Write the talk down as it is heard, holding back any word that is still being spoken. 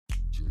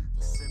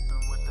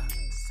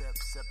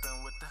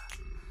sipping with the.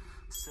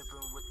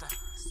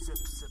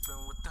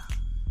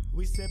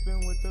 We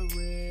sipping with the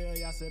real,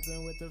 y'all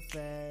sipping with the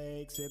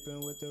fake,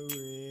 sipping with the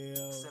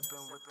real.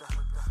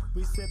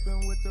 We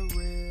sipping with the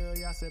real,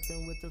 y'all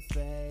sipping with the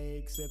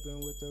fake, sipping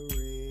with the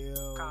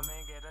real. Come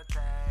and get a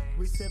taste.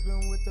 We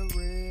sipping with the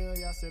real,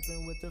 y'all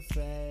sipping with the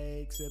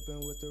fake, sipping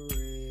with the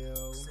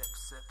real.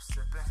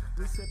 Sipping.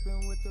 We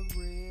sipping with the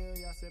real,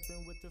 y'all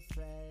sipping with the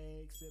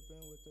fake,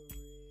 sipping with the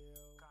real.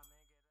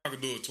 I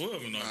could do a 12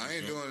 and all. Nah, I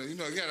ain't doing it. You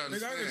know, you gotta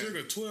Nigga, I understand. could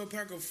drink a 12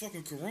 pack of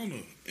fucking Corona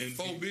and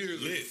 4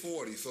 beers lit. is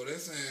 40, so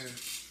that's saying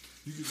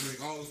you can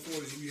drink all the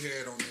 40 you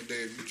had on that day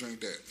if you drink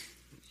that.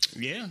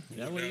 Yeah,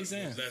 that's what he's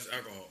saying. That's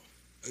alcohol.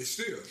 It's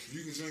still,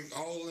 you can drink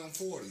all them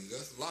 40s.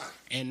 That's a lot.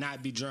 And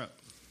not be drunk.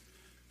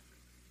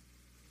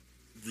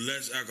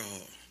 Less alcohol.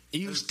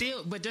 You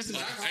still, but this is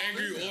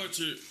Angry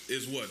Orchard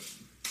is what?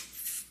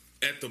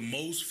 At the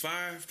most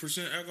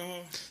 5% alcohol?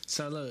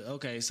 so. Look,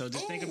 okay, so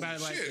just think about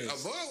it like shit.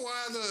 this. A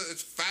Budweiser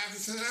is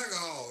 5%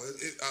 alcohol.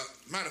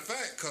 Matter of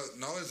fact,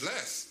 it's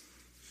less.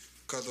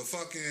 Because the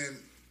fucking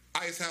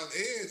Ice House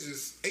Edge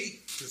is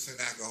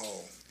 8%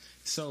 alcohol.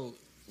 So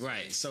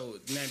right, so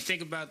now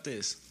think about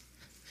this.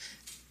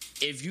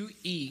 If you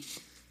eat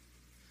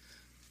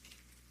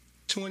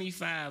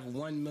 25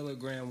 1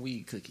 milligram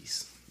weed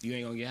cookies, you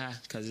ain't gonna get high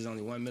because there's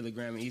only 1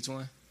 milligram in each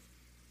one.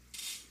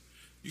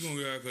 You gonna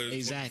get out because it's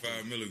Exactly.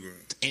 25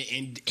 milligrams.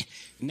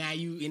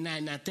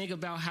 And now think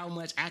about how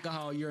much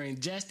alcohol you're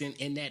ingesting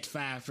in that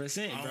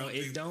 5%, bro.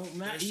 It don't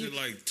matter. That shit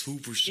like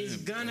 2%. It's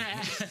gonna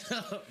add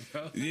up,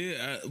 bro.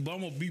 Yeah, but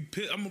I'm gonna be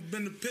pissed. I'm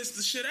gonna piss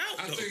the shit out.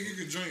 I think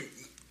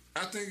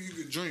you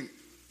could drink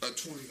a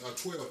 12. I don't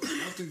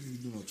think you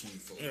can do no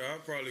 24. Yeah, I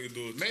probably could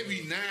do it.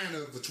 Maybe 9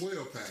 of a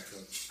 12 pack.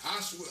 I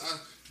swear,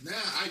 now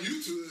I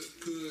used to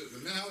could,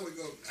 but now I wake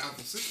up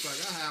after 6 pack.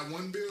 I have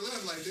 1 beer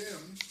left. Like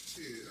damn,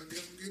 shit. I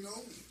guess I'm getting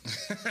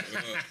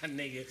old.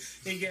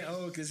 Nigga, he get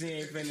old because he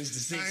ain't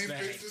finished the I ain't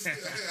 6-pack. finished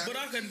this. But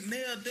I could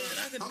nail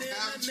that. I could I'm nail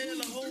having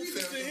the 2, whole 3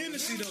 fifth left.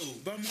 Hennessy though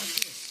by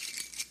myself.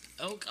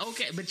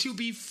 Okay, but you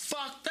be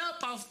fucked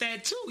up off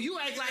that too. You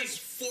act like, That's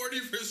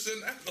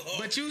 40% alcohol.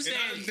 But you and saying-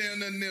 I damn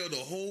near nailed the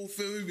whole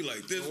fifth. We be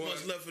like, this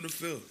much left in the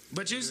fifth.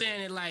 but you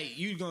saying it like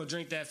you gonna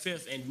drink that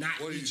fifth and not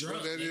What, be what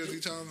drunk. that is nigga. he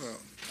talking about?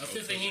 A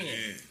fifth of Hen.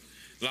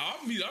 Yeah.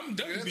 Like I'm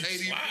definitely That's be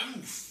 80 slapped.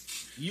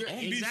 proof. You're Don't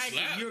be exactly.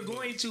 slapped, You're though.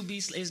 going to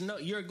be.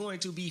 You're going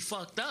to be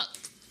fucked up.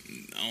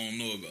 I don't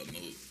know about no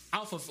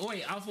Off of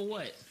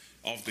what?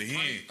 off the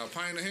hen. A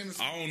pint of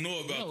Hennessy. I don't know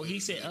about No, he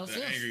said the a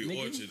fifth, Angry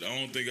nigga. Orchard. I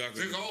don't think I could.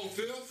 Drink a whole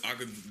fifth? I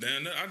could.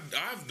 Damn,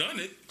 I've done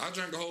it. I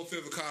drank a whole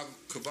fifth of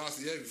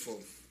Cavassier before.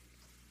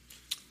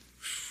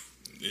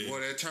 Yeah. Boy,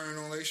 that turn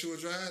on Lakeshore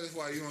Drive, that's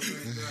why you don't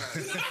drink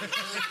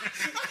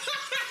drive.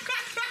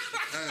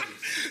 Hey.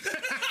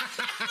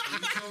 You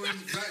coming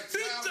back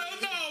south?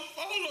 No,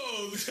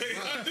 hold on.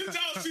 Did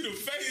y'all see the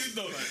face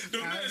though?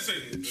 The man say,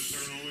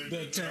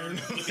 The turn.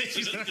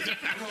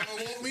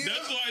 Woke me That's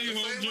up. why you That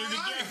home saved drinking my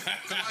life.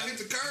 drive. 'Cause I hit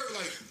the curb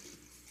like.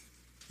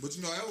 But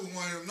you know, that was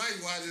one of them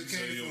nights where I just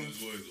came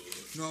from.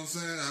 You know what I'm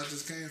saying? I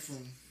just came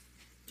from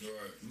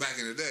back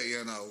in the day,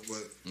 you know.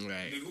 But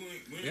Right.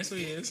 That's what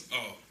he is.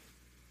 Oh.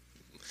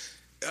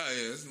 yeah,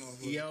 this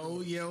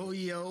motherfucker.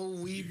 Yo,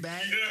 we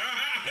back. So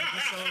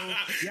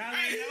y'all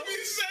Hey, ain't he know.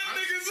 be setting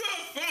niggas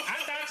up.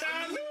 I thought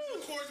y'all knew.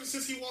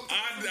 Since he walked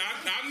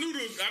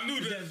I knew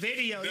The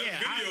video, that yeah.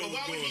 video But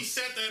why would he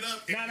set that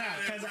up? No,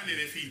 because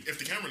if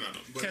the camera not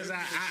on. Because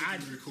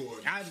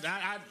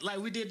I like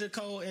we did the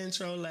cold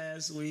intro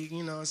last week.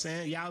 You know what I'm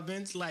saying? Y'all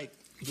been like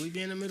we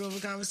be in the middle of a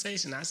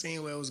conversation. I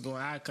seen where it was going.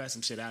 I cut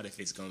some shit out if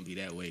it's gonna be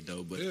that way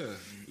though. But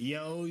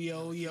yo,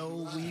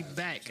 we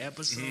back.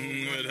 Episode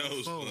that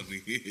was 4.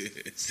 funny. Yeah.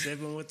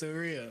 Sipping with the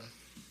real.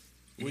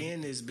 We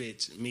in this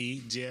bitch.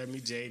 Me, Jeremy,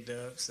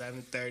 J-Dub,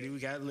 730. We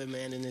got Lil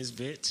Man in this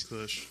bitch.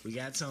 Push. We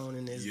got Tone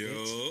in this Yo.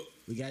 bitch.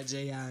 We got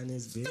J.I. in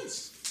this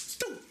bitch.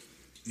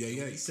 Yeah.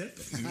 We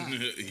sipping.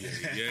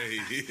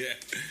 yeah.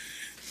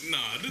 Nah,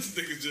 this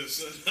nigga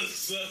just shut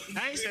us up.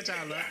 I ain't set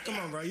y'all up. Come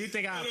on, bro. You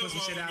think I'll put some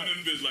shit out?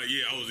 Bitch like,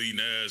 yeah, I was eating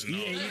ass and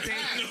all. Yeah,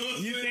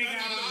 you think I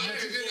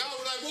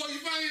was like, boy, you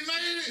finally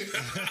made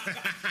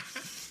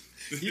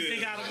it. you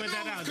think I'd have put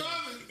that I out? know though?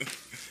 it was coming.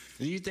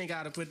 You think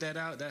I'd have put that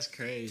out? That's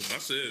crazy. I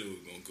said it was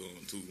gonna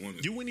come to one.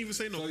 You wouldn't even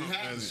say no So it comment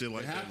and happened. shit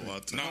like It that a happened. lot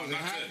of No, times. it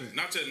happened.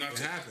 not yet. It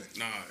happened.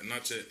 Nah,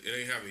 not yet. It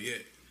ain't happened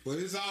yet. But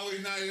it's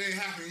always not. It ain't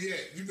happened yet.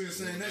 You've been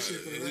saying that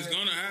shit for the It's last.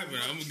 gonna happen.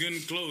 I'm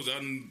getting close.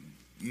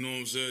 You know what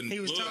I'm saying? He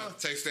was Plug. talking.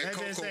 Takes that That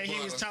cocoa just say he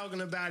was butter.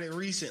 talking about it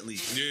recently.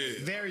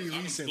 Yeah. Very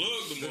I recently.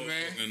 plugged the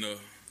man. motherfucking,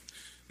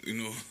 you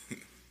know,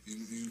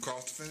 You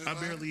crossed the finish I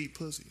line? barely eat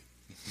pussy.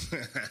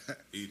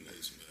 eating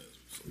some ass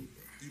before, bro.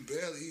 You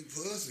barely eat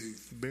pussy.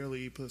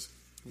 Barely eat pussy.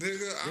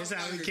 Nigga, This I'm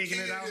how like we a kicking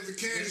kid it out? at the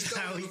candy This store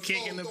how on we the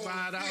kicking floor the throwing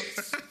pod out?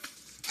 dicks.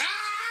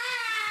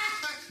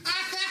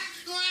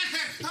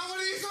 I want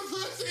to eat some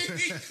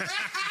pussy.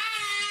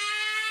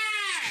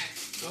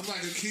 I'm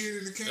like a kid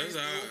in the candy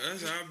store.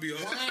 That's how I be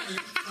on. Why? Trying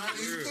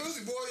to eat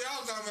pussy, boy.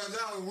 Y'all talking about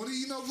y'all want to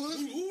eat no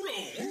pussy? Who don't?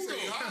 He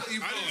said, y'all eat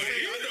I didn't pussy.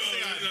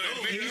 say I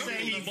don't. He said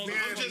he's I'm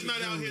barely. just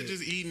not out here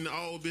just eating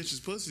all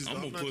bitches' pussies.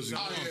 I'm though. a not pussy.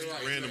 just Oh, yeah,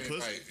 right. random right,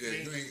 pussy. Right. Yeah,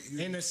 you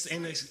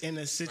ain't, In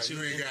a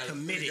situation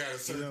committed. You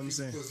know what I'm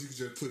saying? Pussy you can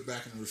just put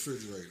back in the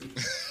refrigerator.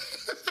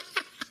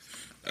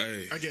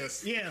 Hey, I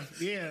guess Yeah,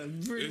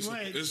 pretty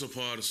much. it's a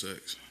part of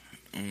sex.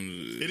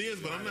 it is,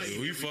 but I'm not. If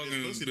eating we every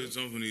fucking pussy, bitch,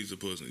 though. I'm finna eat the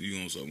pussy. You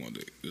gonna suck my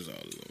dick? That's all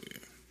it's over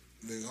here.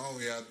 Nigga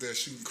homie out there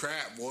shooting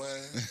crap, boy.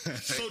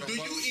 So do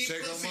you eat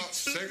shake 'em pussy up, to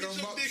shake get 'em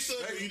your up, dick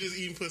sucked, or shake you just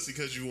eating pussy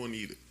because you want to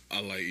eat it?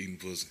 I like eating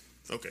pussy.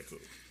 Okay, cool.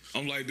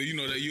 I'm like, you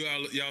know that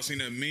y'all seen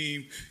that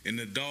meme and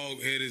the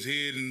dog had his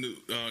head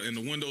in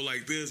the window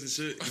like this and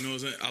shit. You know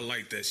what I'm saying? I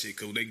like that shit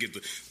because they get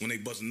when they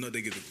bust a nut,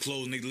 they get to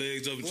closing their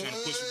legs up and trying to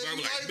push it back.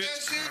 You Like, like that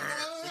bitch, shit,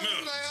 boy? come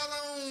I'm like,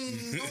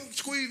 hold on, don't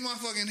squeeze my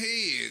fucking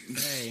head.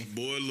 Hey,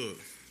 boy, look.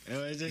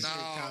 what's that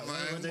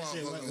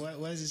shit called?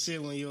 What's the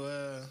shit when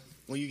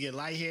you get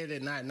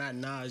lightheaded? Not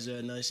nausea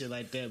or no shit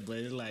like that, but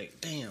it's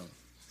like, damn.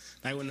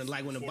 Like when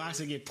the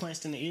boxer get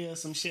punched in the ear,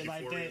 some shit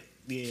like that.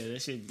 Yeah,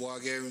 that shit. Boy, I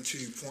guarantee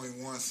you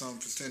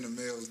 0.1% of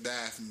males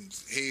die from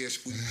head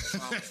squeeze.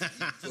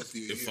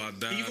 If I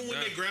die, Even when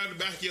I die. they grab the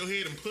back of your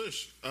head and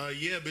push,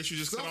 yeah, bitch, you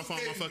just cut off all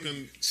my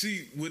fucking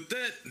See, with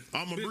that,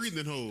 all my bitch,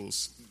 breathing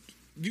holes.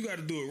 you got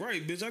to do it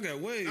right, bitch. I got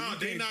waves. No, You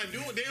they can't- not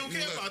doing. They don't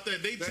care about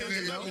that. They tell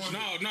nigga you don't want-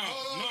 No.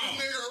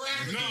 Nigga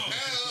rapping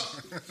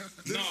No.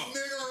 this No.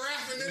 nigga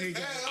rapping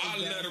this I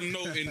let them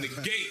know in the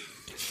gate.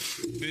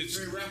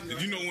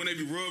 Bitch, you know when they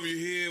be rubbing your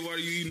head while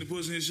you eating the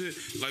pussy and shit?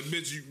 Like,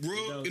 bitch, you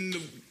rub in the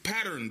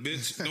pattern,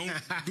 bitch.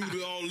 Don't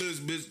do all this,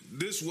 bitch,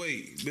 this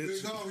way,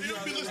 bitch. You don't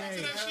be listening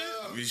to that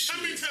shit.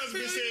 How many times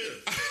bitch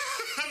said?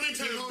 How many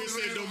times bitch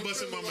said don't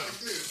bust in my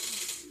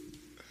mouth?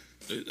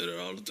 They do that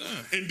all the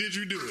time. And did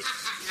you do it?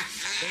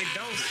 They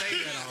don't say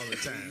that all the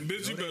time.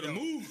 Bitch, you better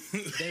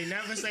move. They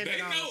never say They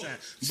that all know. the time.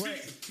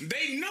 But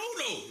They know,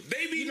 though.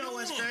 They be you know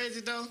what's knowing.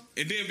 crazy though?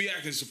 And then be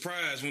acting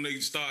surprised when they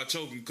start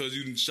choking because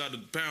you done shot a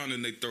pound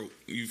in their throat.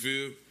 You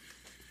feel?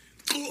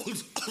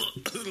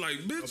 Like,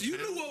 bitch, you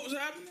knew what was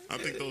happening. I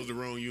think those are the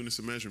wrong units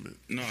of measurement.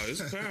 No, it's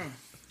a pound.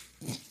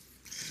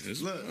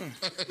 It's Look, a pound.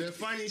 the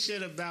funny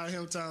shit about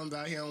him talking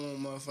about he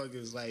don't want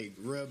motherfuckers like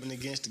rubbing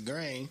against the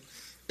grain.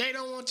 They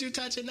don't want you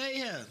touching their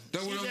hair.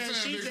 That's what I'm saying.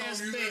 She They just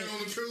call you spent. on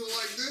the pillow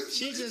like this.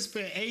 She just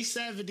spent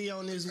 $870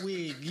 on this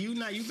wig. You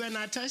better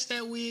not touch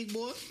that wig,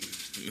 boy.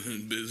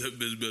 Bitch, that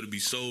bitch better be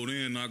sold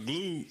in, not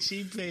glued.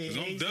 She paid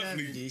 'Cause I'm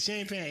definitely- $870. She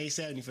ain't paying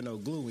 $870 for no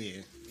glue in. You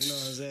know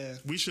what I'm saying?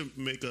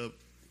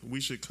 We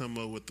should come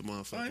up with the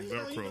motherfucking Oh, you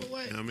know Velcro.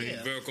 what? You know what I mean?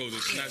 Yeah. Velcro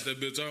to snatch that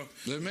bitch off.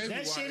 That may be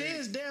That why shit they-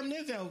 is damn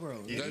near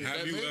Velcro. That, Have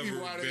that you may be ever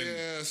why been they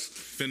ass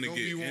finna don't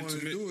get be wanting to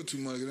intimate? do it too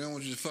much. They don't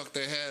want you to fuck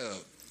their hair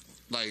up.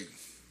 Like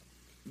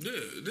Yeah,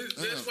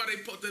 that's why they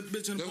put that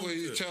bitch in the that way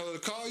you ponytail. tell her to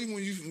call you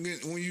when you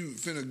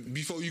finna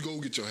before you go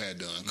get your hair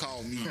done.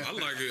 Call me. I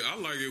like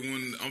it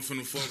when I'm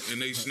finna fuck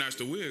and they snatch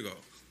the wig off.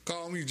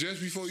 Call me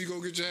just before you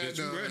go get your hair Bitch,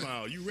 you done. ready?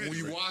 Wow, you ready? When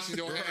you Rick. washing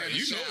your hair in the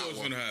You know shower. what's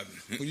gonna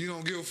happen. When you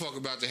don't give a fuck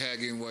about the hair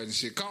getting wet and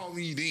shit. Call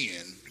me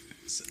then.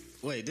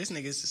 Wait, this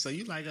nigga, so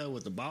you like her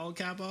with the ball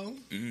cap on?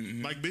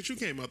 Like, bitch, you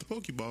came out the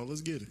Pokeball.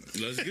 Let's get it.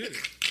 Let's get it.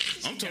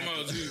 I'm talking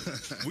about you.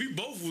 We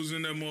both was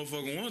in that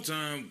motherfucker one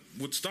time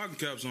with stocking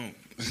caps on.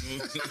 You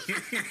know?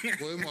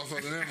 Well,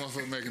 that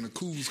motherfucker making a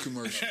Coos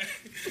commercial.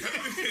 That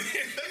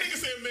nigga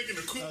said making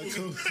a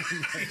cool.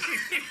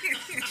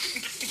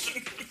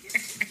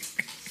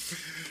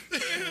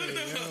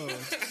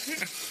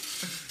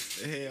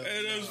 Hell,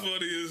 Hey, that's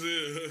funny as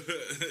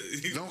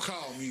hell. Don't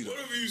call me though. What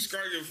if you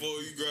striking for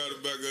you grab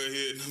the back of her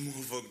head and that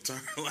motherfucker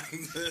turn like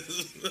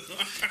this?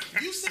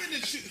 You said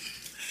that you.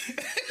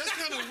 That's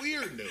kind of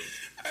weird though.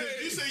 'Cause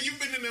you say you've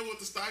been in there with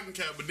the stocking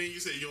cap, but then you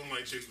say you don't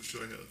like chicks with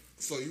short hair.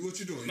 So what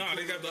you doing? Nah, You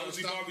they got the pulling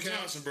OG out Bobby stocking cap?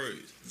 Johnson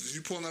braids.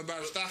 You pulling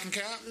about a stocking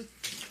cap?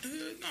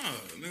 Nah,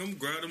 nigga, I'm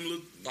grab them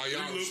little, Oh,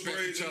 y'all little respect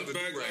braids each in the other,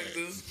 back do-rag. like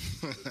this.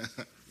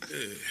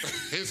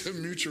 Yeah. It's a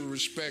mutual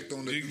respect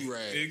on the It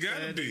do-rag.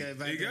 gotta be. That nigga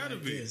back It there gotta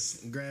like be. this,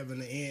 grabbing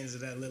the ends of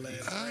that little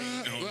ass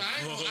braid. Well,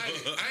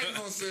 I ain't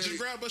gonna say Just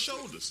grab her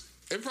shoulders.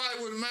 it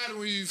probably wouldn't matter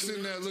when you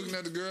sitting there looking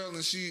at the girl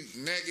and she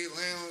naked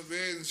laying on the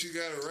bed and she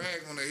got a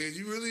rag on her head.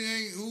 You really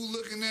ain't who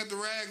looking at the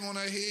rag on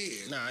her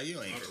head. Nah,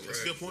 you ain't.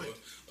 That's a good point.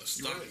 A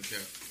stocking cap.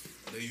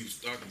 They use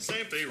stocking cap.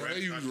 Same thing, right?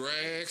 They use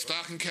rag,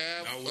 stocking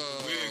cap, Now with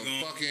the wig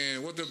on.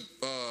 fucking what the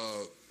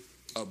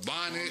a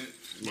bonnet.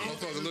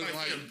 Motherfucker looking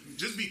like.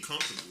 Just be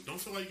comfortable. Don't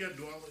feel like you gotta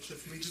do all that shit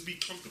for me. Just be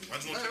comfortable. I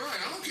just want Hey, to right,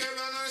 I don't care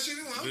about none of that shit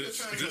anymore. I'm just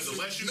trying to because the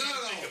less you No.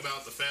 think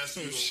about, the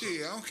faster you Oh,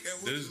 shit, I don't care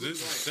what This it is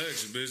looks like.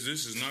 sex, bitch.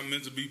 This is not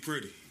meant to be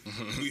pretty.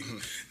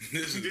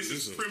 This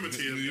is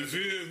primitive. You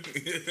feel?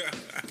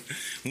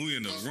 We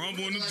in the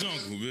rumble in the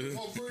jungle, The bitch.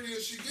 more prettier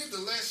she get, the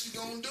less she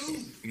gonna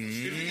do.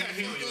 If you got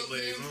hair on your Look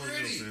legs, damn I don't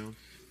pretty. know, fam.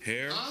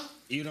 Hair? Huh?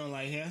 You don't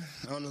like hair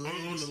on the legs?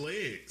 On the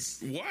legs.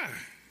 Why?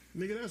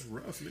 Nigga, that's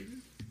rough, nigga.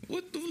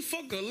 What the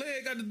fuck a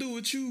leg got to do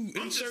with you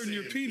I'm just inserting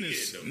your saying,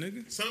 penis, yeah, though.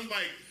 nigga? Some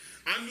like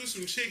I knew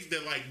some chicks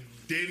that like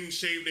didn't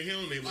shave their hair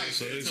on their legs.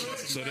 So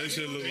they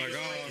should look like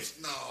ours.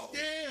 No.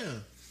 Yeah.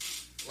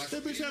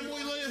 That bitch have more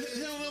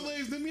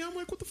legs than me. I'm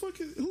like, what the fuck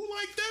is? Who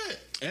like that?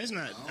 That's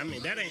not. I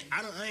mean, that ain't.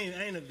 I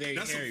ain't a very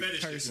That's some hairy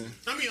fetish person. shit.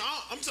 I mean,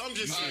 I'm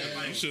just saying. You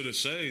Like, should have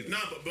shaved. nah,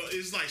 but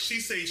it's like she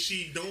say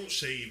she don't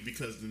shave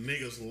because the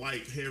niggas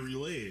like hairy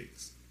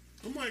legs.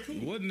 I'm like, who?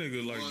 What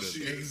nigga like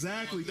that?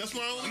 Exactly. That's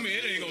why I mean,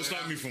 it ain't gonna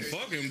stop me from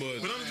fucking, but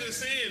I'm just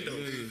saying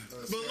though.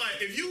 But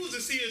like, if you was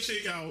to see a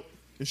chick out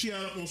and she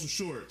had up on some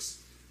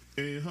shorts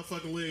and her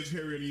fucking legs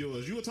hairier than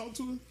yours, you would talk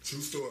to her? True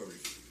story.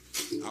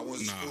 I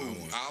went to Nah, school.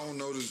 I don't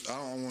know this. I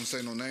don't want to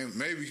say no name.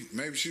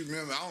 Maybe she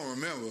remember. I don't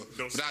remember.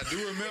 But I do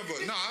remember.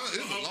 No, it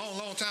was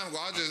a long time ago.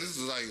 This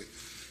was like,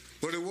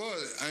 but it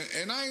was.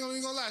 And I ain't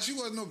gonna lie. She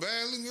wasn't no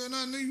bad looking girl.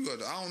 Nothing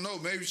either. I don't know.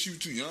 Maybe she was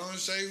too young to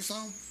shave or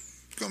something.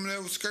 Coming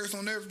there with skirts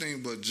on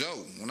everything. But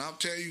Joe, when I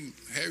tell you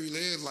hairy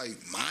legs like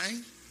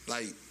mine,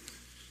 like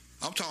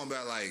I'm talking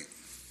about like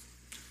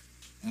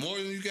more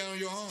than you got on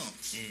your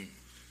arms.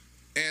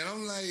 And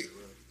I'm like,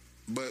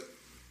 but.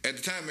 At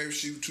the time, maybe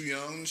she was too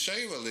young to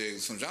shave her legs or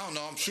something. I don't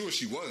know. I'm sure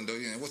she wasn't, though.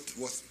 Yeah,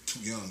 what's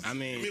too young? I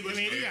mean, you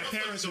got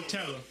parents who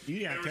tell them.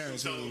 You got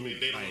parents who telling me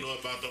they don't know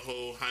about the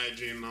whole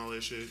hygiene and all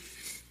that shit.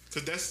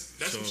 Because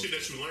that's some shit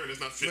that you learn.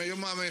 It's not shit. Man, your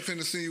mama ain't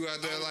finna see you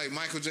out there like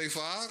Michael J.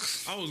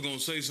 Fox. I was gonna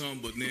say something,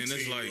 but then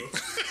that's like,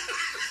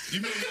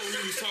 you remember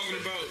what we was talking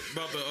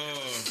about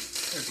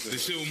the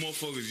shit when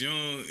motherfuckers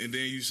young, and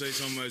then you say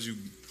something as you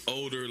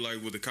older,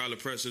 like with the collar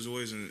press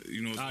situation,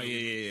 you know. Oh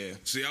yeah.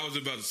 See, I was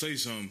about to say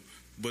something.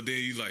 But then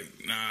you like,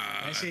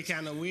 nah. That shit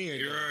kind of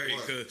weird. You're right.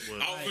 Cause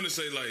I was finna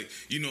say like,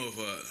 you know,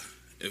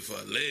 if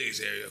her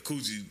legs hairy, her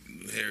coochie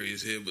hairy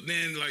as hell. But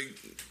then like,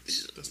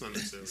 that's not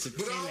necessary.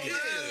 But I don't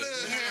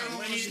got hair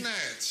on the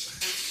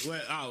snatch.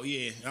 Well, oh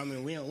yeah. I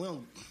mean, we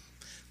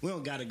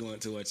don't gotta go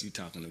into what you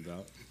talking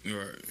about.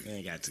 Right. We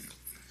ain't got to.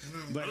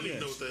 I But don't yeah.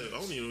 even know what that.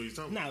 I don't even know what you're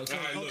talking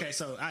about. No. Okay.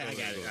 So I got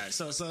it. All right.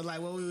 So like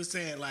what we were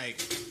saying,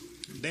 like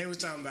they was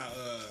talking about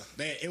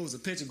it was a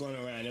picture going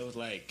around. It was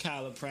like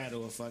Kyla Pratt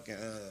or fucking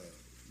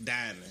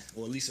Diamond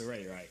or Lisa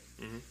Ray, right?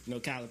 Mm-hmm. You know,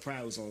 Kyla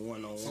Pratt was on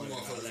one-on-one. Some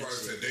motherfuckers probably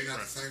said they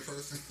not the same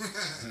person.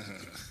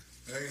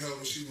 They ain't her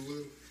when she was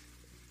little.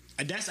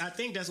 I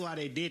think that's why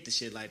they did the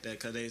shit like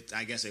that, because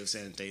I guess they were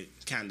saying they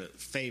kind of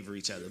favor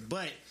each other.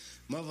 But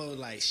motherfucker was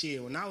like,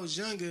 shit, when I was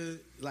younger,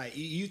 like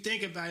you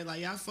think about it,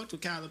 like I fucked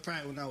with Kyla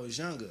Pratt when I was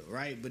younger,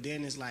 right? But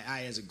then it's like,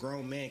 as a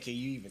grown man, can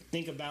you even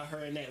think about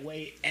her in that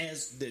way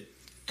as the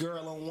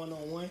girl on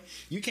one-on-one?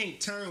 You can't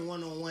turn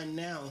one-on-one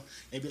now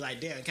and be like,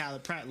 damn, Kyla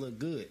Pratt look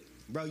good.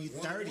 Bro, you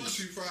 30.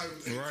 She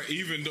probably, right,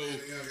 even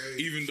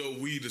though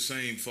we the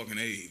same fucking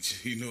age,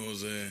 you know what I'm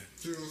saying?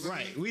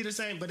 Right, we the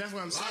same, but that's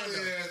what I'm saying. A lot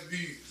of it had to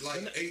be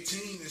like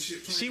 18 and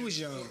shit. She was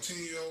young.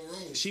 14-year-old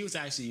role. She was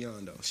actually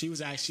young though. She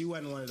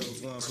wasn't one of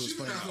those ones who was She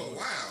been playing. out for a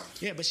while.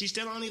 Yeah, but she's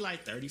still only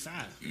like 35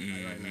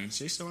 like right now.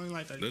 She's still only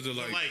like 35.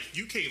 That's Like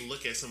you can't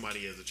look at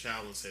somebody as a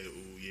child and say,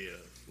 "Ooh, yeah."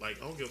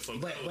 Like I don't give a fuck.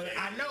 But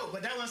I know,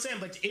 but that's what I'm saying.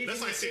 But even that's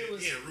like saying,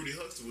 was, yeah, Rudy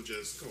Huxtable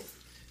just come on.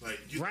 Like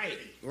you, right.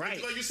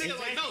 Like you said,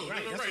 exactly. like no,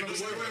 right. no, That's right. what I'm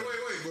saying.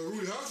 Wait. But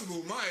Rudy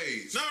Huxtable, my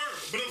age. No,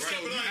 but I'm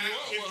saying, but like,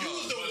 if you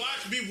was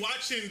to be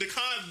watching the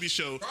Cosby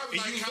Show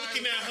and you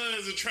looking at her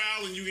as a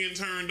child and you getting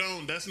turned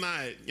on, that's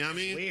not, you know what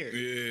I mean? Weird.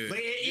 Yeah. But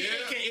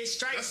it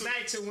strikes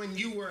back to when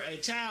you were a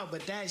child,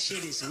 but that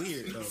shit is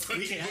weird though.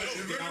 We can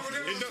Remember what I'm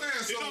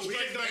saying?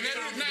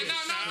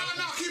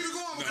 No, keep it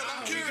going because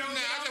I'm curious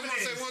now. I just want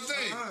to say one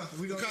thing.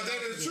 Because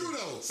that is true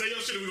though. Say your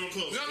shit, we gonna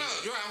close. No,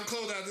 you're right. I'm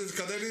close out this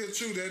because that is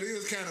true. That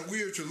is kind of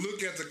weird to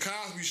look at the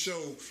Cosby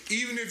Show,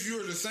 even if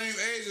you're the same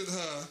age as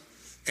her,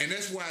 and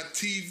that's why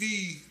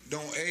TV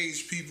don't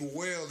age people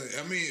well.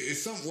 I mean,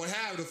 it's something.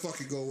 However the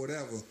fuck it go,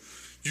 whatever.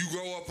 You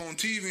grow up on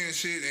TV and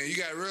shit, and you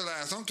gotta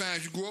realize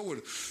sometimes you grow up with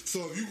it.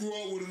 So if you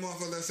grow up with a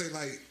motherfucker, let's say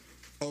like,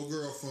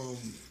 girl from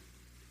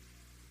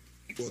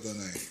what's her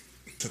name,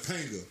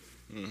 Topanga.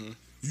 Mm-hmm.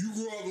 You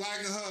grew up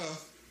liking her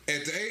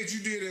at the age you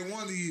did at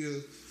one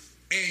year,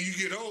 and you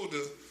get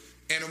older.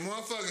 And a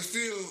motherfucker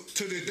still,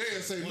 to this day,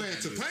 say, man,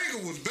 Topanga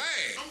was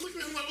bad. I'm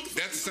looking at him like, what the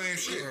fuck? That's the same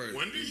shit. Right.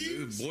 Wonder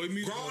Years? Boy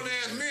music.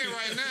 Grown-ass men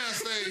right now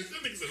say...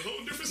 That nigga's a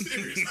whole different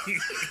series. I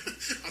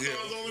thought I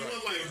was the only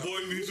one like,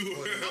 Boy music. I'm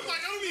like,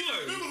 I don't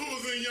even remember who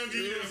was in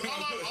Younger Years. All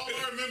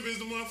I remember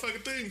is the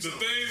motherfucking theme song.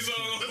 The theme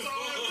song. That's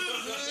all I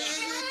remember.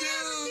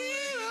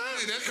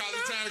 That's called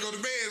the time to go to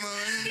bed,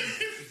 man.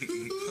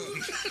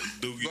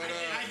 But,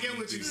 I get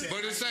what you said.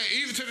 But it's saying,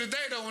 even to the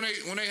day, though, when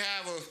they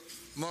have a...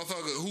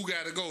 motherfucker, who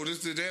got to go?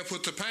 They'll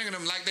put Topanga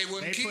them like they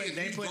wasn't kids.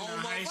 They put in the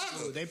high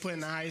school. They put in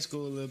the high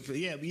school.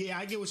 Yeah.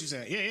 I get what you're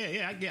saying.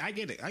 Yeah. I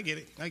get it.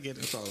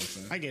 That's all I'm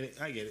saying. I get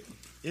it.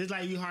 It's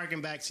like you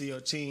harken back to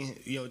your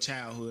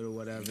childhood or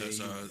whatever. That's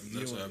how I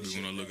be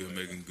when I look at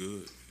Making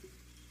Good.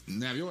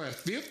 Now your ass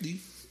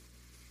 50,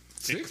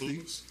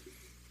 60.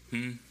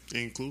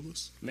 Ain't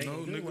Clueless?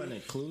 Making Good nigga.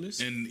 wasn't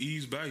Clueless. And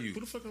Ease Bayou. Who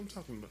the fuck I'm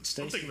talking about?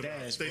 Stacey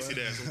Dash, Stacey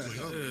bro. Dash.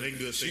 Making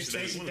Good.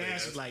 Stacey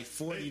Dash was like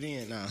 40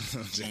 then. No, On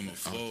the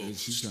floor.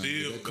 She's trying to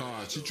get that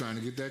card. She's trying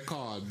to get that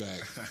card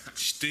back.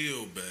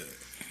 Still bad.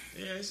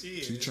 yeah, she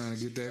is. She's trying to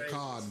get that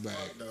card back.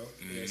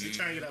 Yeah, she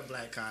trying to get her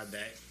black card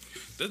back.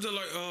 That's just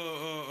like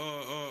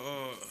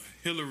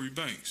Hillary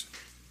Banks.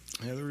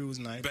 Hillary was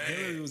nice. Bad.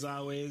 Hillary was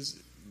always.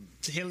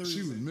 Hillary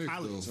She was mixed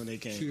politics though. when they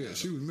came.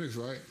 She was mixed,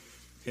 right?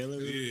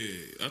 Hillary.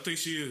 Yeah, I think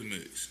she is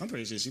mixed. I'm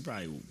pretty sure she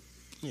probably.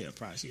 Yeah,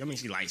 probably.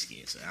 She light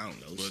skinned, so I don't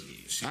know. But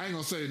Shit. I ain't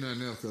gonna say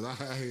nothing else because I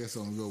had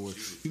something to go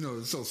with. You know,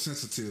 it's so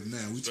sensitive now.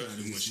 We trying to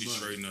especially get when she some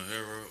money. straightened her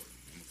hair out.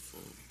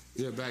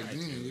 Yeah, back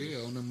then,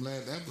 yeah, on them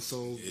last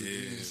episodes. Yeah.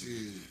 Then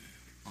she,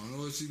 I don't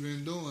know what she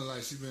been doing.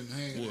 Like she been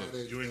hanging What? out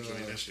at. You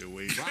enjoying that shit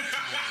way. Rock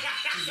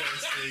You gotta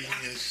say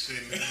that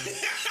shit, man.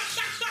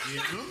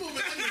 Yeah, remember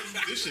when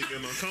this shit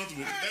getting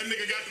uncomfortable. That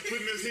nigga got to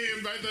putting his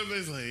hand back there.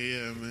 It's like,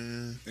 yeah,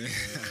 man.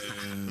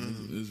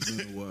 It's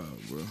been a while,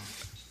 bro.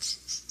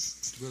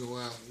 It's been a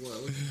while.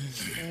 What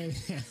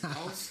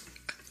house?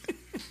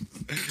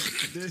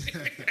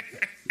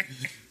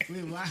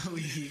 Why are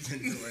we even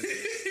doing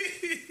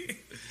this?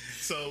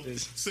 So,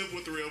 Sip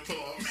with the Real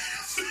Pull-Off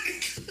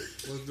Music.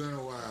 What's been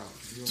a while?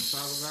 You want to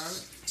talk about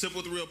it? Sip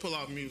with the Real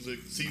Pull-Off Music,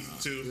 Season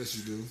 2. Yes,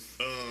 you do.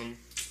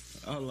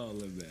 Hold on a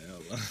little bit.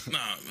 Hold on.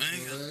 Nah, man.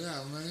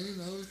 Yeah, man. You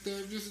know, it's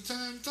there just a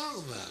time to talk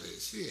about it.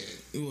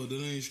 Shit. What,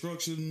 that ain't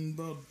structured in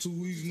about 2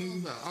 weeks, Talk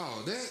nigga? about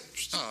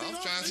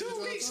I'm trying to see 2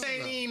 what weeks I'm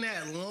talking ain't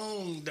that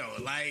long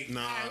though. Like,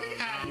 Nah,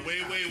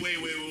 wait. We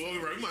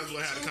might as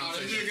well have a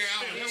conversation.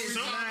 It's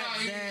not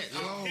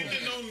that long.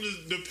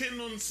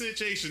 Depending on the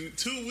situation,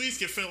 2 weeks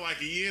can feel like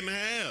a year and a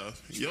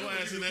half. Your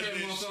ass in that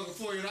bitch.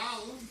 motherfucker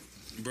 $40.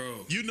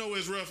 Bro. You know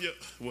it's rough.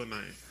 Well, nah,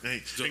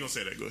 I ain't gonna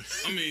say that. Go ahead.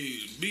 I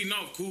mean, beating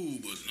off cool,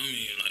 but I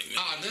mean, like, man,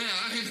 Oh, damn.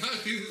 I didn't know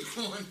you was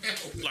going that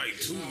way. like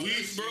 2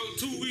 weeks, bro.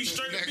 2 weeks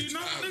straight Next beating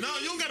off, time. nigga. No,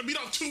 you don't gotta beat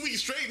off 2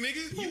 weeks straight,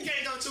 nigga. You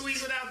can't go 2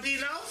 weeks without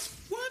beating off.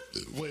 What?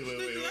 Wait.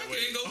 Nigga, I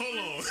can't go Hold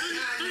on. 3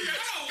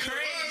 hours.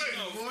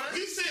 Crazy, boy.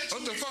 You said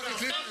What the fuck is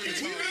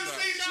this? We didn't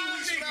say 2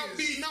 weeks without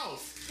beating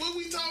off. What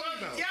we talking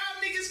about? Y'all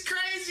niggas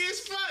crazy as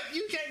fuck.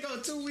 You can't go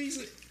 2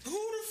 weeks. Who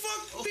the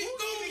fuck Who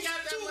even got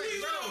that 2 much,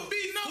 weeks bro? without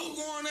beating Who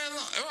off? going that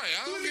long? All right,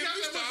 I You don't got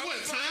get that much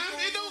what time?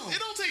 It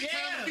don't take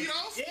time to beat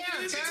off. Yeah,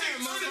 It time, takes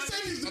 30 motherfucker.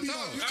 seconds to I beat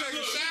told off. you take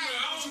a shower.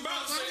 I was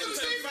about to say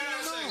it take 5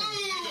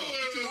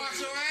 seconds.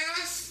 Wash your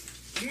ass.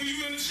 When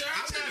you in the shower,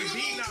 I'm not Take you a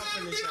beating long off time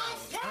in to the beat shower.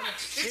 off? Why?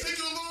 It takes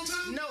you a long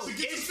time No, to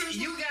get to it's,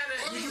 finish. you gotta.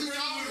 What are we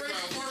talking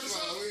about? First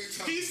of all, we ain't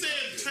talking He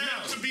said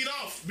time to beat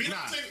off. Beat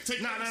off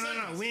take No. 30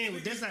 seconds. We ain't.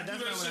 That's not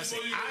what I said.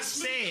 I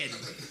said,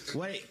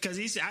 wait, because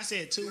I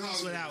said 2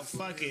 weeks without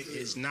fucking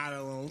is not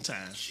a long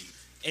time.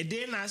 And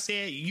then I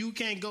said you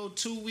can't go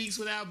 2 weeks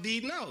without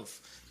beating off.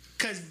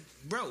 Cause,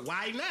 bro,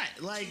 why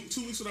not? Like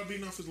 2 weeks without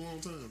beating off is a long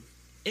time.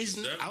 it's.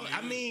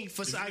 I mean,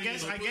 for I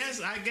guess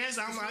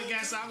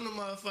I'm the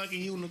motherfucking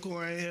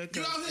unicorn here.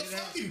 You out here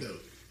fucking though.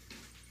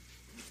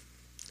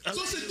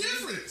 So it's a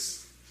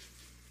difference.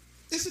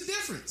 It's a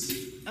difference.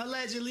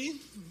 Allegedly.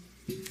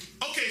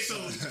 Okay, so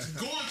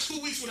going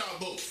 2 weeks without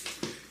both.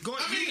 Going.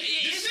 I mean,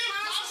 it's it's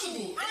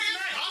possible. Right?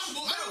 It's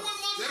possible. I don't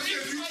want That's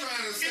motherfuckers. if you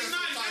trying to set It's some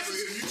not type of,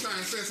 if you trying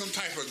to set some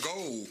type of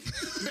goal.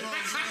 You know what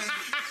I'm saying?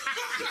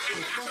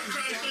 I'm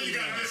trying to show you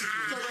got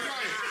discipline.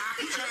 Right.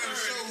 You trying to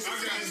show I'm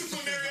some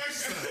disciplinary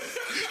exercise.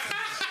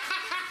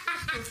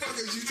 What the fuck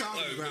is you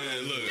talking Look, about?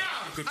 man, look,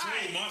 I can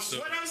control myself.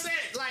 What I'm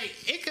saying, like,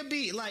 it could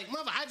be like,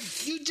 mother,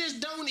 you just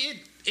don't.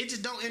 It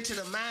just don't enter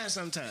the mind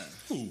sometimes.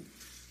 Who?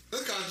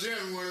 Let's call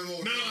Jeremy one of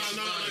them. No.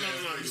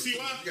 You see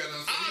why?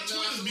 Our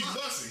Twitters be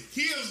busting.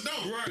 His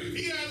don't. Right.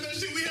 He has that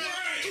shit. We have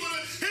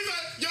Twitter. His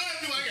like, y'all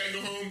be like, I gotta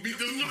go home and beat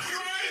this one.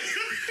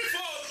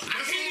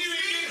 I can't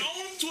even get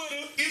on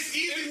Twitter. It's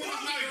easy when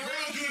it's not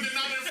around you and they're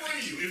not in front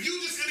of you. If you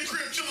just in the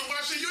crib chilling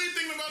watching, you ain't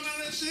thinking about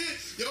none of that shit.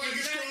 Yo, I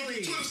get scrolling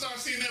through Twitter,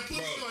 start seeing that pussy.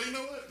 Bro, Like, you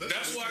know what?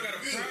 That's why I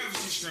got a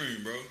privacy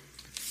stream, bro.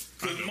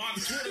 Cause my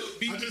Twitter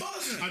be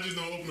buzzing. I just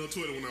don't open up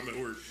Twitter when I'm at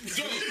work.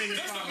 Yo, just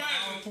imagine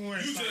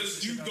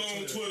you go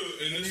on Twitter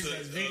and it's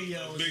a big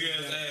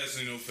ass ass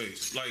in your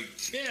face. Like,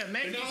 Yeah,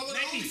 maybe that's what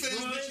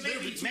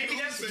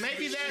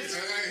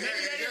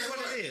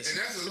it is. And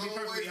that's a To be long way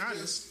perfectly from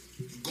honest.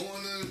 just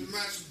going in the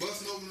match,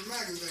 busting open the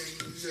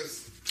magazine. You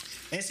just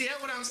And see,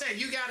 that's what I'm saying.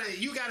 You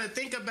gotta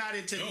think about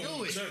it to do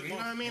it. You know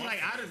what I mean?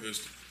 Like,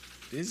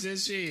 it's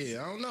just shit.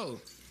 I don't know.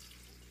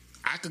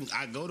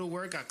 I go to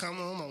work. I come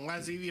home. I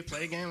watch TV. I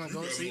play a game. I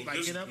go to sleep. I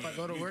get up. I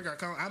go to work. I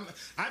come.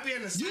 I be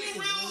in the You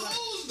cycle. real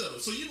hoes though,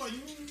 so you like.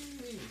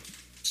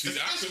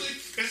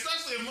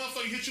 Especially a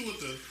motherfucker hit you with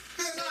the.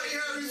 no, you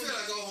heard me say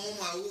I go home.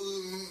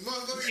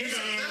 Motherfucker,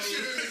 that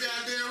shit in the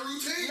goddamn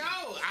routine.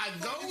 No, I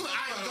go to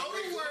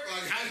work.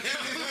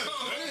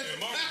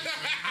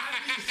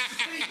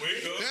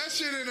 wake up. That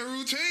shit in the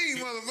routine,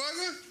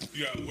 motherfucker.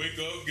 You gotta wake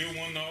up, get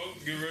one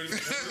off, get ready,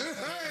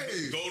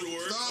 Hey, go to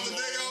work, start the come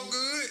day home, off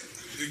good.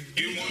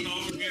 get one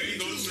off, get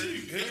go to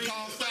sleep. That's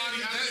called starting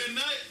the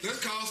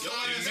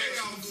day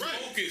off good.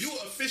 Focus. You an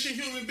efficient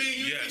human being.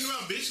 You Yes. thinking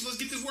about bitch. Let's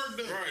get this work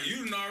done. Right,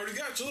 you done already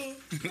got yours.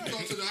 You go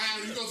to the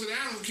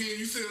animal king,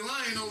 you see a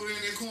lion over there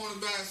in that corner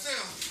by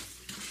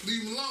itself.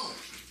 Leave him alone.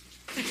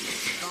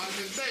 Start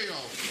his day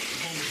off.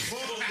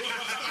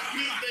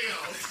 Day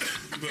off.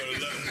 You better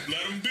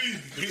let him be.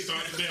 He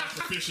started the day off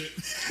efficient.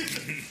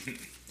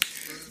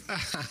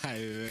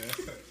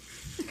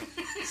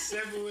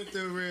 Sipping with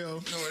the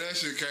real. know where that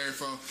shit came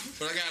from,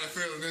 but I got a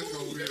feeling that's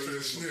gonna be a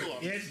little snip.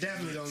 Yeah, it's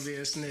definitely gonna be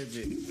a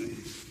snippet.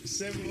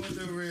 Sipping with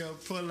the real.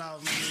 Pull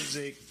Out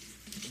Music,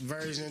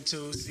 version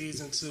 2,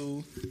 season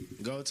 2.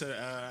 Go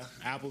to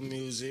Apple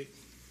Music.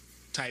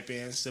 Type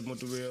in Sipping with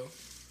the Real.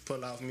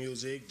 Pull Out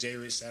Music. J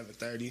Rich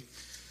 730.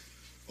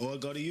 Or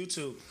go to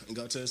YouTube and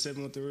go to the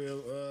Sipping with the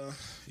Real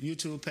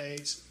YouTube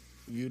page.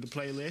 View the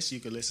playlist. You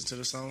can listen to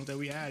the songs that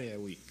we had that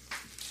week.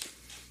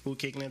 Who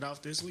kicking it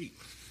off this week?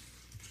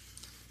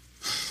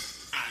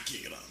 I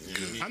kick it off.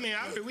 I mean,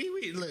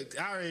 look.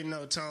 I already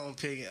know Tone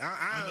picking.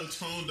 I know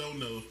Tone don't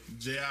know.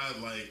 J.I.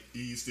 like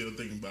he's still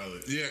thinking about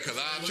it. Yeah, cause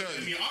I tell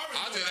you,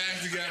 I just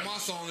actually got my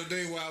song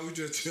today while we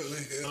just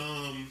chilling here.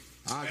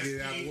 I'll get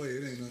it out the way.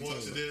 It ain't nothing. More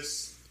to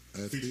this.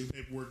 Feature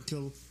Paperwork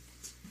Killer.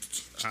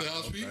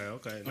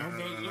 Okay. No. All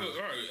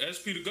right,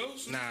 SP the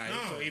Ghost? Nah,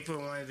 he put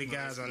one of the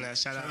guys on that.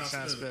 Shout out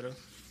Shot Spitter.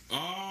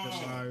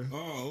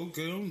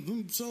 Okay.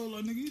 I'm so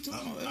like, nigga, you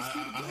talking about SP?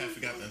 I had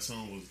forgot that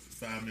song was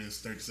 5 minutes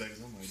 30 seconds.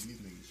 I'm like, these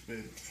niggas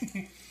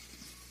spitting.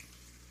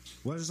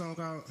 What's the song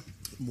called?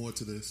 More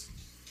to this.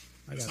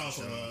 It's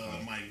also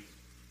Mighty.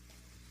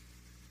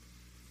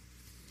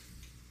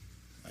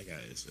 I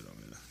got it shit on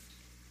there.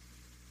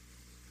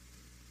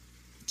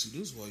 See,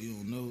 this is why you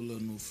don't never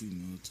let no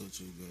female touch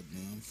your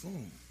goddamn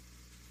phone.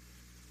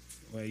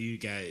 Well, you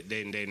got it.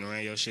 They done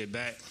ran your shit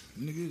back.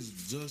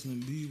 Niggas,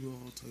 Justin Bieber,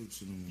 all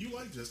types of shit on. You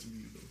like Justin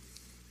Bieber, though.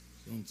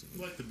 Sometimes.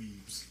 You like the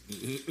Biebs.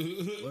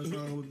 What's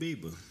wrong with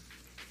Bieber?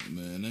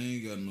 Man, they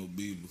ain't got no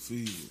Bieber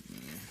fever,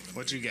 man.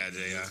 What you got,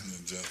 J.I.?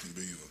 Justin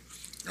Bieber.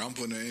 I'm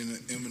putting that in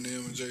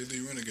Eminem and Jay-Z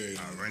Renegade.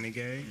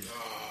 Renegade?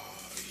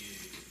 Oh,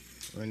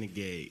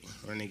 yeah.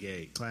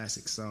 Renegade.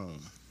 Classic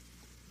song.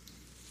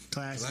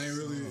 Classic I ain't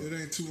really, song. it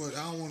ain't too much.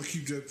 I don't want to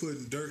keep just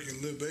putting Dirk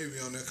and Lil Baby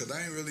on there because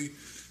I ain't really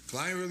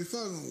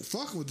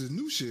fucking with this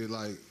new shit.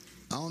 Like,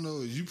 I don't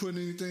know, is you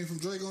putting anything from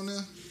Drake on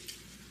there?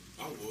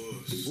 I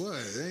was. What?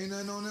 There ain't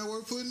nothing on there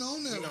worth putting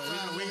on there.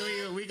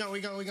 We gonna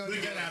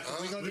do that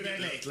after. We gonna do that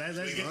next. Let's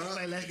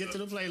get to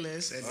the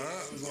playlist. And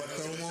We're going to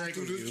come on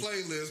through this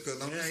playlist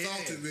because I'm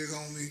salty big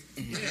on me.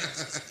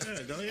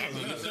 Yeah, go ahead.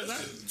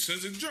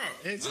 Since it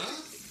dropped.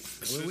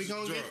 We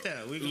gonna get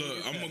that.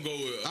 Look, I'm gonna go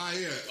with.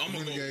 I'm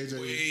gonna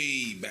go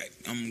way back.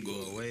 I'm gonna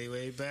go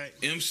way back.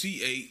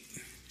 MC8,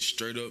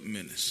 Straight Up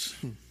Menace.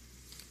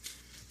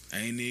 I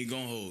ain't even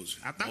gonna hold you.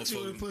 I thought you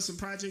would have put some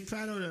Project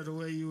Pat on there the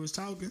way you was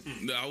talking.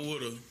 I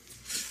would've.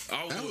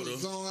 That was the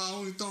song, the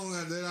only song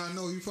that I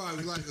know you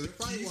probably like. That's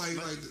probably why you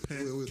like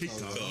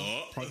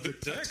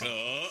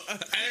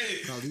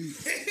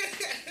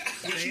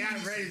Hey,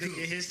 I'm ready to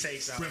get his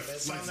takes out.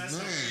 What's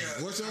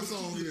your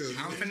song is?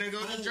 I'm finna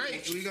go to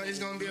Drake. It's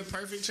gonna be a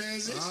perfect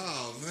transition.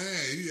 Oh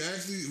man, you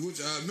actually,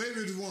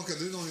 maybe it's one because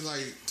there's only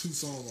like 2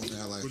 songs on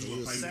there. Like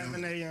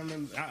 7 a.m.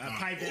 and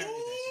pipe down.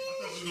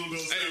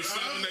 Hey,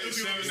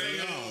 7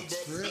 a.m.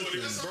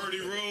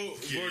 Birdie Road,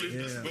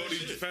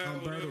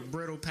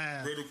 Brittle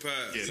Path.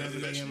 Yeah,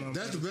 7 a.m.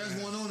 That's the best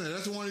one on there.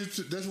 That's the one you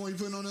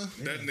putting on there.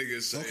 That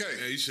nigga said, okay.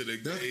 Man, you should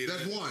have.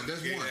 That's one.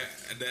 That's one.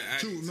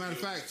 2. Matter of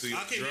fact, I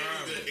can't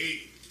remember the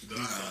 8.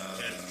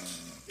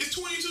 It's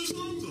 22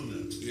 songs on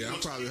there. Yeah, I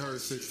probably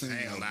heard 16.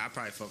 I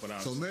probably fuck with all.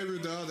 So maybe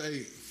the other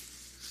 8.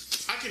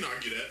 I can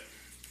argue that.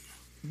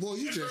 Boy,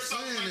 you just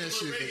saying that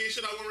shit.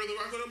 Shit I won't really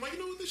rock with. I'm like, you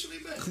know what? This shit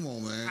ain't bad. Come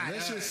on, man.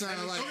 That shit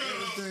sound like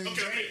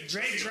everything.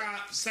 Drake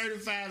dropped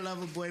Certified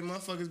Lover Boy.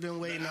 Motherfuckers been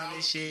waiting on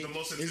this shit. The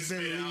most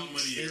anticipated album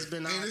of the year. It's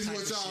been all and this is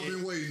what y'all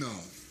been waiting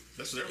on.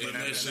 That's what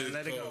everybody.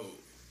 Let it go.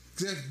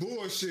 That's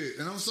bullshit.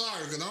 And I'm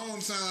sorry because I don't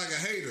want to sound like a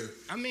hater.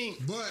 I mean,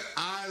 but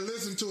I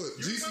listened to it.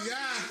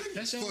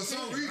 GCI, for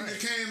some reason,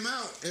 it came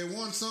out and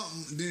won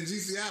something. Then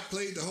GCI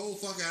played the whole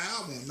fucking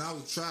album. And I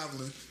was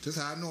traveling. That's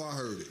how I know I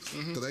heard it.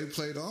 Because they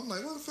played it. I'm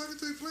like, what the fuck is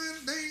they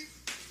playing?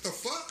 The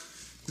fuck?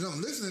 You know,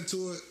 I'm listening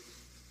to it.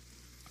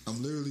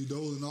 I'm literally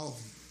dozing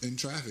off in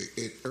traffic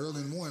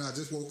early in the morning. I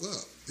just woke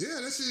up.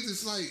 Yeah, that shit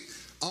is like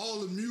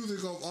all the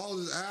music of all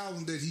his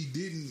albums that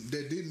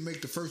didn't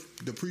make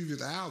the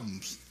previous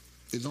albums.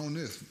 Is on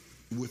this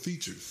with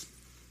features.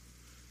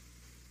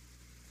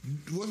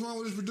 What's wrong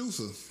with his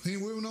producer? He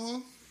ain't with him no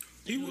more?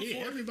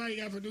 Everybody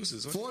got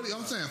producers. 40,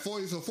 I'm saying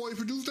 40. So 40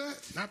 produced that?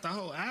 Not the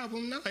whole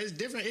album. No, it's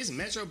different. It's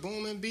Metro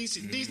Boomin beats.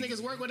 These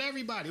niggas work with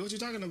everybody. What you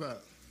talking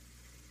about?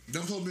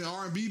 Them supposed to be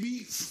R&B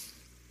beats?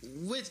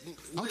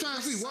 I'm trying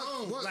to see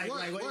what?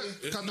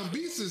 Because them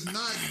beats is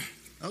not.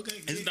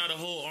 Okay, it's not a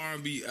whole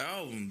R&B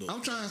album though.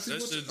 I'm trying to see. I'm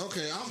gonna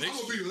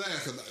be the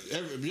last because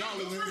y'all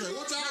listen and say,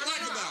 what y'all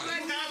like about it?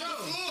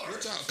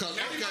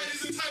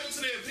 Everybody's entitled to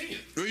their opinion.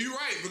 Well, you're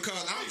right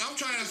because I'm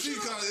trying to see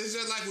because it's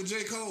just like with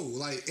J. Cole.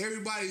 Like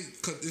everybody,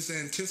 cause it's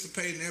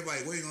anticipating.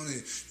 Everybody waiting on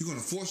it. You're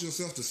gonna force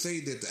yourself to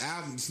say that the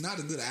album is not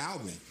a good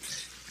album.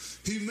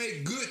 He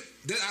make good.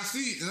 That I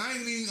see, and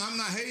I'm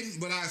not hating,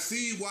 but I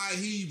see why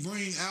he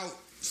bring out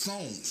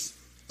songs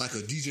like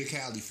a DJ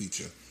Khaled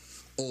feature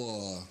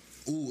or.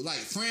 Ooh, like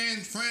friend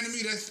to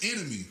me, that's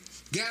enemy.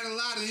 Got a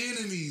lot of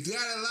enemies.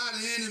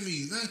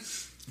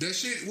 That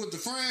shit with the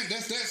friend,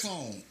 that's that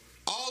song.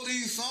 All all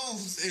these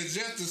songs is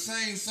just the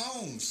same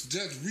songs,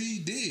 just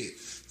redid.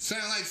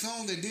 Sound like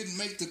songs that didn't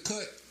make the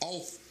cut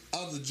off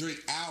other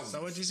Drake albums.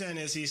 So what you saying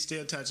is he's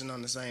still touching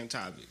on the same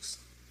topics?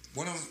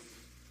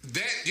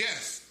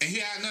 Yes, and he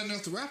had nothing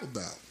else to rap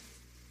about.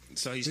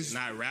 So he's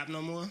not rap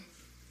no more?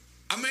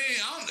 I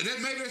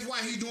mean, maybe that's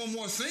why he's doing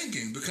more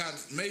singing,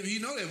 because maybe he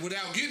know that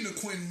without getting to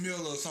Quentin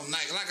Miller or something.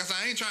 Like I said,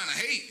 I ain't trying to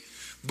hate,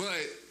 but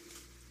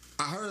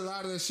I heard a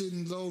lot of that shit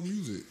in his old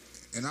music,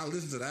 and I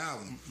listened to the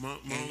album. My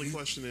only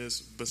question is,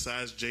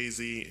 besides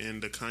Jay-Z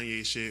and the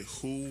Kanye shit,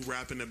 who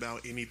rapping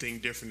about anything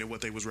different than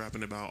what they was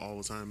rapping about all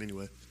the time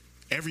anyway?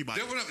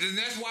 Everybody. And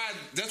that's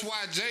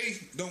why Jay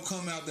don't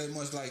come out that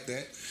much like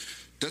that.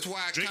 That's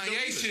why Drake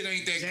Kanye shit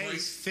ain't that great.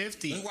 Jay's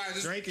 50.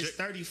 Drake is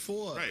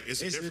 34. Right,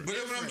 it's different. But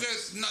I'm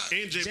just not.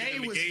 Jay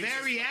was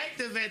very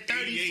active at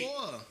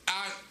 34.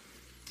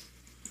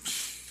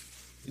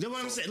 You know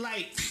what I'm saying?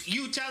 Like,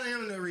 you telling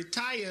him to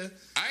retire.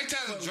 I ain't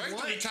telling Drake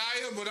to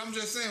retire, but I'm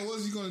just saying, what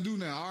is he going to do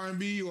now?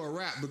 R&B or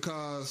rap?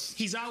 Because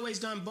he's always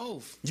done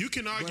both. You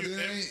can argue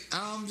every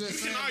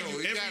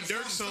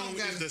Dirk song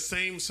is the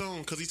same song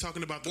because he's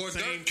talking about the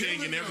same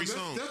thing in every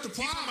song. That's the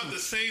problem. He's talking about the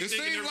same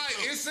thing in every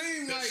song. It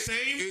seems like the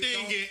same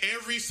thing in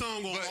every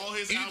song on all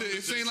his albums.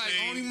 It seems like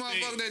only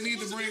motherfucker that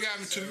need to bring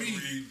out to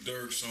me.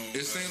 Dirk song.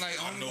 It seems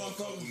like I know a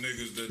couple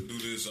niggas that do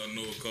this. I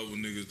know a couple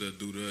niggas that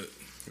do that.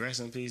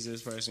 Rest in peace,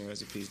 this person.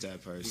 Rest in peace,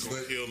 that person.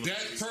 But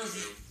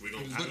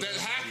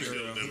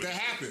that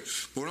happened.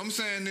 What I'm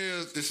saying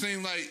is, it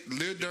seems like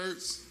Lil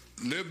Durk,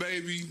 Lil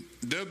Baby,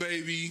 Da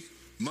Baby,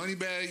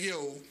 Moneybagg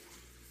Yo,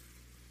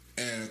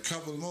 and a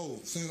couple more.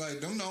 Seems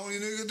like them the only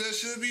niggas that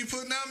should be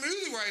putting out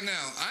music right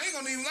now. I ain't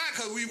gonna even lie,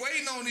 cause we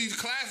waiting on these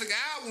classic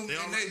albums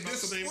and they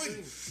disappointing.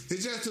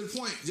 It's just to the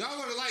point. Y'all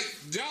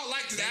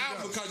like this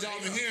album because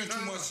y'all been hearing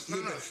too much.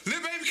 Lil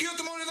Baby killed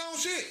them on his own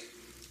shit.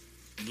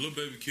 Lil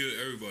Baby killed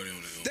everybody on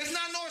that. That's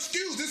not no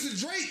excuse. This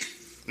is Drake.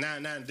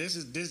 Nah. This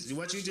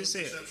what you just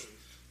said.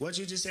 What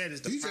you just said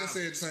is the problem. Just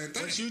said the same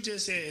thing. What you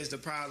just said is the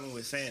problem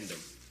with fandom,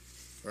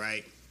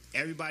 right?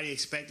 Everybody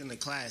expecting the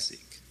classic.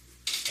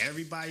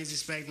 Everybody's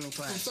expecting the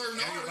classic.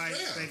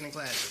 Everybody's expecting the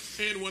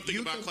classic. And one thing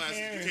about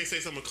classic, you can't say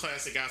something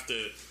classic after.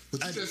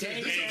 But you just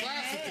said this is a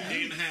classic.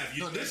 Day and a half.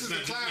 No, this is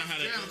a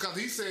classic because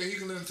he said he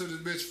can listen to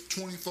this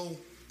bitch 24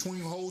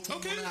 hours.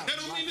 Okay, that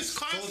don't mean it's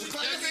classic. So it's a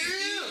classic.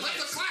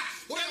 That's a classic.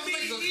 What else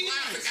makes a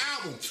classic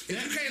album? If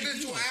you can't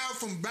listen to an album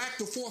from back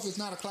to forth, it's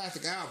not a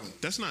classic album.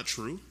 That's not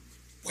true.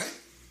 What?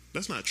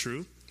 That's not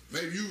true.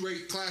 Maybe you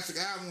rate classic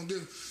album.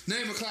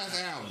 Name a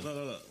classic album.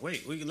 Look.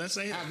 Wait. Let's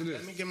say after this.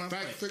 Let me get my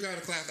point. Figure out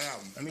a classic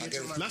album. Let me get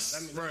to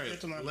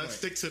my point. Let's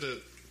stick to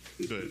the.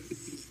 Good.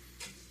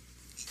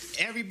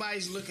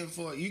 Everybody's looking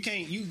for you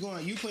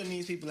putting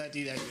these people at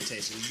these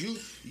expectations. Wait.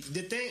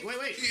 It is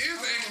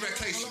an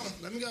expectation. Hold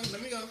on.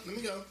 Let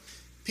me go.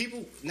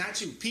 People,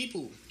 not you.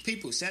 People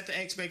set the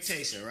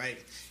expectation, right?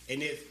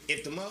 And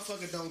if the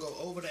motherfucker don't go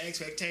over the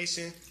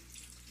expectation,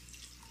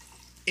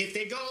 if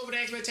they go over the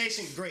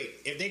expectation, great.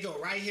 If they go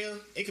right here,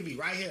 it could be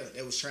right here.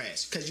 It was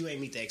trash because you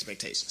ain't meet the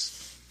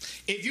expectations.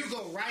 If you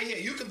go right here,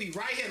 you could be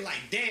right here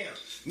like, damn,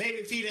 maybe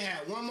if he'd have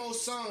had one more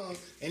song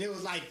and it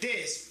was like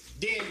this,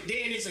 then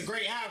it's a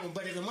great album.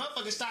 But if the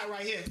motherfucker start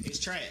right here, it's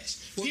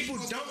trash. Well, people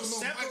don't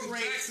separate. Michael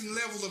Jackson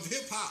level of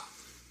hip hop.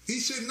 He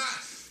should not.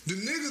 The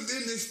niggas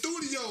in the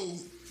studio,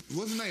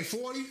 what's his name,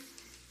 40?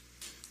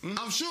 Mm-hmm.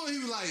 I'm sure he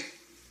was like,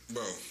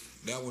 bro,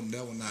 that one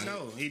not.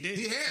 No, he did.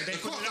 He had. Of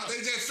course, they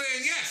just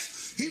saying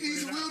yes. He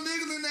needs some real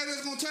niggas in there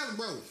that's gonna tell him,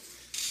 bro.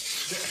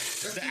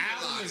 The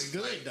album is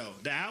good, though.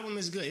 The album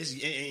is good.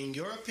 In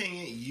your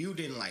opinion, you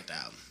didn't like the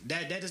album.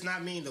 That does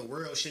not mean the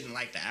world shouldn't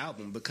like the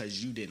album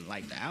because you didn't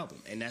like the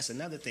album. And that's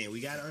another thing.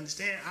 We got to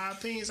understand our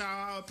opinions are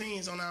our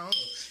opinions on our own.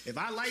 If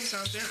I like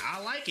something,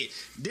 I like it.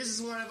 This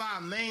is one of our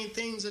main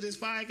themes of this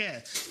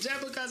podcast.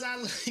 Just because I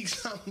like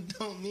something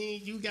don't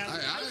mean you got to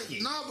like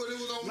it. No, but it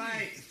was on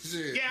me.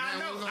 Shit. Yeah,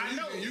 I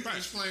know. You can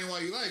explain why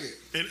you like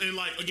it. And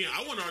like, again,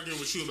 I want to argue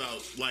with you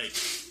about, like,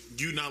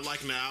 you not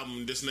liking the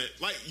album, this and that.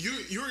 Like,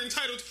 you're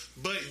entitled,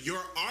 but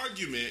your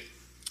argument,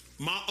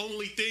 my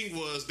only thing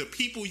was the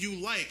people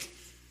you like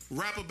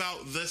rap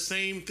about the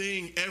same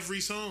thing every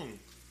song.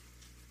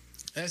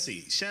 Let's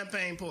see.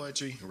 Champagne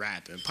Poetry,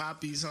 rapping.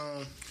 Poppy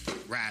song,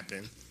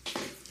 rapping.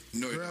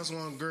 No, Girls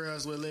Want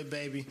Girls with Lil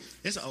Baby.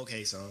 It's an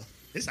okay song.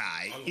 It's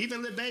alright.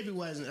 Even Lil Baby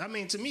wasn't. I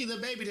mean, to me, Lil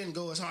Baby didn't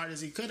go as hard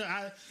as he could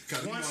have.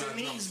 Once it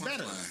needs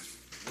better.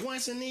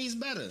 Once it needs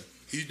better.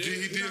 He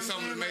did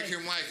something to make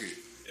him like it.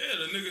 Yeah,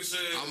 the nigga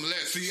said,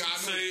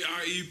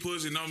 I eat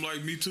pussy, and I'm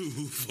like, me too.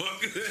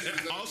 Fuck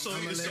it. Also,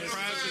 it's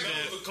surprising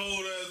that was a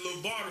cold ass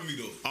little bottomy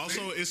though.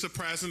 Also, it's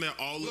surprising that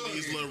all of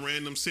these little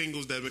random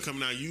singles that have been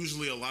coming out,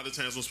 usually a lot of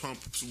times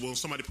when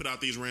somebody put out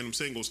these random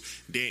singles,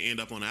 they end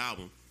up on the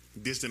album.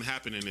 This didn't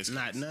happen in this.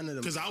 Not none of them.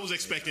 Because I was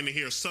expecting to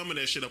hear some of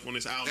that shit up on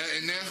this album.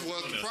 And that's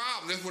what's the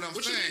problem. That's what I'm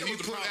saying. He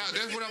put out.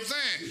 That's what I'm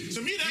saying.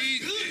 To me, that's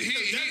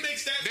good. That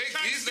makes that. He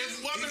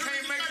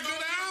can't make a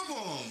good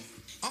album.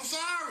 I'm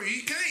sorry,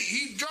 he can't.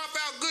 He drop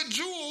out good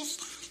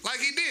jewels like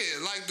he he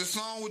did. Like the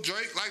song with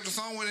Drake, like the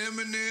song with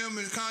Eminem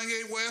and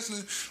Kanye West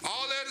and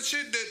all that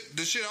shit.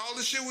 All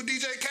the shit with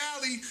DJ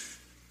Khaled.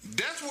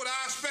 That's what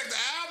I expect the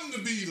album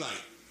to be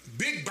like.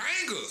 Big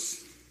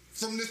bangers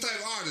from this type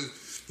of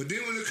artist. But then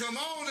when it come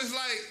on, it's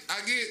like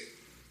I get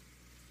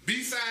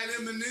B-side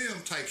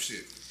Eminem type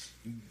shit.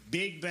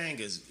 Big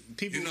bangers.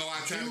 People, you know,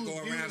 I try to go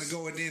around and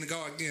go and then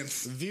go again.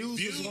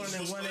 Views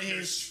was one of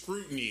his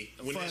scrutiny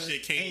when that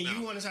shit came out. And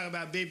you want to talk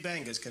about big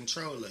bangers?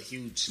 Controller,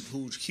 huge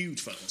fucking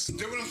song.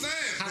 That's what I'm saying.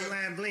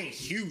 Hotline Bling,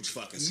 huge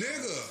fucking song.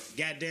 Nigga.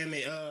 Goddamn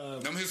it.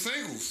 Them his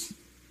singles.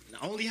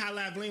 Only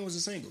Hotline Bling was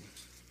a single.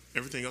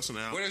 Everything else on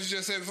the album. What else you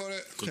just said before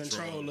that?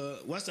 Controller.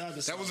 What's the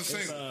other song? That was a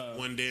single.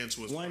 One Dance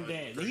was One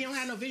Dance. He don't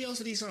have no videos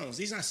for these songs.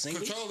 These not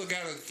singles. Controller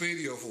got a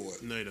video for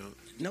it. No, you don't.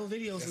 No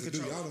videos for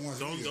Controller.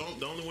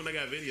 The only one that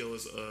got video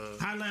is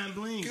Hotline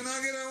Bling. Can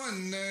I get that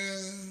one?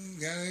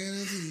 Got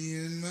energy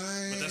in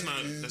my.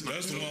 But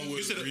that's the one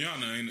with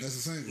Rihanna, ain't it? That's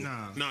the single.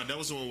 Nah, that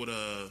was the one with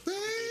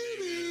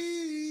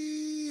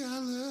Baby, I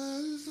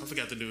love you. I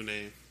forgot the dude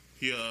name.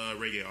 He a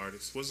reggae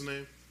artist. What's his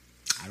name?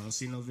 I don't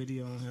see no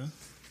video on here.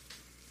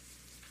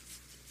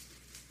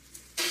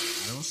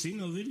 I don't see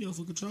no video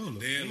for Controller.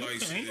 Then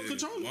ain't no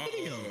Controller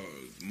video.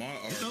 My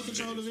no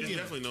Controller video. There's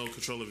definitely no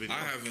Controller video. I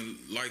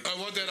haven't liked.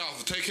 What that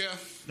off? Take Care.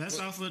 That's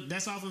off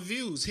of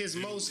Views. His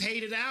most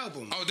hated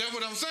album. Oh, that's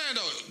what I'm saying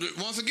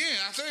though. Once again,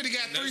 I said he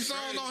got three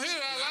songs on here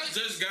that I like.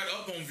 Just got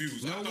up on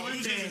Views. No I One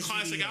Views is a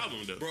classic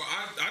album though. Bro,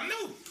 I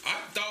know. I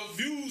thought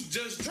Views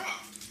just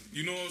dropped.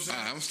 You know what I'm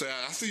saying? I'm still.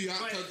 I see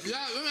y'all. I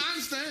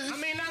understand. I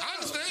mean, I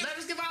understand. Let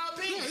us give our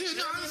opinion.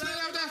 Yeah, I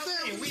understand what that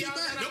said.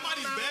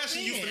 Nobody's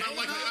bashing you for not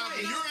liking the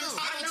album. You're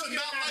entitled to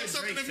not like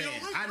something if you don't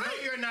like. I know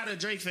you're not a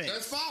Drake fan.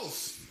 That's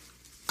false.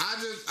 I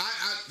just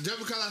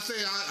because I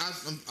said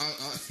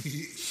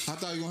I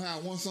thought you gonna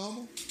have one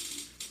summer.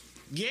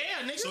 Yeah,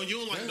 nigga. So you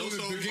don't like no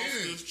songs off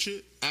this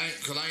shit?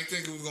 Cause I ain't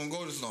think it was gonna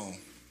go this long.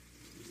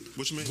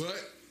 What you mean? But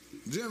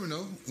Jimmy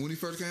know when he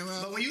first came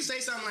out. But when you say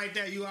something like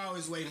that, you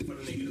always waiting for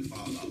the nigga to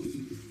fall off.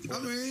 I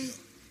mean,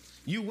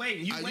 you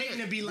waiting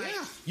to be like,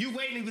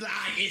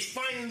 it's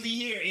finally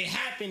here. It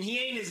happened. He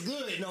ain't as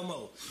good no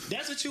more.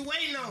 That's what you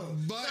waiting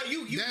on. But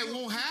so that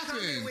won't happen.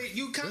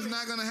 It's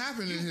not gonna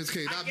happen in his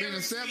case. I've been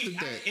accepted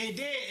that. And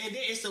then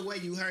it's the way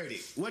you heard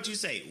it. What you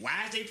say?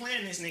 Why is they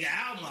playing this nigga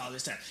album all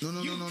this time? You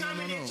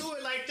coming into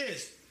it like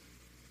this.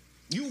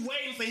 You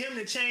waiting for him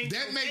to change.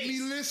 That make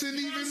me listen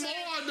even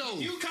more though.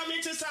 You come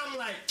into something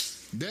like.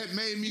 That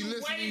made me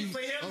listen. Waiting for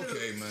him to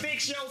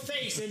fix your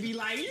face and be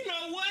like, you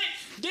know what?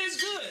 This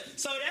good.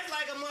 So that's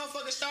like a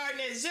motherfucker starting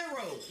at 0.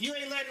 You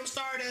ain't letting them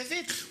start at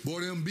 50.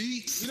 Boy, them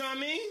beats. You know what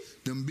I mean?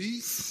 Them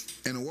beats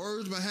and the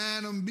words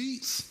behind them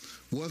beats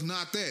was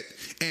not that.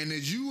 And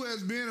as you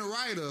as being a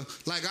writer,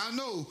 like I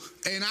know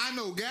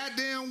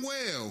goddamn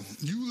well,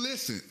 you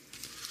listen.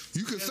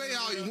 You can say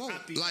all you want,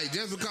 like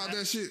just because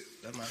that shit.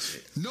 That's my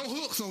shit. No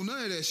hooks on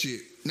none of that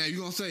shit. Now you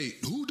gonna say,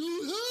 who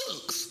do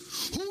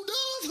hooks? Who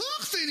does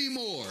hooks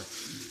anymore?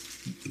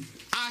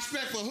 I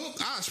expect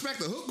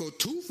a hook or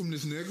 2 from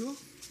this nigga.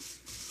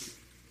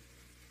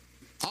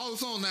 All the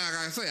songs now,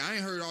 like I say, I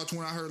ain't heard all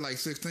 20. I heard like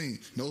 16.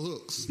 No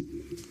hooks.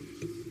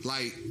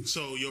 Like,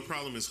 so your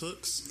problem is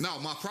hooks? No,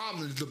 my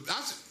problem is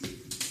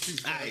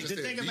Alright,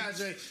 just think about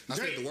Drake. I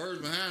said the words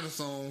behind the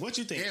song. What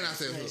you think? And I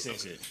said hooks.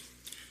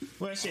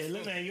 Well, shit,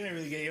 look, man, you ain't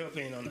really get your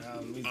opinion on the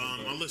album.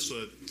 I listened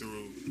to it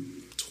through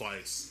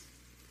twice.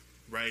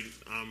 Right?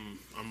 I'm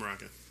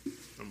rocking.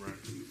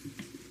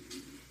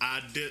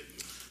 I did.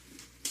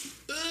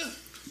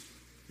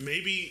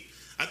 Maybe.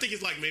 I think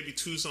it's like maybe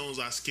 2 songs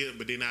I skipped,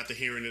 but then after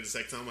hearing it the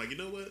second time, I'm like, you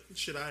know what?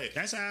 Should I?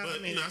 That's how.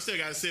 But I still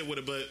gotta sit with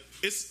it. But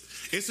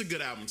it's a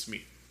good album to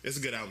me.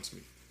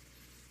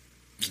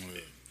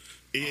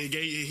 He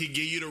gave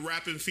you the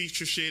rapping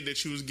feature shit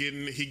that you was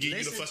getting. He gave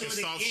you the fucking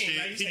soft shit.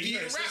 Like he gave you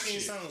the rap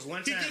shit. Songs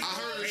one time. I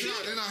heard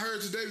it. Then I heard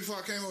it today before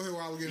I came over here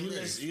while I was getting ready.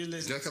 You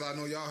listen. Just because I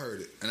know y'all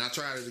heard it, and I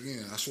tried it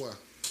again. I swear.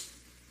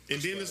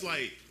 And then it's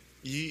like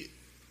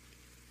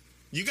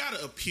you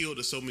gotta appeal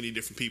to so many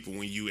different people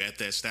when you at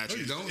that stature.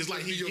 No, you don't. It's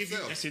like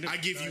I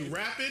give you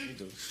rapping,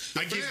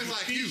 I give you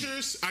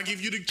features, I give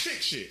you the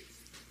chick shit.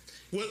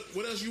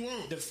 What else you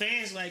want? The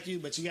fans like you,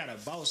 but you got a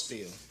boss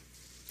still.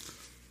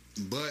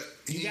 But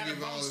you got a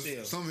boss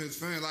still. Some of his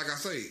fans, like I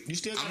say,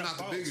 I'm not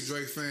the biggest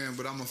Drake fan,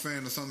 but I'm a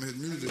fan of some of his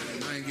music,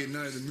 and I ain't getting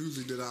none of the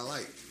music that I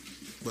like.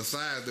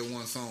 Besides the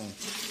one song,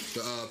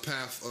 the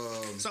Path.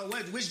 So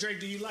which Drake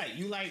do you like?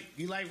 You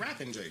like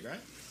rapping Drake, right?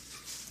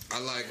 I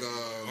like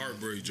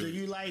Heartbreak Drake. Do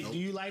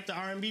you like the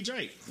R&B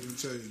Drake? Let me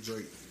tell you,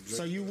 Drake.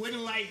 So you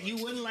wouldn't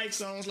like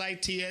songs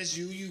like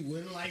TSU. You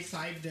wouldn't like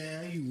Pipe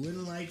Down. You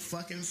wouldn't like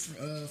fucking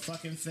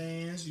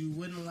Fans. You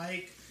wouldn't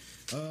like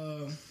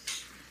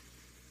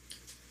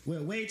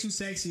well, Way Too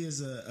Sexy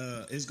is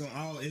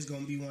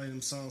gonna be one of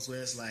them songs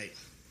where it's like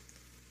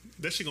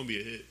that shit gonna be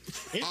a hit.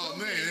 Oh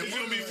man, it's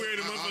gonna be weird.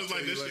 The motherfuckers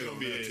like this shit gonna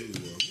be a hit.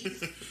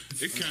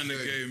 It kind of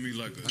gave me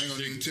like a. I ain't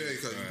gonna even tell you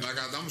because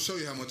I'm gonna show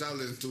you how much I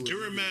listen to it. It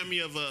remind me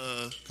of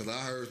because I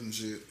heard some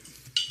shit.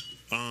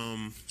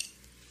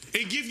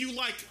 and give you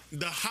like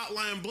the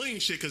Hotline Bling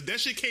shit, because that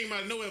shit came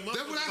out of nowhere. That's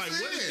what I like,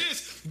 said. what is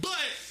this?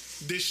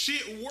 But the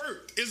shit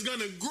worked. It's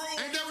gonna grow.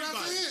 Ain't that what I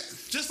everybody.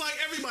 said? Just like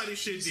everybody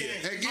shit did.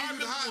 Hey, give you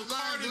the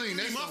Hotline Bling.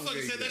 That song Motherfucker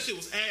gave said you that shit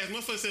was ass.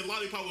 Motherfucker said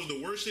Lollipop was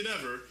the worst shit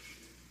ever.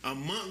 A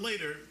month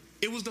later,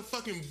 it was the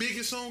fucking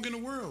biggest song in the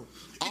world.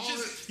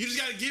 You just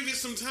gotta give it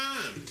some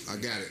time. I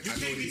got it. I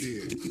know what he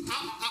did.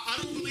 I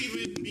don't believe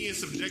in being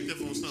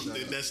subjective on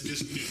something that's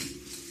just new.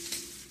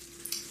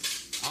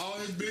 All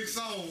his big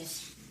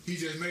songs, he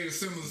just made a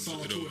similar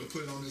song to it and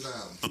put it on his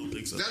album. I don't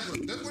think so. That's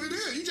what it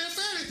is. You just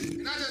said it.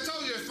 And I just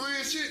told you that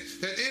friend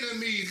shit, that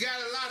enemies,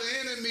 got a lot of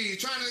enemies,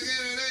 trying to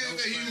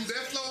get he used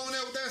that flow on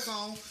there with that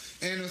song.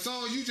 And the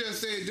song you just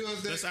said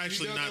does that. That's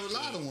actually not a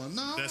lot of one.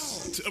 No.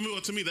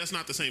 To me, that's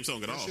not the same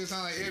song at all. That shit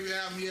sound like every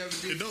album you ever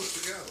did. It don't.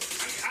 Together.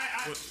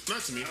 Well, not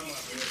to me.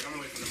 I'm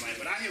away from the mic,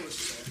 but I hear what you're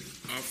saying.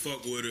 I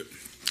fuck with it.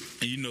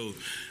 And you know,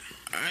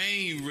 I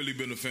ain't really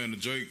been a fan of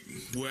Drake.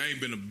 Well, I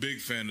ain't been a big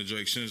fan of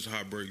Drake since the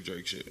Heartbreak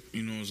Drake shit.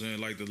 You know what I'm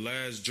saying? Like the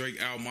last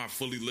Drake album I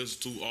fully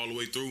listened to all the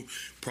way through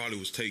probably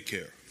was Take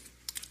Care.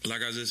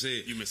 Like I just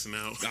said, You missing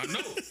out. I know.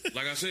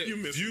 Like I said, You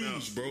missing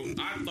Views, out. bro.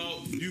 I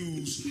thought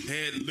Views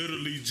had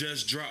literally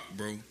just dropped,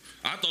 bro.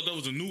 I thought that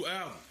was a new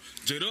album.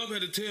 J-Dub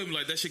had to tell me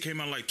like that shit came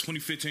out like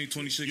 2015,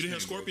 2016. You didn't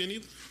have Scorpion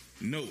either?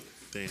 No.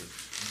 Damn.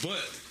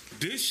 But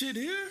this shit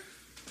here,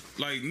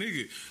 like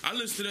nigga, I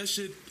listened to that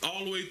shit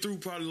all the way through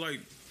probably like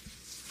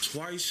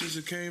twice since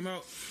it came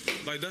out.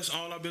 Like that's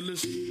all I've been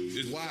listening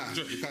to. Why?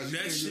 Because you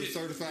that think you're a shit,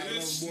 certified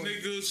this lover boy?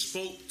 nigga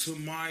spoke to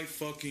my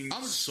fucking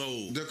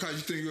soul. Because you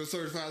think you're a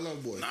certified lover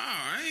boy? Nah,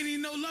 I ain't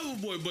even no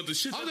lover boy, but the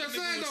shit. I'm just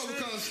saying though,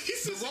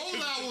 because the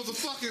rollout was a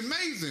fucking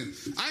amazing.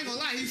 I ain't gonna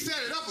lie, he set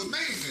it up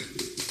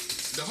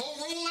amazing. The whole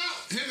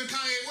rollout, him and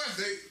Kanye West,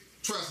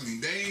 trust me,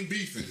 they ain't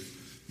beefing.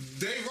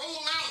 They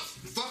roll out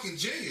fucking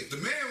genius. The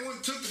man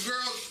went took the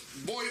girl's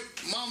boy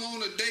mama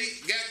on a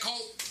date, got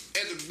caught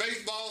at the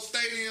baseball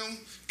stadium,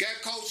 got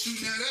caught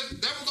shooting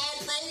at that was all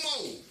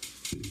promo.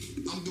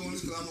 I'm doing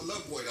this because I'm a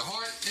love boy. The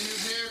heart and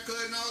his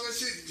haircut and all that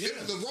shit. Yeah. It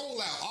was the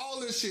rollout. All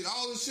this shit.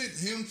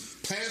 Him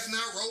passing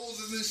out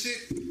roses and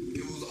shit.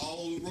 It was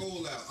all the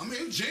rollout. I mean,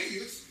 it was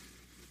genius.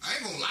 I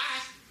ain't gonna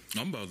lie.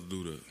 I'm about to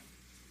do that.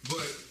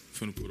 But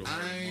Finna put a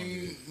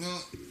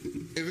well,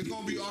 if it's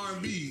gonna be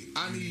R&B,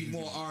 I need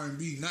more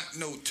R&B, not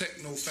no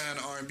techno fan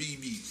of R&B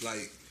beats.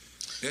 Like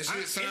that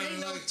shit sounding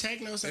no like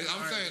techno sound.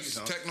 I'm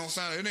saying techno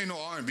sound. It ain't no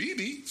R&B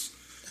beats.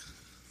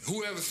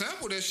 Whoever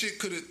sampled that shit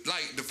could have,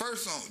 like the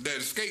first song that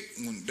Escape,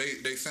 when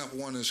they sampled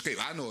one of Escape.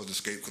 I know it's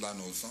Escape because I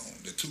know the song.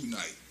 The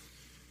Tonight.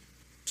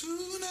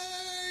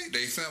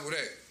 They sampled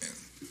that.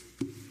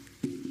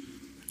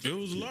 There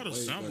was a lot of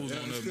samples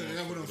on that.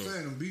 That's what I'm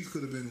saying. The beats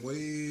could have been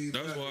way.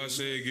 That's why I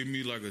said give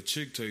me like a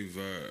Chick Tape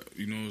vibe.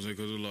 You know what I'm saying?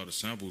 Because there's a lot of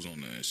samples on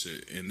that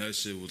shit, and that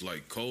shit was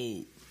like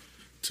cold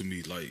to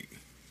me. Like,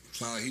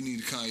 sound like he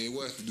needed Kanye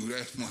West to do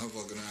that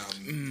motherfucking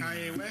album.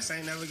 Kanye West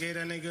ain't never gave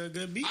that nigga a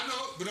good beat. I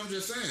know, but I'm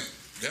just saying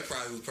that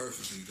probably was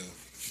perfectly though.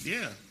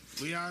 Yeah,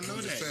 we all know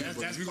that. Saying,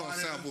 that's if you gonna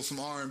sample some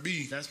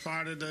R&B. That's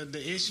part of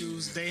the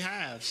issues they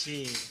have.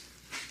 Shit.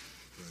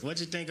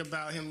 What you think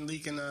about him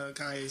leaking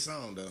Kanye's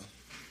song though?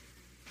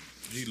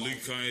 He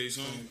leaked Kanye's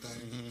song.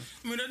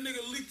 I mean, that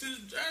nigga leaked his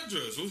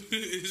address.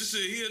 He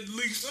said he had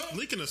leaked something.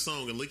 Leaking a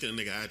song and leaking a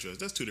nigga address,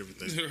 that's two different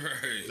things.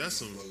 Right. That's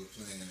some.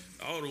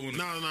 All the one.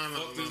 No.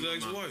 His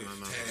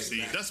ex-wife.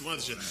 See, that's some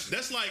other shit.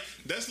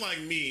 That's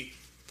like me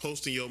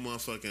posting your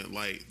motherfucking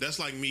like. That's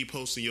like me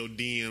posting your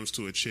DMs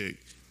to a chick,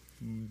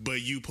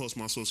 but you post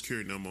my social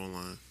security number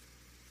online.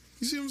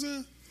 You see what I'm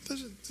saying? That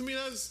shit, to me,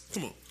 that's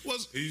come on.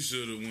 He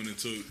should have went and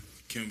took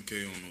Kim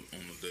K on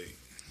a date.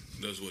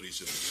 That's what he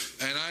said.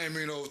 And I ain't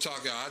mean to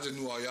overtalk y'all. I just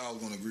knew all y'all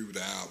was gonna agree with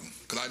the album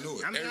because I knew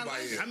it.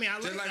 Everybody is.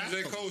 Just like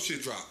the J. Cole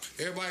shit dropped.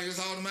 Everybody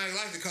just automatically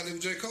liked it because it was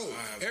J. Cole.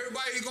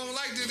 Everybody gonna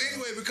like this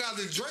anyway because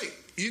it's Drake.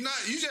 You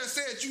just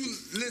said you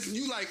listen.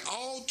 You like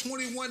all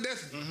 21.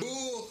 That's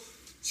bull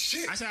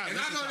shit. And I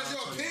know that's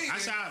your opinion. I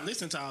shall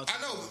listen to all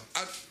 21.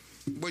 I know.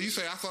 But you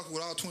say I fuck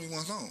with all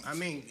 21 songs. I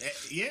mean,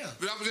 yeah.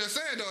 But I was just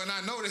saying though, and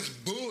I know that's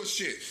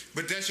bullshit.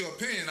 But that's your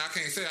opinion. I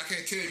can't tell you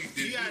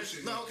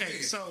this bullshit.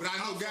 Okay, so but I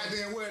know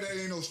goddamn well that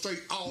ain't no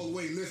straight all the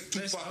way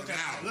listen to fucking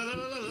album.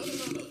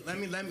 Look. Let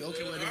me.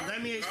 Okay, well,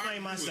 let me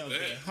explain myself.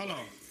 There. Hold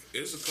on.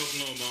 It's a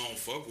couple of them I don't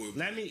fuck with.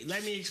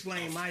 Let me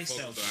explain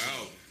myself. The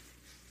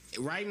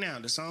album. Right now,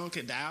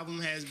 the album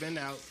has been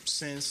out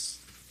since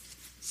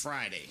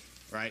Friday.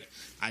 Right.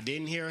 I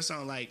didn't hear a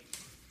song like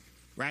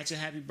Ratchet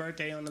Happy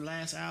Birthday on the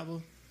last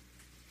album.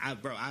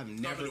 I've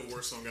never. Probably the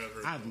worst song I've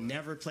heard. I've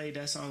never played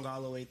that song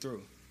all the way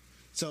through.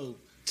 So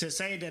to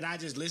say that I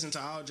just listen to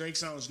all Drake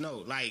songs,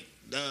 no. Like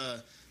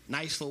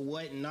Nice for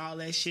What and all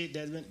that shit.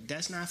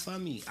 That's not for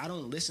me. I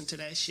don't listen to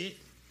that shit.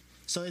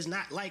 So it's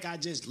not like I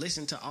just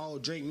listen to all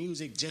Drake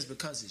music just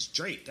because it's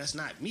Drake. That's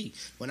not me.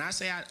 When I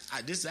say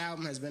this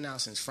album has been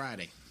out since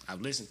Friday,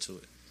 I've listened to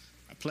it.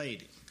 I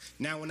played it.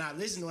 Now when I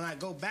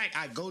go back,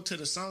 I go to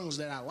the songs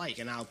that I like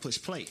and I'll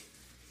push play.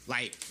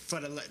 Like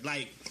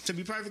to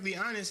be perfectly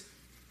honest,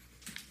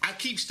 I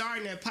keep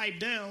starting at Pipe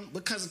Down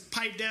because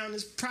Pipe Down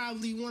is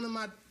probably one of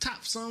my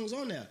top songs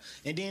on there.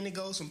 And then it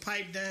goes from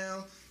Pipe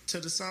Down to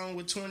the song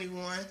with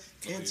 21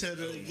 into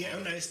the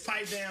it's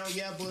Pipe Down,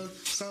 but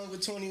song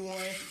with 21.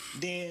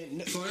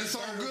 Then so that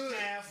song good.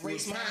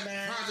 Race My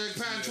Mind. Project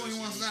Pat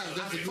 21 Savage.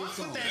 That's a good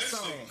song. With that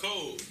song.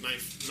 Cold.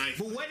 Knife.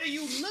 But what are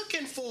you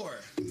looking for?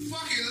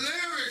 Fucking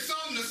lyrics,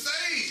 something to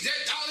say.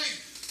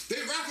 They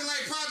rapping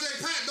like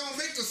Project Pat don't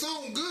make the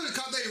song good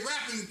because they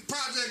rapping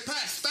Project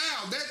Pat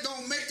style. That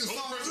don't make the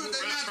song good.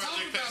 They not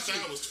talking about Project Pat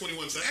style was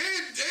 21 Savage.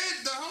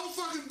 And the whole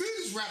fucking beat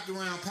is wrapped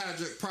around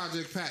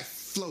Project Pat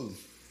flow.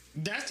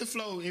 That's the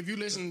flow. If you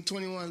listen to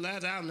 21's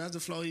last album, that's the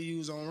flow he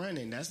used on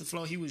Running. That's the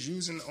flow he was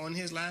using on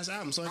his last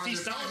album. So if he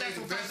stole that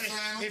from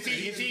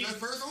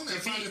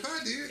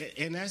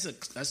and that's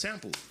a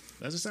sample.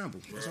 That's a sample.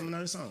 That's from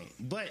another song.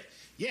 But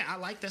yeah, I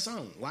like that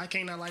song. Why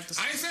can't I like the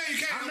song? I ain't saying you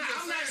can't.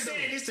 I'm not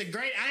saying it's a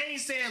great. I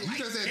ain't saying like.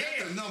 You just said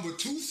that's the number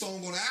 2 song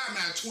on the album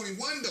at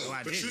 21 though.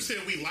 But you said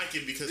we like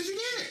it because you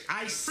did.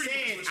 I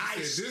said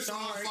this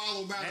song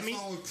followed by the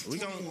song with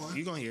 21.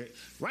 You gonna hear it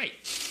right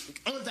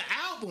on the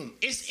album.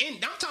 It's in.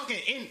 I'm talking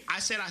in. I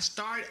said I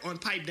started on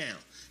Pipe Down,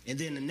 and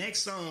then the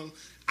next song.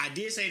 I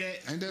did say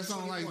that. Ain't that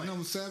song 21. Like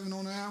number 7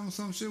 on the album?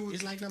 Some shit with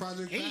it's like number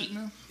Project 8.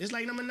 Now? It's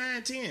like number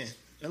 9, 10.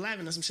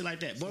 11 or some shit like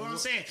that. But what I'm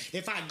saying,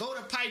 if I go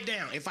to Pipe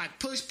Down, if I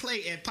push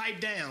play at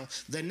Pipe Down,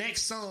 the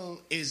next song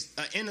is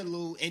an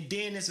interlude, and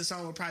then it's a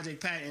song with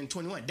Project Pat and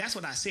 21. That's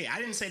what I said. I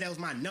didn't say that was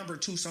my number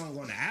 2 song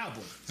on the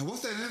album. And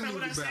what's that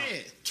interlude about?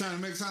 Trying to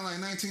make it sound like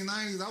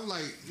 1990s? I was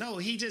like, no,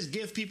 he just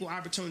gives people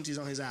opportunities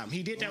on his album.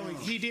 He did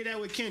that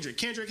with Kendrick.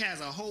 Kendrick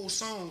has a whole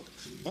song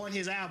on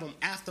his album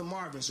after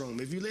Marvin's Room.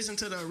 If you listen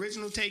to the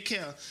original Take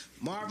Care,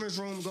 Marvin's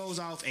Room goes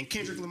off, and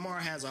Kendrick Lamar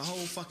has a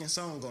whole fucking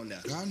song on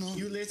there. I know.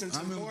 You listen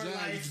to More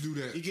Life. Do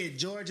that. You get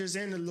Georgia's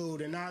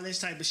Interlude and all this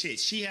type of shit.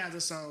 She has a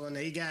song on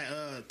there. He got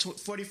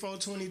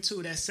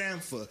 4422, that's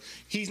Sampha.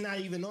 He's not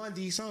even on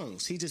these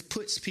songs. He just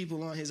puts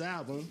people on his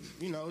album,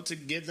 to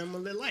give them a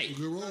little light.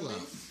 Good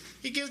rollout.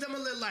 He gives them a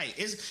little light.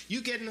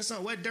 You getting the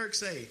song? What Dirk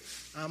say?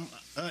 I'm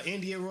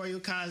India Royal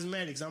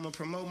Cosmetics. I'm gonna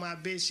promote my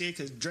bitch shit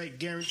because Drake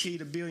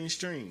guaranteed 1 billion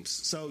streams.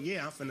 So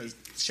yeah, I'm finna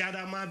shout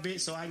out my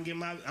bitch so I can get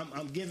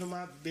I'm giving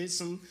my bitch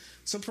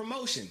some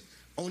promotion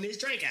on this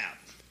Drake album.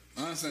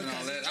 I understand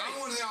all that. I don't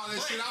want to hear all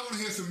that shit. I want to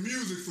hear some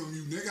music from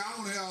you, nigga. I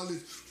want to hear all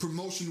this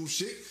promotional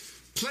shit.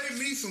 Play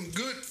me some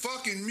good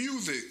fucking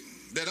music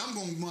that I'm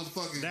gonna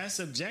motherfucking. That's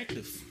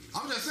subjective.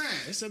 I'm just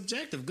saying. It's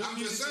subjective. Good I'm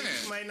music just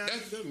saying. Might not be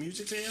good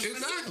music to him.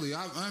 Exactly.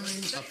 I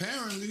mean,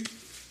 apparently.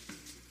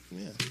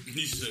 Yeah.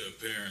 He said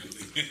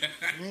apparently.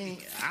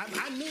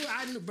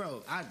 I knew,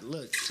 bro.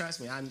 Look, trust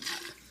me.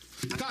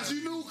 Cause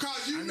you knew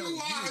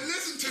I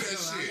listened to that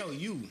shit. I know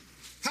you.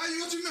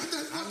 What you know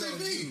that's what they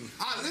mean?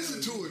 I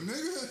listen to it,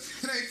 nigga.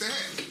 It ain't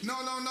that.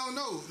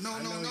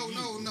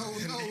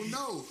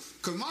 No.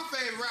 Cause my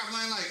favorite rap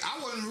line, like, I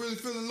wasn't really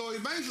feeling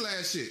Lloyd Banks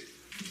last shit.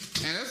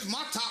 And that's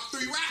my top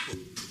 3 rapper.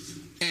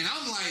 And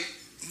I'm like,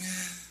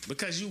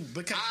 because I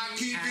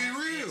keep it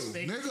real,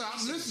 nigga.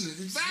 I'm listening.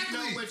 Exactly.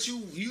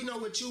 You know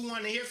what you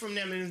want to hear from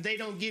them, and if they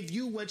don't give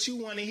you what you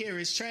want to hear,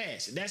 it's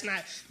trash. That's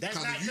not the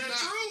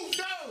truth,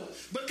 though.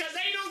 Because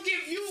they don't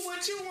give you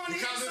what you want to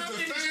hear.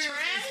 Something is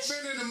trash.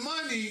 Spending the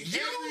money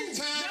every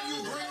time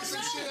you bring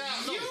some shit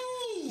out.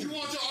 You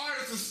want your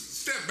artist to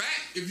step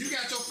back. If you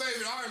got your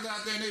favorite artist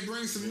out there and they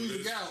bring some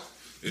music out.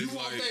 You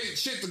want that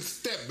shit to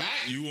step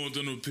back? You want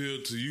them to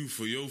appeal to you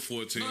for your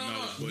 $14.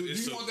 No. But do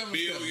you want them to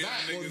step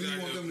back or do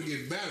you want them to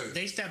get better?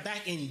 They step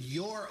back in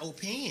your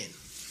opinion.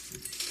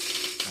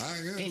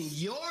 I guess. In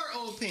your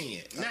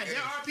opinion. Now,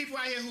 there are people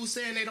out here who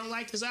saying they don't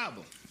like this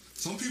album.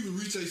 Some people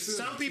reach a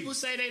ceiling. Some people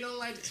say they don't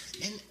like it.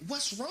 And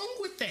what's wrong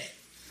with that?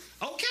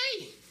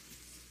 Okay.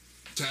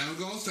 Time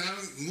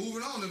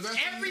moving on. Your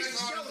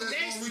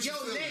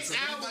next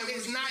album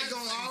is not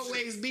going to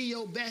always be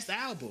your best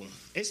album.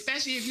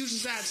 Especially if you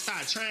decide to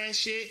start trying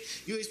shit.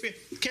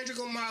 Kendrick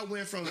Lamar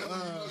went from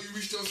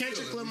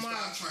Kendrick Lamar.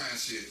 Trying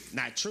shit.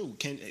 Not true.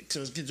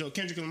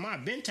 Kendrick Lamar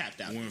been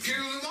tapped out. Kendrick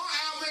Lamar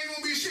album ain't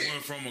gonna be shit.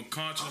 Went from a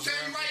conscious. I'm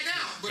telling you right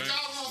now. But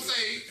y'all gonna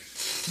say,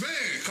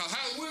 man, cause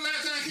when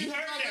last time you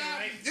heard that,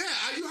 right?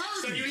 Yeah, you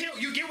heard me. So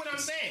you get what I'm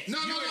saying?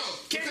 No.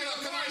 Kendrick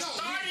Lamar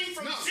starting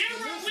from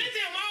zero with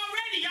him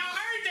already. Y'all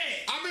heard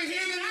that? I've been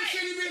hearing this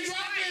shit he been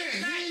dropping.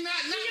 He only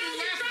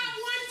dropped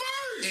 1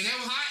 verse. And that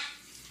was hot.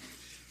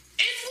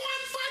 It's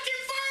 1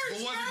 fucking verse.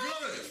 But was it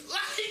good?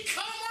 Like,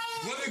 come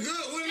on. Was it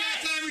good? When the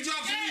last time he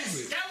dropped some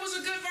music? That was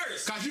a good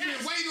verse. Cause you've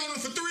been waiting on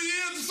him for 3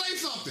 years to say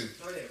something.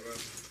 Go ahead, bro.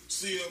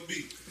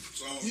 CLB.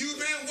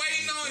 You've been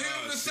waiting on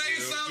him to say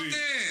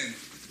something.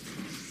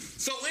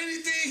 So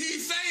anything he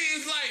say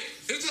is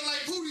like, it's just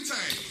like Pootie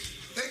Tang.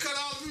 They cut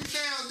all 3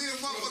 down, then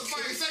motherfuckers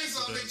finally say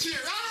something, they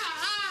cheer.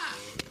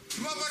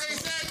 Motherfucker ain't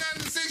said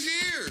nothing in 6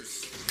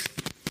 years.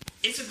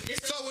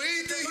 So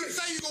anything he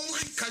say, you gonna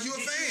wait, cause you a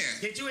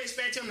fan. Did you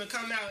expect him to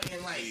come out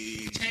and like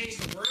change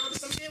the world or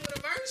some shit with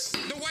a verse?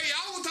 The way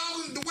y'all was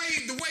talking, the way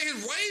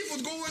his wave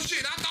was going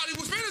shit, I thought he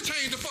was finna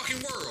change the fucking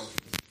world.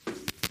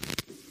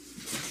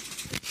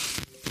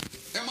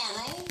 Am I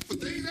wrong? For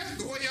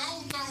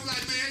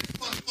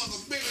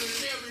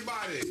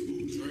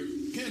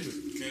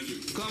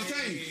Cause I'm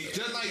telling you,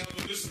 just like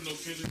listen to no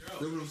Kendrick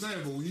that's what I'm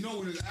saying. But you know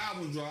when his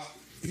album dropped,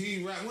 he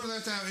ain't rap. When the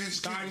last time he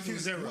Starting from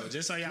zero,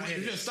 just so y'all hear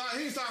he it. ain't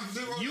starting from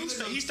zero.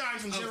 He's starting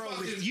from zero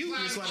with you,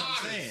 is what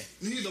I'm saying.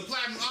 He's a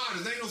platinum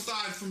artist. Ain't no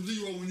starting from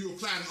zero when you're a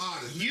platinum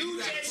artist. You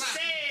just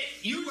said.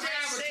 Ain't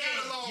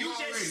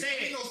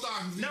no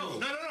starting from zero.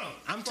 No.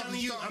 I'm telling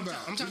you. I'm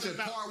talking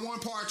about part 1,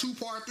 part 2,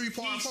 part 3,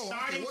 part 4. He's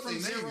starting from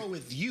zero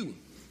with you.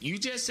 You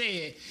just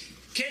said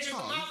Kendrick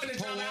Lamar finna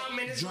drop album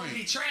and it's gonna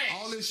be trash.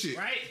 All this shit,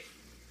 right?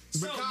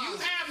 So you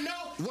have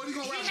no. What are you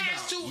gonna rap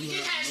about? He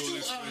has to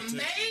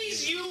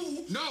amaze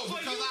you. No, for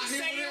because you I to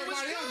hear say what it was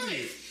everybody else good.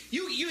 did.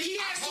 He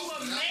has to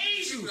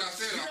amaze you. I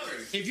said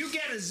already. If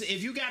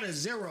you got a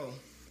zero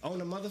on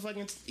the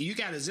motherfucking, you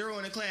got a zero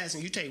in the class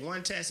and you take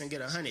one test and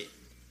get 100.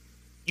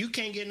 You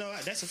can't get no.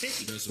 That's a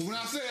 50. When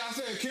I said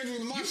Kendrick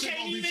Lamar shit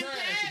gonna be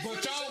trash,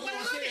 but y'all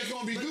gonna say it's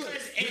gonna be good.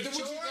 That's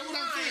what I'm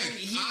saying.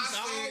 He's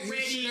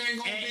already shit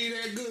ain't gonna be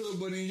that good,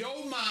 but in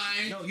your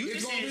mind,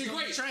 it's gonna be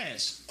great.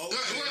 Trash. Well,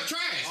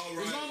 trash.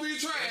 It's gonna be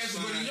trash,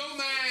 but in your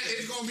mind,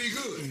 it's gonna be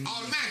good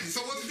automatically.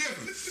 So what's the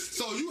difference?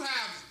 So you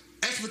have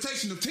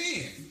expectation of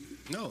 10.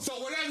 No. So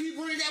whatever he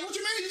bring out, what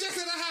you mean? You just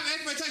said I have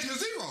expectation of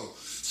 0.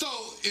 So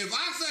if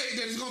I say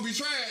that it's gonna be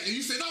trash, and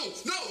you say no,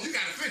 you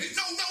gotta finish.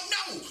 No.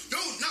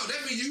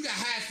 That means you got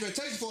high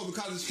expectations for it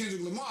because it's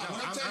Kendrick Lamar.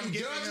 When I'm telling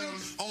you, judging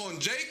on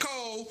J.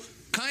 Cole,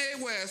 Kanye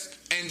West,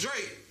 and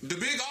Drake, the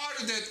big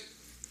artists that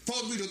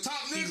supposed to be the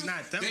top niggas,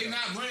 they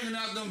not bringing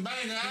out them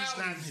banging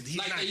albums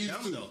like they used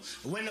to. So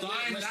I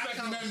ain't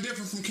expecting nothing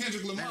different from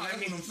Kendrick Lamar.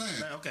 That's what I'm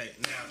saying. Okay,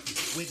 now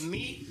with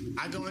me,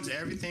 I go into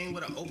everything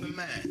with an open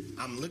mind.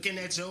 I'm looking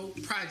at your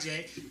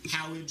project,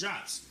 how it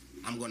drops.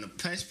 I'm going to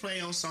press play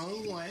on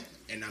song 1,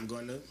 and I'm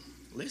going to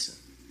listen.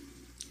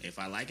 If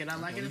I like it, I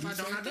like it. If I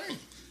don't, I don't.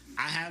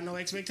 I have no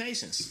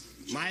expectations.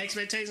 My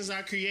expectations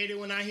are created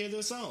when I hear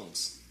the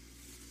songs.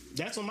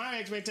 That's what my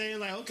expectation is.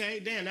 Like, okay,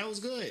 damn, that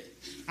was good.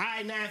 All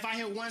right, now if I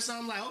hear one song,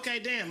 I'm like, okay,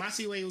 damn, I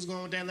see where he was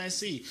going with that. Let's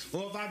see.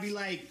 Or if I be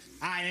like,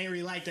 I ain't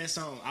really like that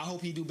song. I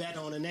hope he do better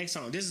on the next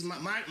song. This is my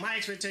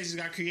expectations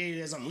got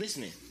created as I'm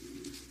listening.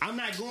 I'm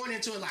not going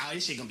into it like, oh,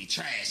 this shit gonna be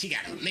trash. He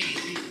got to make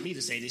me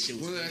to say this shit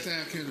was. When was that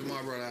time Kendrick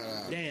Lamar brought out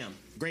an album?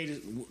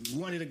 Damn,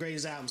 one of the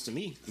greatest albums to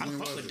me. I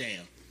fuck with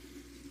Damn.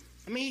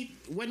 I mean,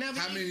 whenever.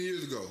 How many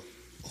years ago?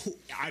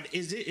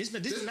 This is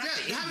not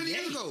the how many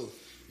years ago?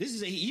 This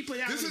is he put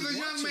out. This is a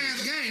young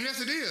man's game.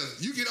 Yes, it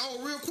is. You get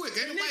old real quick.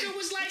 The nigga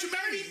was like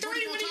 33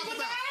 when he put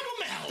the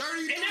album out.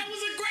 33. And that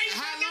was a great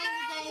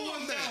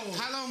album.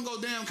 How long ago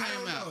Damn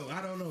came out?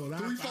 I don't know.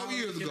 3-4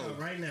 years ago.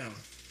 Right now.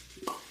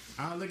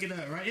 I'll look it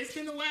up. Right, it's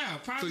been a while.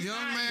 Probably so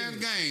young man's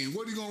game.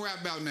 What are you gonna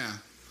rap about now?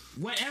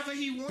 Whatever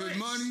he wants. His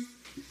money.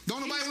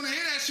 Don't nobody want to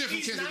hear that shit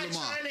from Kendrick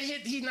Lamar.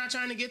 He's not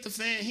trying to get the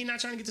fan. He's not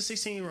trying to get the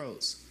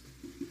 16-year-olds.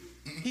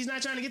 He's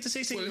not trying to get the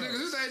 16-year-olds. Well,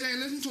 niggas this age ain't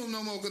listening to him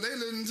no more because they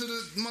listen to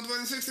the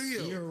motherfucking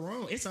 16-year-olds. You're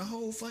wrong. It's a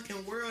whole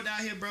fucking world out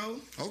here, bro.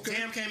 Okay.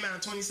 Damn came out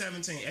in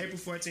 2017, April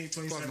 14,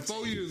 2017. Fucking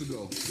 4 years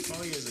ago.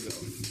 4 years ago.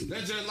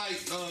 That's just like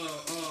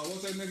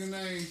what's that nigga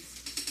name?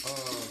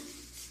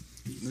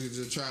 Nigga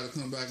just tried to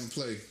come back and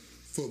play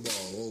football.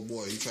 Oh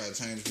boy, he tried to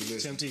change his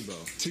position. Tim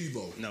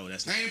Tebow. No,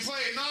 that's not. Ain't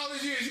played in all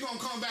these years. You gonna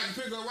come back and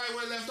pick up right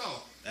where he left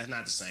off? That's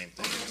not the same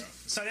thing, bro.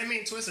 So that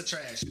means Twista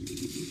trash.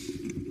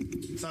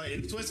 So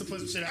if Twista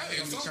puts shit out,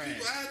 it's gonna be trash.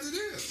 People add to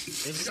this.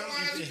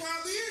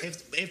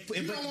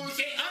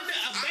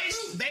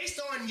 Based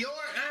on your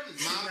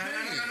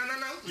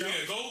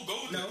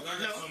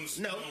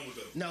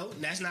no,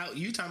 that's not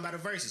you talking about the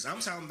verses.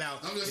 I'm talking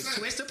about if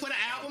Twista put an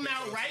album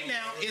out right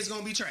now, it's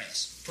gonna be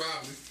trash.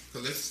 Probably.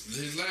 Because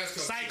his last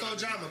couple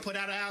Psychodrama put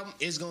out an album,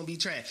 it's gonna be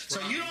trash. So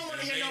you don't want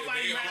to hear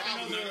nobody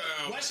rapping over.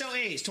 What's your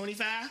age?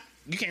 25?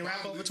 You can't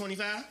rap over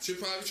 25? Shit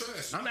probably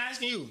trash. I'm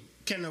asking you,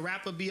 can the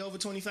rapper be over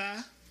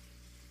 25?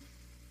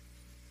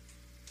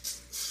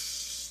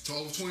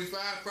 Over 25,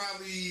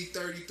 probably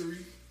 33.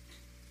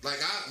 Like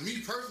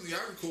me personally, I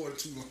recorded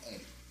too long.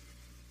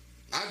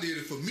 I did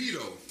it for me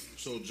though.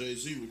 So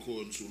Jay-Z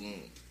recording too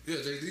long.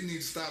 Yeah, Jay-Z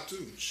needs to stop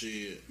too.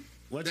 Shit.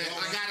 I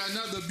got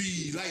another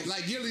beat.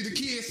 Like Gilly the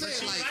Kid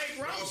said. Like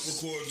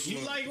Ross. You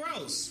like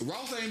Ross.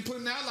 Ross ain't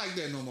putting out like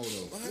that no more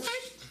though. What?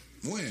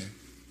 When?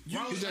 He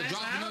just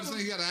dropped another thing.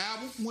 He got an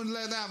album. When the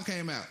last album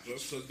came out?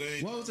 Just because they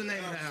ain't. What was the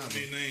name of the album?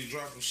 They ain't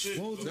dropping shit.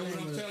 That's what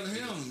I'm telling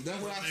him.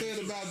 That's what I said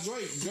about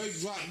Drake. Drake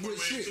dropped good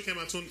shit. It came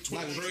out 2020.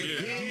 Like Drake.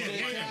 The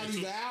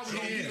album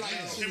don't be like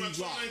It came out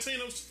 2019.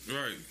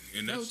 Right.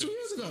 And That was 2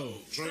 years ago.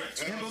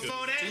 And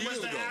before that was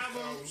the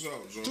album. 2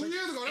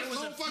 years ago. That's It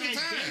was no a fucking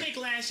time. pandemic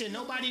last year.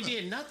 Nobody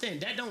did nothing.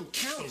 That don't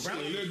count, bro.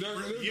 Because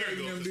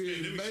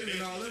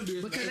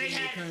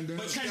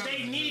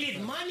they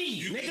needed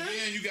money, nigga.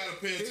 And you gotta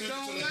pay attention It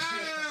don't to that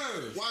matter.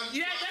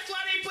 Yeah, that's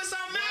why they put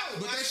something out.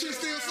 But that shit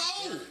still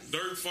sold.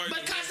 Dirt fight.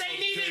 Because they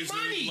needed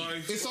money.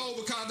 It sold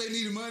because they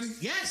needed money?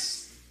 Yes.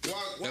 That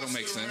don't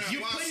make sense.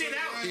 You putting it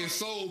out. It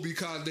sold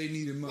because they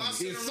needed money.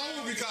 It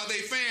sold because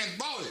they fans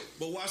bought it.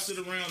 But why sit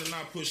around and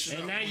not push shit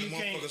And out? now When you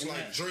can't- motherfuckers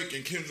like Drake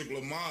and Kendrick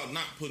Lamar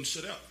not putting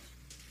shit out.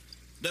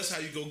 That's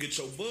how you go get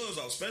your buzz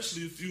out,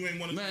 especially if you ain't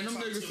one of Man, them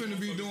niggas finna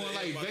be doing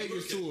like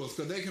Vegas tours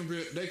because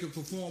they can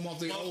perform off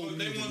their old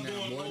They music want now,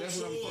 doing boy. no That's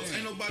what I'm tours. saying.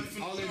 Ain't nobody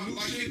finna All that new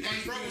like shit he-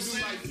 ain't bro finna was do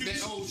saying like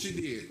that old shit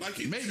did. Like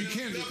he Maybe said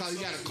Kendrick because he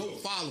got a episode cult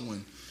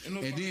following, Ain't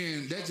nobody and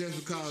then that's just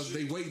because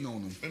they waiting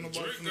on him. Ain't nobody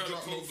Drake finna got a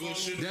drop no cult good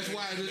shit. following. That's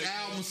why this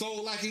album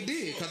sold like it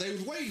did because they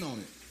was waiting on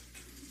it.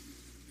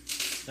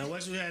 Now,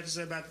 what you had to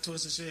say about the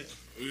Twisted shit?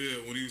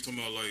 Yeah, when he was talking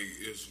about like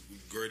his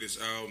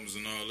greatest albums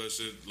and all that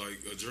shit, like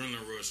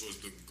Adrenaline Rush was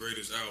the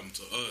greatest album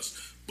to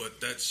us, but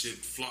that shit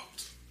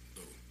flopped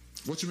though.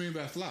 What you mean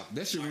by flop?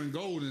 That shit went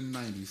gold in the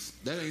 90s.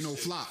 That ain't no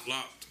flop.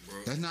 Flopped, bro.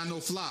 That's not no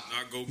flop.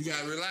 Not go. You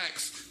gotta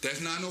relax. That's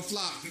not no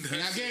flop.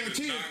 And I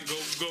guarantee you, Not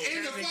go.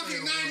 in the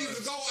fucking 90s,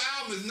 the gold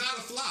album is not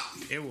a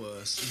flop. It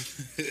was.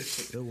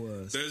 It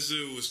was. That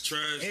shit was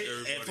trash.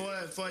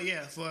 Everybody.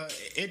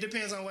 It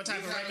depends on what type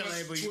of Look how record much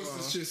label you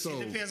Twisted on. shit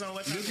sold. It depends on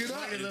what type Look of it up.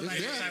 what it look It's like,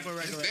 there. what type of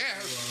record It's label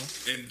there.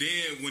 you on. And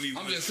then when he I'm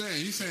went, just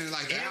saying, you saying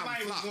like the Everybody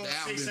album was flopped. going The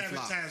album 6, didn't 7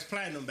 flop. times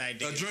platinum back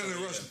then.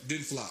 Adrenaline Rush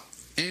didn't flop.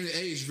 And it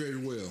aged very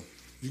well.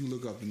 You can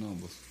look up the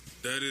numbers.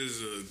 that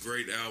is a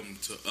great album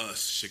to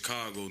us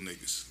Chicago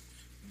niggas,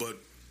 but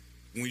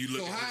when you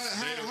look So at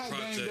his later how Dame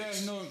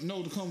projects, Dash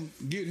know to come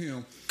get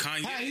him?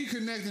 Kanye. How he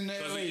connecting that?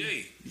 Cause of LA?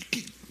 Ye.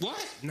 What?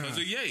 Cause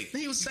of Ye.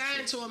 He was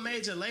signed to a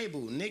major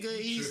label, nigga.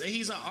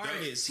 He's an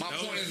artist. My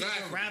point He's is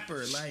a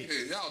rapper. Like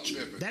Yeah, y'all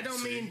tripping. that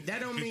don't mean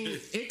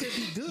it could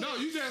be good. No,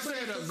 you just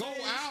said the gold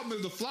album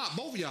is the flop.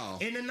 Both of y'all.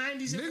 In the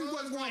 90s, it Niggas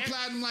wasn't going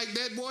platinum like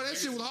that, boy. That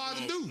shit was hard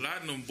to do.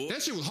 Platinum, boy.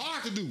 That shit was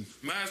hard to do.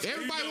 Master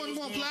Everybody P wasn't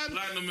going platinum.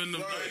 Platinum in the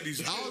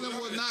 90s. All of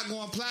them was not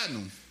going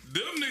platinum.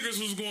 Them niggas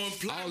was going All of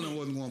them platinum.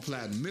 wasn't going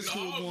platinum.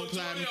 Mystical was All going majority,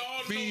 platinum.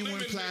 all Fiend no went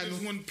limit niggas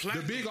platinum. went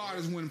platinum. The big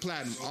artists went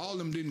platinum. All of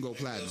them didn't go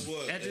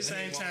platinum. At the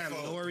same time,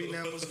 Lori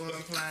now was going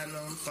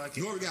platinum.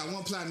 Fucking. You already got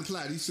one platinum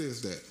plat. He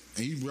says that.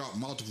 And he brought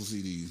multiple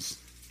CDs.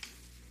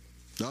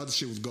 The other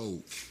shit was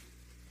gold.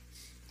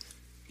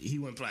 He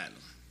went platinum.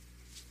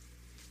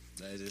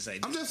 Let's just say.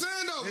 I'm just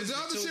saying though, This the is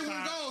other shit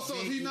went Tupac, gold. So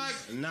if he not,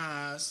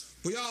 Nas.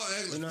 for y'all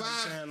act You know like what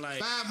I'm saying? Like,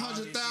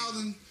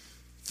 500,000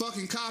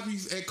 fucking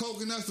copies at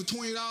Coconuts for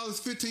 $20,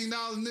 $15,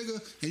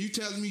 nigga, and you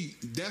telling me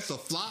that's a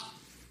flop?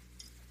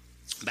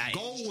 By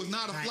Gold was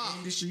not a by flop.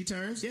 industry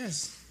terms,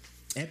 yes.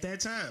 At that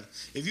time,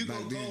 if you Back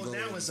go then, gold gold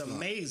now, was it's a flop.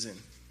 amazing.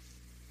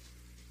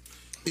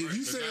 If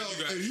you Right,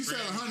 but now you got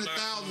sell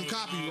 100,000 Grammy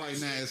copies Platinum,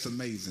 right now, it's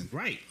amazing.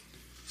 Right.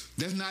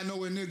 That's not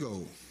nowhere near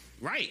gold.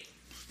 Right.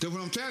 That's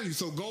what I'm telling you.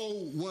 So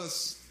gold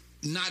was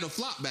not a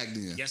flop back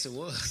then. Yes, it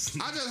was.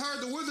 I just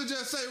heard the Wizard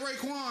just say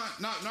Raekwon,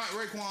 not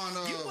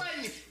Raekwon. You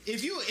wasn't.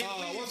 If we,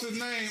 What's his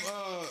name?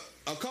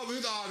 A couple of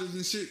his artists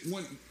and shit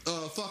went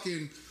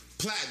fucking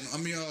platinum. I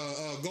mean,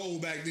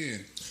 gold back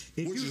then,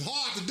 which is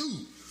hard to do.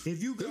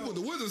 if you That's go, what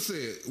the Wizard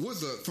said.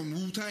 Wizard from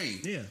Wu-Tang.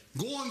 Yeah.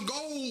 Going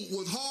gold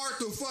was hard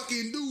to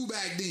fucking do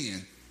back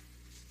then.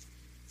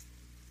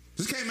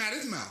 This came out of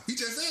his mouth. He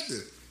just said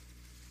this.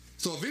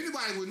 So if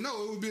anybody would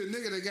know, it would be a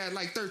nigga that got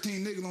like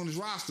 13 niggas on his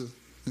roster,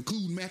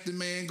 including Method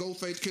Man,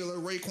 Ghostface Killer,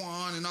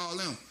 Raekwon, and all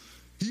them.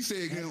 He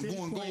said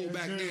going gold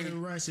back then.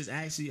 Rush is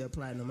actually a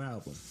platinum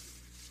album,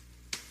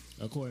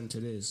 according to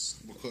this.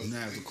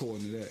 Now it's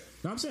according to that.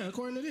 No, I'm saying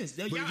according to this.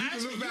 But if you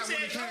can look back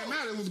when it came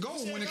out, it was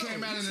gold. When it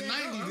came out in the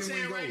 90s, I'm it saying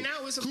went right gold.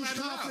 now it's a Cruise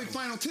platinum Conflict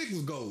album. Final Tick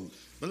was gold.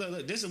 But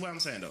look, this is what I'm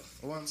saying though.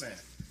 What I'm saying.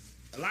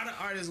 A lot of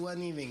artists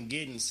wasn't even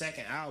getting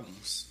second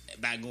albums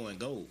by going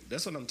gold.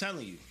 That's what I'm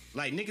telling you.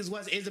 Like niggas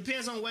was. It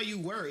depends on where you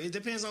were. It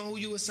depends on who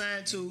you were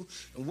signed to,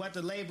 and what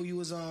the label you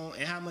was on,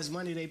 and how much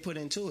money they put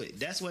into it.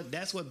 That's what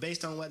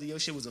based on whether your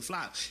shit was a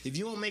flop. If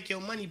you don't make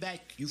your money back,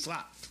 you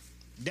flop.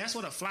 That's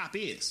what a flop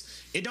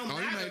is. It don't Oh,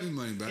 he matter. made his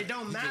money back. It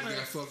don't He just matter.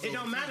 got fucked It over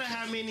don't the matter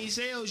contract. how many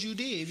sales you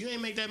did. If you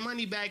ain't make that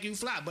money back, you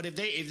flop. But if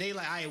they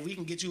like, all right, we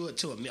can get you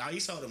to you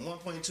sold them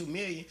 1.2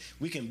 million,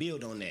 we can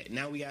build on that.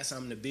 Now we got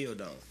something to build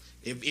on.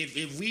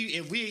 If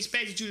we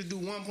expected you to do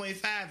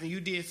 1.5 and you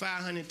did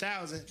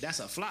 500,000, that's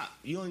a flop.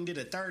 You only did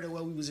a third of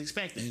what we was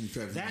expecting. Ain't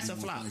prepped That's to a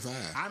do flop.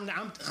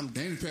 1.5.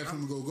 They ain't prepped for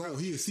him to go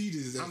gold. He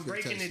exceeded his I'm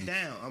breaking it expectations.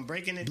 down. I'm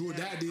breaking it Do or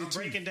down. die did I'm too.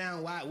 breaking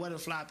down what a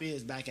flop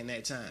is back in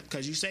that time.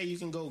 Because you say you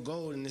can go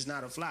gold and it's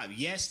not a flop.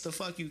 Yes, the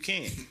fuck you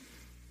can.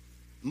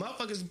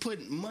 Motherfuckers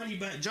put money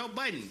back. Joe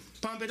Budden,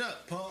 Pump It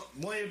Up,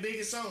 one of the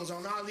biggest songs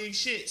on all these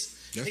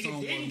shits. That Nigga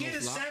song didn't wasn't get no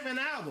a flop. second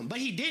album, but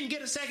he didn't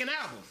get a second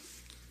album.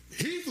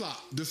 He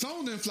flopped. The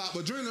song didn't flop,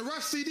 but Adrenaline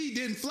Rush CD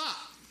didn't flop.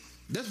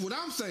 That's what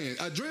I'm saying.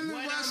 Adrenaline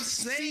What Rush I'm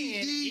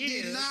saying CD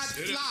did is- not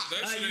That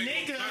flop. shit ain't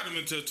nigga- gonna platinum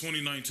until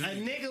 2019. A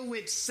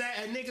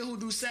nigga who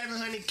do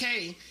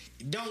 700K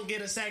don't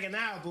get a second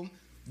album.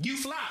 You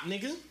flop,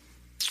 nigga.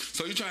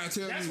 So you trying to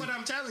tell me? That's what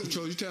I'm telling you.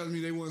 So you telling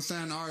me they wouldn't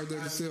sign the artist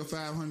that could sell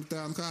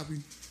 500,000 copies?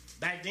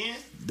 Back then,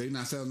 They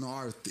not selling no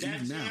artists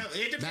even now.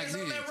 It depends Back on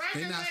then, the record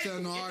they not label.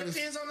 selling no It artists.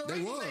 depends on the They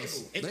record was.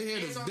 label. It They had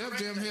depends a on the Def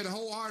record Jam had a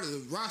whole artist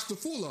roster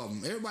full of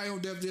them. Everybody on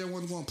Def Jam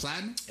wasn't going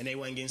platinum, and they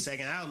wasn't getting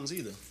second albums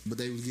either. but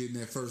they was getting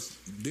that first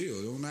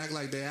deal. Don't act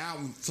like their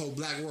album sold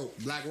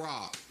Black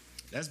Rock.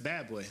 That's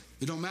Bad Boy.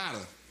 It don't matter.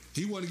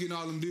 He wasn't getting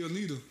all them deals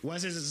neither.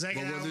 Was his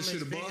second But was album this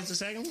shit a as big bust? as the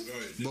second one?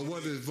 But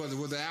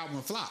was the album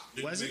a flop?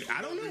 Was it?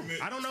 I don't know.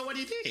 I don't know what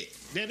he did.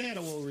 They had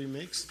a Woe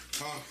remix.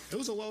 It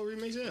was a Woe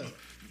remix, yeah.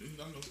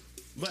 I know.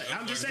 But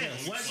I'm just saying,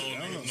 was it?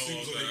 I don't know.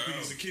 Seems like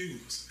P's and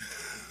Q's.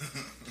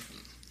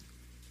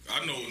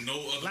 I know no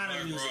other Lot of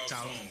Black music Rob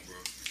talk. song, bro.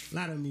 A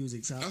lot of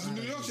music talk. That's some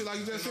New York shit, like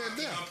you just said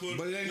there.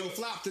 But it ain't no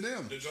flop to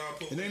them. Did y'all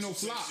put It ain't no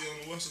flop.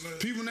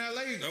 People in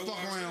LA That's fuck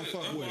why I around, said.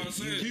 fuck That's with why I it.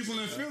 said. People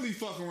in Philly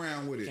fuck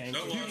around with it. That's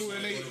why I People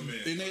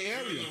said, in their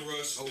area.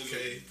 Rush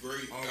Okay,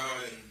 great all album.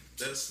 right,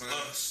 that's fine.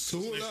 Us. To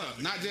who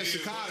up? Not just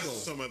Chicago.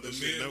 Talking about this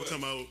shit. Never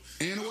come out.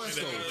 And the West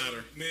It Coast. doesn't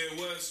matter.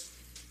 Midwest,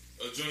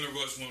 Adrenaline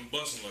Rush wasn't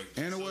busting like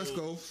that. And the West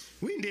Coast.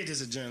 We did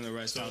this Adrenaline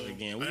Rush talk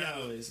again. We I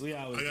always got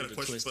do a the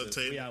question for the twisted.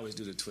 tape. We always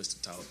do the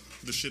twisted talk.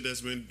 The shit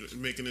that's been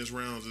making its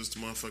rounds is the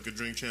motherfucker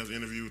Drink Champs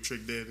interview with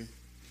Trick Daddy.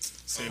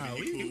 Saying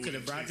he You cool could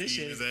have with brought this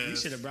eating shit. his ass. You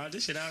should have brought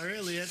this shit out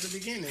early at the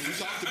beginning. We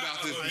talked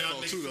about this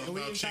before, too, though. We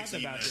about even chicks talked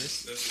eating about ass.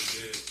 this. That's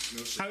what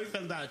it is. How we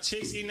feel about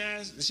chicks eating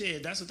ass?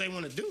 Shit, that's what they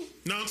want to do.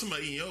 No, I'm talking about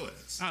eating your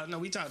ass. Oh no,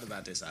 we talked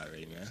about this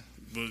already, man.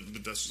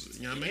 But that's,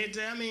 you know what I mean?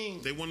 I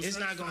mean, They want it's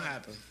not gonna satisfy.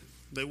 happen.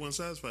 They won't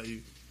satisfy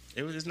you.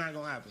 It's not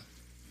gonna happen.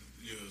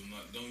 Yeah,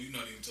 you're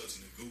not even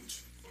touching the gooch.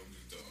 What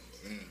you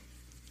talking about?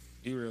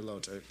 You real low,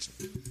 church.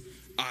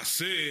 I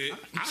said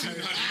she's not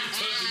even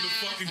touching the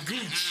fucking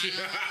gooch.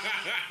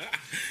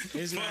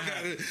 It's not Fuck out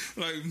happening. of-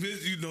 like,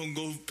 bitch, you don't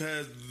go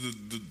past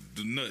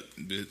the nut,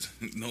 bitch.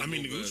 No, I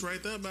mean, the go goose past.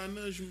 right there by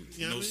nudge. You know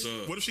No, what I mean?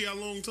 sir. What if she got a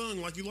long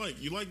tongue like you like?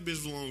 You like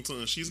bitches with long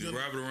tongue. She's gonna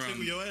Wrap it around,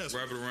 tickle your ass.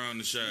 wrap it around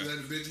the shaft.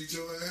 Let the bitch eat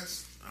your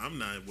ass? I'm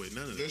not with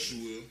none of that. Yes,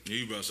 you will. Yeah,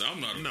 you about to say,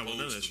 I'm not I'm not with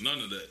opposed to none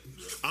of that.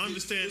 I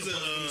understand. What's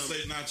that gonna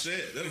say? Not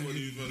yet. That's what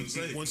he was gonna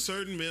say. When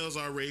certain males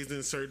are raised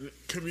in certain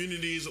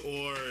communities,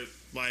 or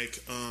like,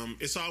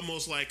 it's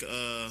almost like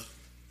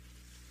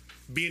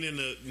being in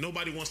a.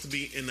 Nobody wants to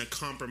be in a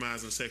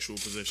compromising sexual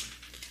position.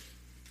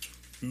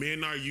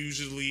 Men are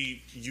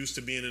usually used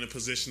to being in a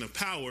position of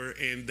power,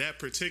 and that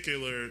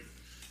particular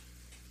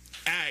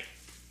act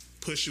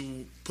push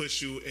you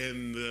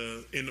in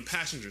the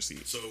passenger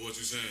seat. So what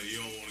you saying? You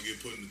don't want to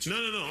get put in the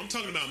No. I'm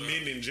talking about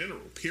men in general.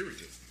 Period.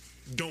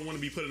 Don't want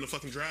to be put in the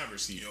fucking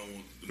driver's seat. You don't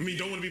want.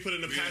 Don't want to be put in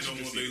the Men passenger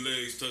don't want seat. their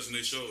legs touching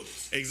their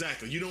shoulders.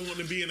 Exactly. You don't want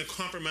to be in a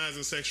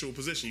compromising sexual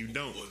position. You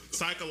don't.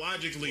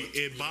 Psychologically,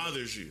 it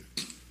bothers you.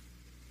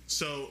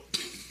 So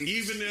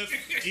even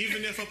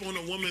if up on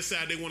the woman's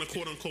side they want to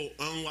quote unquote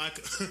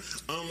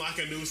unlock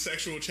a new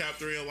sexual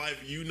chapter in your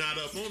life, you not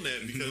up on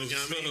that because No, you know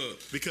what I mean?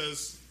 sir.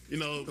 Because you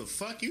know the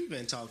fuck you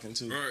been talking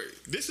to? Right.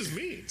 this is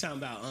me. Talking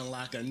about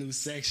unlock a new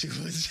sexual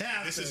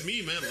chapter. This is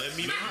me, man. Let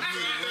me know.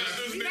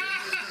 This nigga-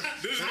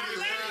 I'm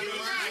letting you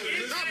rock.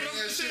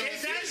 It's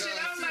that shit.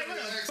 I was like, what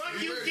the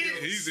fuck you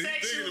get He's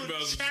sexual thinking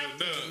about some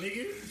chapter, shit now.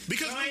 nigga?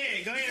 Because Go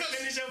ahead,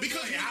 finish your because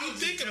point. when I you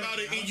was think just about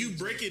it joking. and you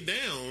break it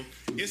down,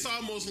 it's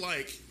almost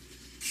like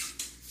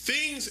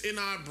things in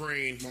our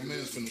brain My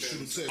man's finna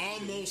shoot a text.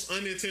 almost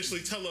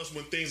unintentionally tell us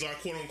when things are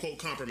quote unquote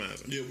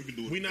compromising. Yeah, we can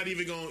do it. We're not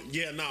even going,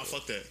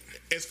 fuck that.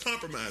 It's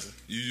compromising.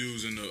 You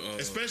using the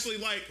Especially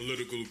like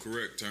political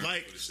correct term.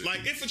 like for the shit. like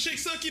if a chick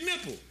suck your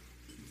nipple,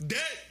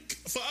 that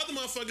for other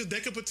motherfuckers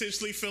that could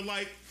potentially feel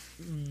like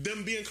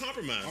them being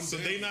compromised. I'm So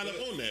down they with not that.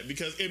 up on that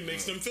because it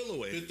makes them feel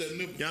away. Hit that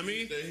nipple. You know what I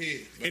mean? Hit that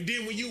head. And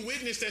then when you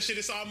witness that shit,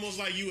 it's almost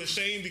like you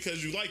ashamed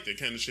because you like that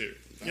kind of shit.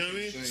 You know what I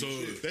mean? Same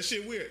So- shit. That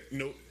shit weird.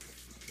 Nope.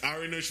 I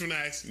already know what you're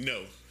gonna ask.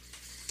 No.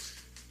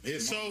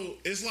 So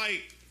it's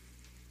like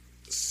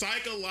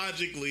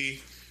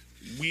psychologically,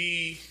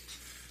 we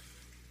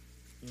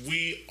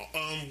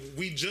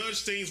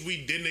judge things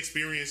we didn't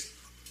experience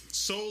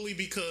solely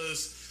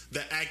because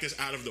the act is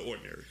out of the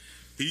ordinary.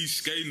 He's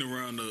skating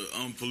around the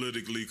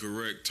unpolitically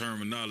correct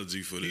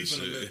terminology for He this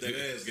finna let shit.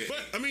 that ass get. But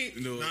I mean,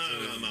 You know what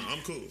I'm saying? nah.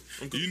 I'm cool.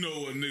 I'm cool. You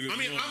know what niggas I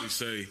mean, normally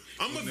say.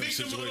 I'm a in them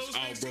victim of situations. those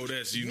things. Oh, bro,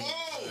 that's you know.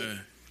 Whoa! Yeah.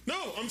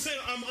 No, I'm saying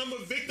I'm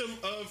a victim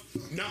of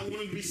not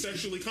wanting to be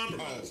sexually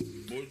compromised.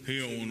 He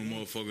don't want a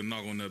motherfucker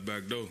knock on that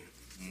back door.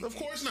 Of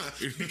course not,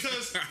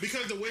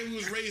 because the way we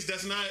was raised,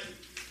 that's not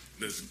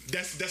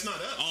That's not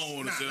us. I don't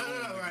want to say. No,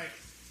 right.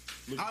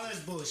 All that's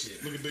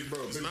bullshit. Look at Big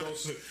Bro. Big Bro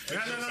said.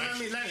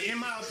 In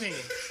my opinion.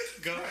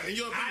 Go ahead. In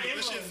your I opinion, am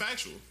that shit a-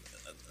 factual.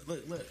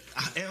 Look.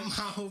 In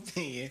my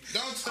opinion,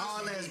 Don't touch all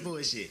me. that's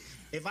bullshit.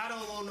 If I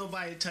don't want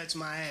nobody to touch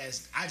my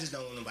ass, I just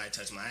don't want nobody to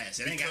touch my ass.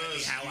 It ain't gotta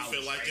be Because how you I feel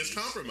was like it's raised.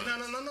 compromised.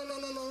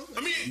 No.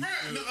 I mean,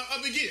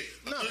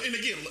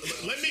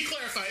 let me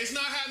clarify. It's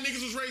not how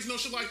niggas was raised, no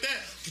shit like that.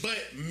 But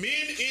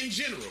men in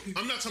general,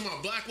 I'm not talking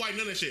about black, white,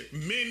 none of that shit.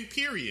 Men,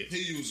 period.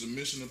 He used a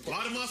mission A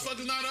lot of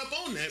motherfuckers not up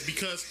on that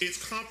because it's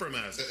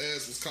compromising. The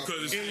ass was Because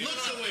compromised. It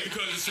looks away.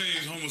 because it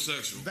seems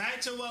homosexual. Back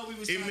to what we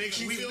was It talking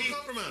makes you feel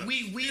compromised.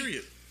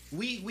 Period.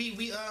 We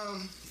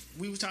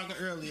was talking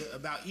earlier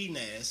about eating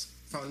ass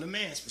from the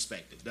man's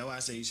perspective. That's why I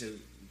say you should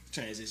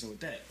transition with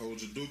that. Hold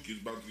your dookie,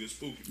 it's about to get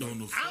spooky. On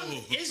the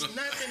floor.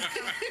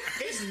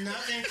 It's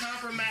nothing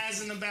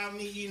compromising about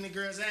me eating a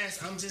girl's ass.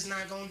 I'm just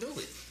not gonna do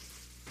it,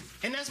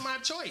 and that's my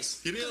choice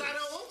It because is. I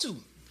don't want to.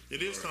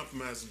 It is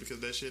compromising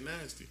because that shit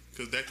nasty.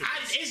 Because that could.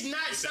 It's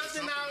not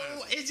something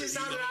it's just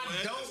something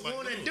I don't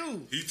want to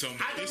do. He talking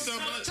I about don't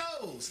suck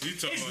toes.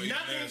 It's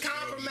nothing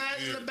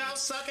compromising about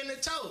sucking the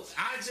toe.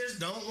 I just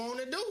don't want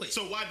to do it.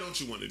 So why don't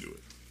you want to do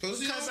it?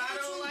 Because I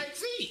don't like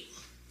feet.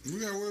 We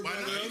gotta worry about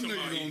the other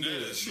nigga gonna do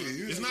it. Shit,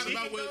 It's not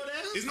about what.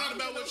 It's not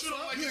about what you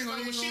don't like. It's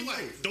about what she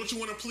like. Don't you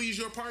want to please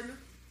your partner?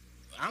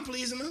 I'm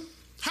pleasing her.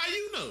 How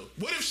you know?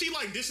 What if she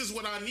like, this is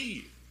what I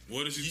need?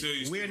 What does she tell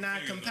you? We're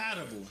not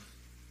compatible.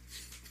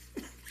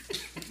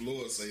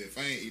 Lord say if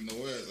I ain't eating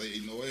no ass, I ain't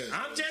eating no ass.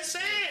 I'm just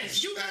saying.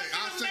 You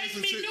gotta make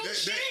me new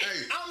shit.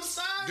 I'm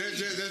sorry.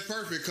 That's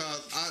perfect,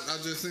 cause I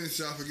just seen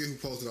shit. I forget who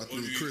posted. I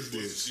think Chris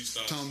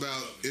did. Talking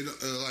about it,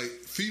 like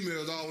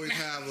females always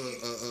have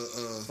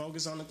a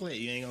focus on the clit.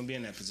 You ain't gonna be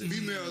in that position.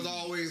 Females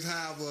always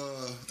have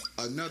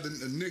a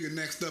nigga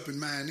next up in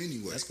mind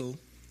anyway. That's cool.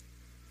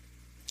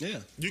 Yeah,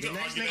 you can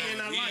next nigga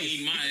in our life.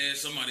 Eat my ass,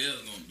 somebody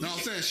else gonna do. No, I'm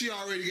saying she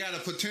already got a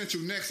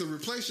potential next to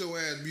replace your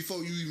ass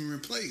before you even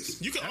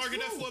replace. You can argue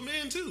that for a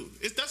man too.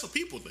 That's a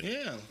people thing.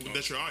 Yeah,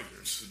 that's your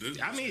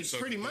argument. I mean, it's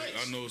pretty much.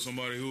 I know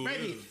somebody who.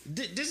 Baby,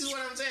 this is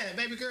what I'm saying,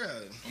 baby girl.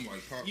 I'm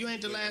like, you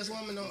ain't the last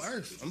woman on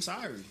earth. I'm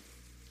sorry.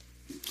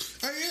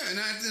 Hey, yeah, and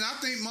I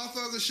think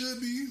motherfuckers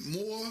should be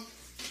more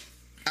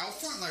out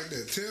front like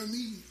that. Tell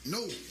me,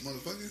 no,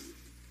 motherfucker,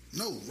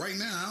 no. Right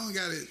now, I don't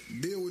got to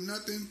deal with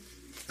nothing.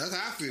 That's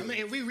how I feel. I mean,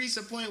 if we reach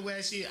a point where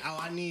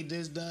I need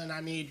this done, I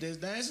need this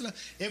done.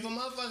 If a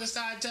motherfucker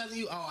start telling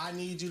you, I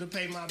need you to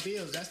pay my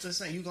bills, that's the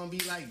same. You gonna be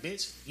like,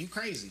 bitch, you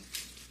crazy.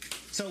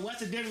 So what's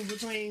the difference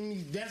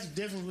between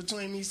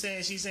me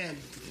saying, she's saying,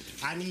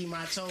 I need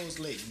my toes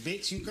licked,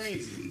 bitch, you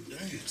crazy. Damn.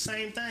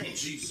 Same thing.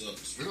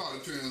 Jesus. It all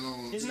depends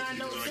on. It's not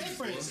no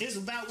difference. It's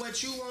about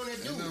what you want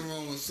to do. Ain't nothing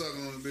wrong with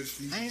sucking on the bitch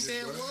feet. I ain't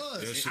say it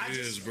was. Yes, it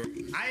is, bro.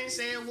 I ain't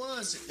say it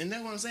was, and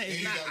that's what I'm saying.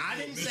 It's not. I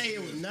didn't say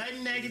it was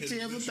nothing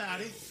negative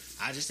about it.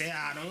 I just said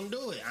I don't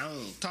do it. I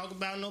don't talk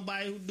about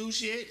nobody who do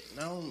shit.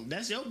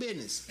 That's your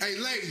business. Hey,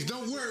 ladies,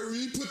 don't worry.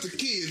 We put the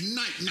kids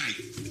night.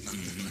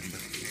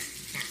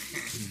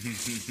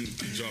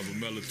 Drop a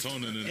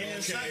melatonin in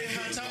and sucking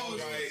her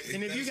toes. Right.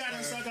 And if you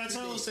gotta suck her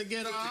toes to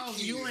get her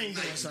off, you ain't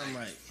doing something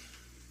right.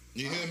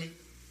 You hear me?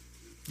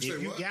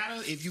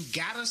 If you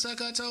gotta suck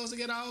her toes to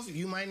get off,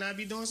 you might not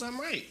be doing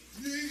something right.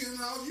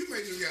 You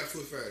may just got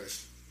foot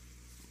fetish.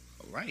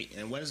 Right.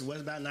 And what's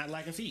about not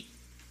liking feet?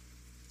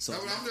 So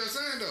that's what I'm just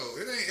saying though.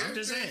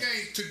 Everything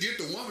ain't to get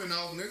the woman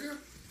off, nigga.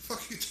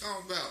 Fuck you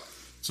talking about?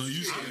 So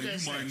you said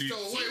you might need. So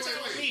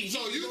wait.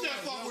 So you just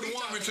fuck with a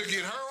woman to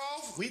get her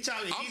off? We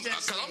talking.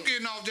 Because I'm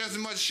getting off just as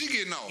much as she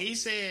getting off. He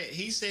said.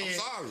 I'm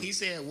sorry. He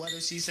said, what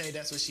if she say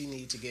that's what she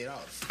need to get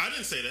off? I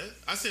didn't say that.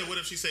 I said, what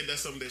if she say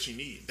that's something that she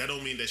need? That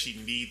don't mean that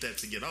she need that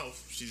to get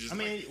off. She just. I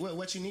mean,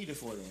 what you need it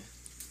for then?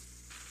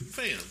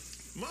 Fam,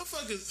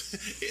 motherfuckers.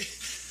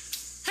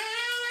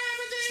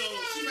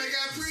 She may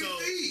got pretty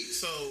feet.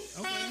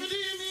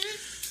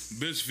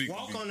 Bitch feet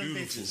walk on them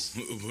bitches.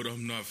 But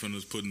I'm not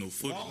finna put no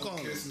foot on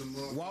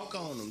them. Walk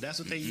on them. That's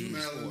what they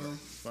use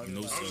for.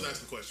 No, I was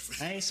asking a question.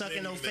 I ain't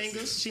sucking no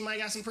fingers. She might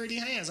got some pretty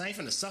hands. I ain't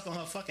finna suck on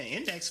her fucking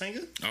index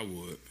finger. I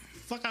would.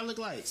 Fuck I look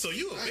like. So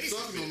you a basic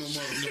sucking on no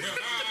motherfucker.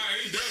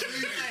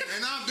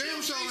 And I'm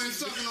damn sure ain't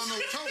sucking on no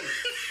toe.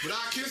 But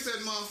I kiss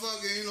that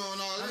motherfucker, and all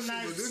that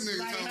shit. But this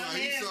nigga talking about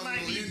he's sucking on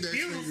index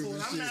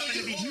fingers. I'm not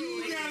gonna be.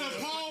 You gotta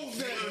pause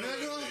that,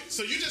 nigga.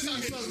 So you just out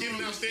here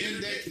giving out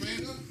standard index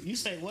finger? You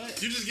say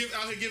what? You just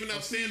out here giving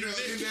out standard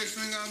index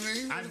finger,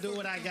 I do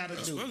what I gotta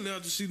do. Well,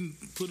 I'll just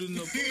put it in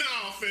the.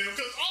 Nah, fam,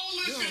 because all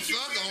this shit you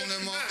suck on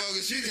that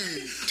motherfucker. She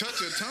can touch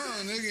her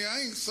tongue, nigga.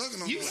 I ain't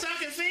sucking on you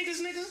sucking fingers,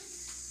 nigga?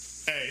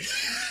 Hey.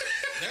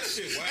 That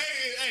shit wild.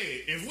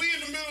 Hey, if we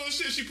in the middle of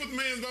shit, she put the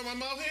hands by my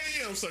mouth, hell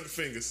yeah, I'm sucking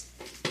fingers.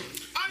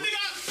 I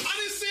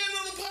didn't say it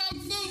on the pod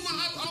before.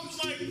 I was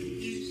like,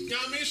 you know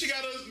what I mean? She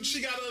got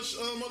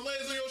my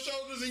legs on your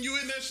shoulders and you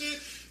in that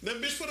shit. That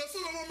bitch put her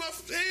foot on my mouth.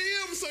 Hey,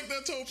 yeah, I'm sucking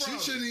that toe problem.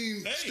 She shouldn't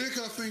even stick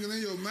her finger in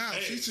your mouth.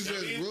 She should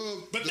just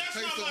rub but the that's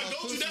taste not of my her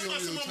go-to. pussy That's not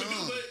on your something I'm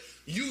gonna do, but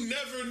you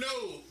never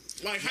know.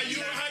 Like how you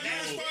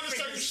respond to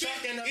certain shit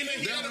in the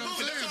heat of the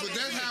moment. But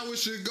that's how it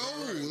should go.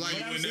 Like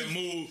in that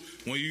mood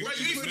when you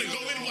ain't finna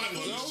go in like,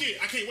 oh shit,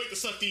 I can't wait to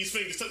suck these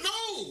fingers.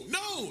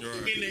 No.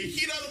 In the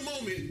heat of the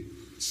moment,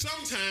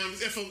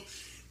 sometimes if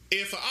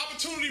an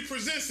opportunity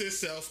presents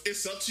itself,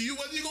 it's up to you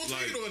whether you're gonna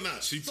take it or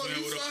not. She playing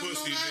with her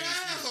pussy.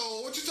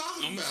 Asshole. What you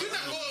talking about?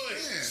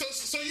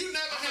 So you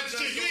never had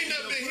shit. You ain't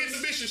never been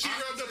hitting the bitch and she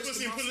rubbed her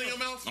pussy and put it in your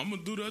mouth? I'm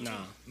gonna do that too.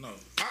 No.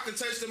 I can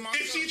taste it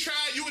myself. If she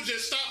tried, you would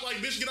just stop like,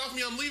 bitch, get off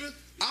me, I'm leaving?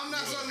 I'm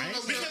not sucking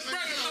no because, bro,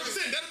 I'm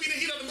saying that'll be the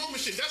heat of the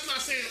moment shit. That's not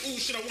saying, ooh,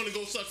 shit, I want to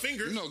go suck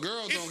fingers. You know,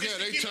 girls don't care.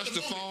 They touch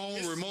the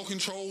phone, remote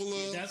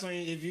controller, that's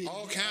when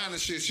all kind of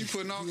shit. She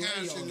putting all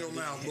kinds of shit in your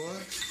mouth, boy.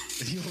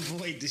 You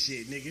avoid the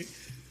shit, nigga.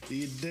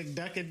 You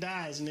duck and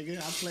dies, nigga.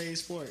 I play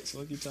sports.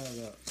 What you talking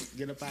about?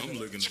 Get up out of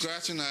here.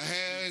 Scratching her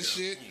hair and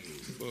shit.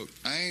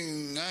 I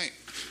ain't.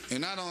 And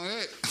not only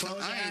that, Close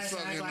your I ain't eyes, act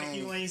sucking like on.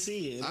 you ain't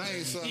see it. I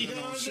ain't sucking You know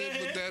on what I'm shit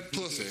saying? but that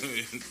pussy.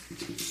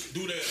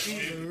 Do that.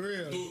 For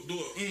real. Do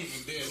it. And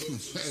then look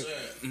to the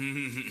side.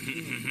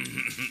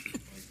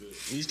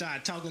 You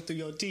start talking through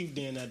your teeth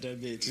then at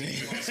that bitch. You know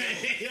what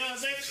I'm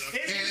saying?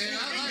 And I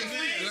like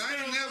that. I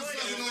ain't never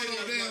sucking on no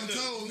damn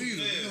toes either. You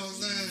know what I'm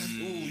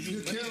saying? Ooh, you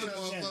kill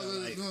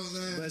motherfuckers. You know what I'm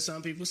saying? But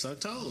some people suck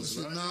toes,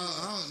 bro. No, I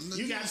don't.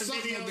 You got the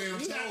suck video- no damn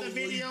you got the toes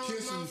video where you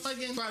of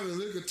motherfucking- probably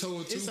lick a toe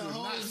or two, It's a but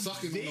whole not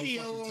sucking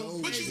video on no fucking on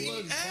toes. But you boy.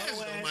 eat ass,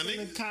 though, my in the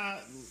nigga. car,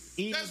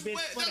 eating That's a bitch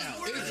what- foot that's out.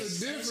 worse. It's a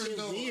That different shit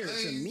though. weird I to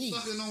ain't me.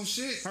 sucking on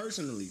shit.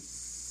 Personally,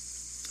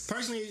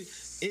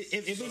 if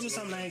it's just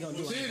something I ain't gonna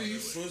do, I ain't gonna do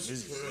it. Like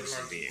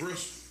a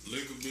bristle.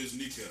 Lick a bitch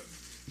kneecap.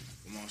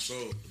 On my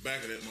soul. The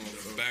back of that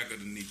motherfucker. The back of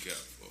the kneecap.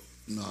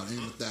 No, in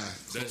the thigh.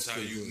 That's how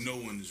Close to you the- know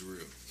when it's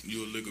real.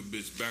 You'll lick a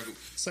bitch back.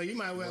 So you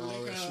might well All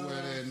lick that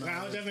sweat and all I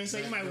was that definitely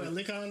say you might well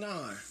lick her on the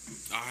arm.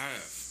 I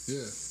have. Yeah.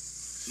 Like,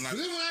 But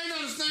this one I ain't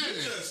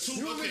understanding.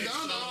 You don't lick the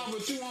underarm,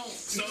 but you won't.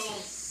 So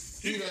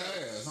You got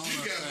ass. I don't You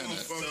got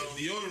understand that. motherfucking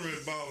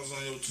deodorant bottles on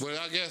your toe. But I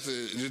guess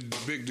it's a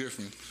big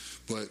difference.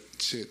 But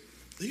shit,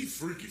 He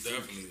freaky.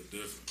 definitely a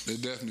difference. it's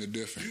definitely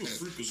different. You a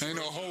freak as Ain't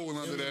no fuck. hole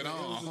under that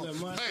arm. little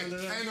much Hey, under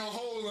that. ain't no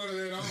hole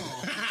under that arm.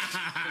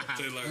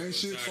 Taste like Ain't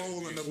shit Italian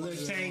hole in the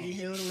Little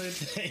tangy, it was a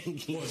little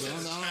tangy.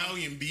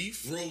 Italian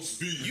beef. Roast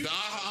beef.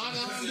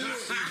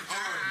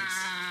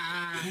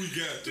 We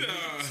got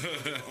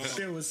this.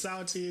 Shit was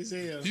salty as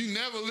hell. You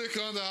never lick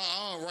under her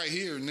arm right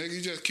here, nigga.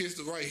 You just kissed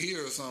it right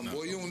here or something.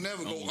 Boy, you don't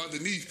never go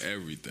underneath.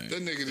 Everything.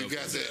 That nigga that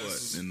got Up that.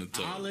 butt in the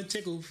toe. All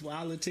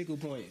the tickle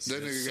points.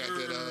 That nigga got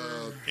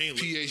that Ain't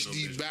looking at no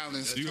PhD bitch.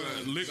 balance. You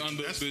gotta lick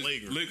under a That's bitch.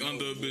 flagrant. Lick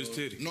under a bitch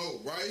titty. No,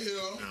 right here.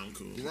 Nah, I'm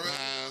cool. Right Wow,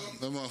 here.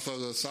 that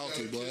motherfucker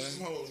salty, Gotta boy. kiss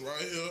them hoes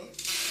right here.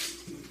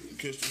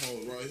 Kiss them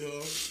hoes right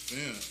here.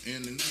 Yeah,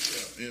 in the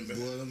kneecap. In back.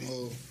 Boy, them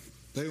hoes.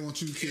 They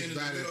want you to kiss In the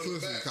by that middle of the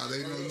pussy back, because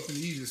they know right you up. finna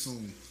eat it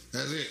soon.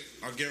 That's it.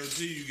 I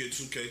guarantee you get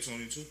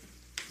 2K22.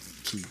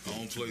 I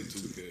don't play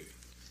 2K.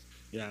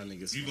 Y'all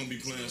niggas. You gonna be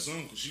playing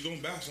something because she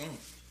gonna buy something.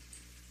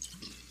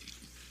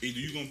 Either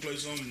you gonna play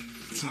something.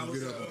 To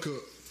get up and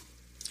cook.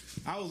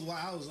 I was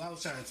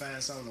trying to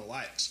find something to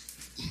watch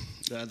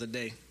the other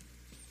day.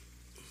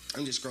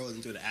 I'm just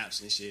scrolling through the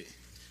apps and shit.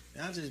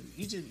 And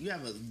you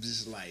ever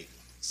just like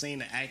seen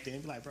the acting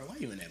and be like, bro, why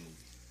you in that movie?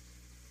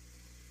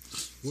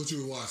 What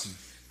you were watching?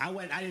 I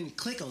didn't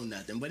click on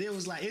nothing, but it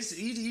was like you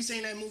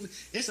seen that movie?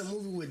 It's a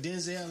movie with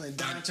Denzel and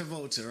Don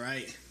Travolta,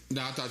 right?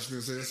 Nah, I thought you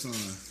were gonna say that son.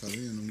 Cause he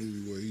in the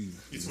movie where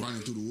he's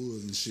running through the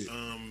woods and shit.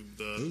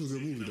 It was a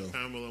good movie, though.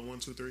 Pamela 1,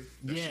 2, 3.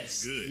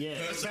 Yes, good.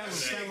 yes.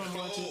 Spelling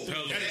 1, 2,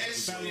 3.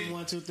 Spelling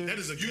 1, 2, 3. That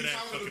is a You good ass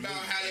talking fucking about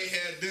movie. how they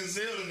had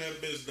Denzel in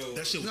that bitch though.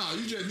 That shit. No,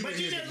 you just But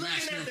you didn't just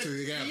match looking them at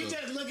together. you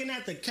just looking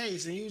at the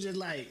case and you just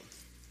like.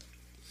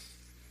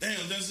 Damn,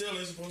 Denzel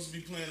ain't supposed to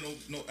be playing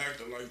no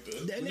actor like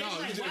that. They No,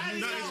 like, you just- why No, did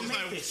y'all it's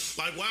make this?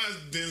 like why is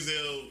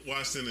Denzel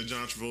Washington and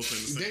John Travolta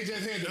in the same? They just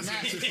had to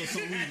match it for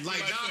some reason.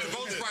 Like John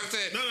Travolta probably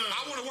said, No.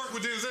 I want to work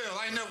with Denzel.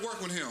 I ain't never worked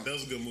with him. That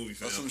was a good movie,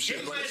 fam. Or some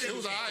shit. But it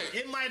was alright.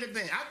 It might have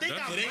been. I think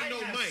I It ain't might no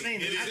have Mike.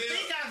 seen it. It I is.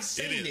 think I've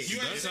seen It it. is.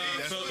 That's how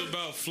I felt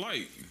about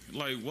Flight.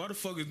 Like, why the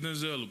fuck is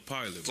Denzel a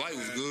pilot? Flight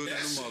was good in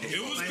the mother.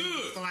 It was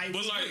good, Flight but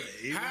was like,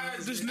 good. how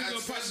is this nigga?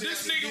 Especially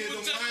This after nigga he did was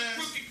them just a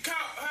lines. freaking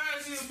cop. How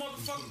is he a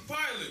motherfucking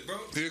pilot, bro?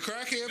 He a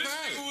crackhead This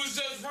pilot. nigga was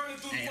just running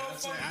through Hey,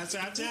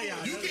 motherfucking. I tell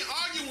y'all, You can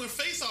argue when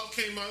Face Off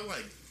came out,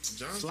 like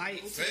John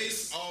Flight.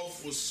 Face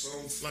Off was so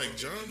like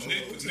John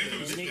Nigga was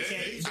Nick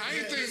Cage. I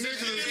ain't think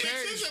Nicolas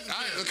Cage.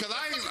 Because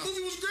I The ain't.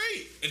 movie was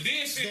great. And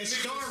then shit, The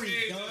nigga story,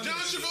 said, dog. John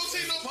Travolta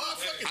ain't no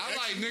motherfucking. I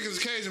like Nicolas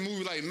Cage in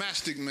movies like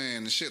Matchstick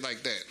Man and shit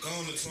like that.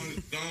 gone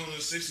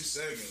in 60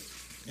 seconds.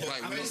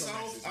 Like, Face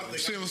Off, I think.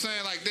 see what I'm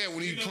saying? Like that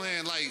when he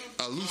playing like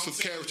elusive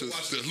characters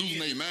that losing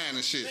their mind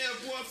and shit. Yeah,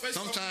 boy, Face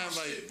Off. Sometimes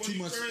my like shit, boy, too you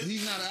much. crazy.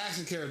 He's not an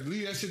action character.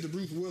 Leave that shit to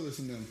Bruce Willis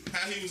and them.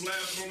 How he was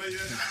laughing on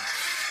that.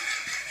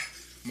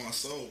 My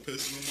soul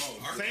pissing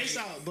him off. Face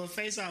Off, but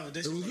Face Off,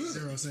 this It was makes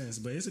good. 0 sense,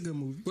 but it's a good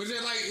movie. But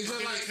it's like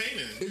Entertaining.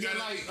 You it's just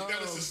gotta, like you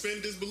gotta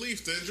suspend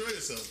disbelief to enjoy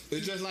yourself.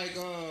 it's just like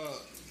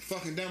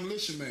fucking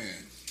Demolition Man.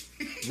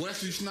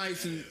 Wesley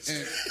Snipes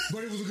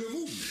but it was a good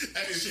movie.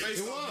 Hey, Face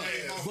It Off,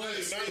 man, was, my but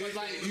face, it's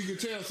like you could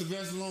tell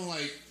Sylvester Stallone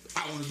like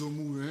I want to do a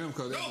movie with him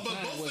because No,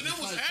 but both of them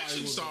was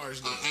action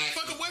stars. Though.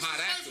 Fucking Wesley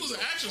Snipes was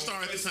an action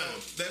star at the time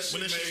That shit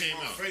when that shit made came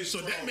my out. face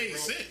So that crawl, made bro.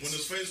 sense. When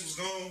his face was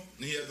gone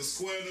and he had the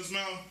square in his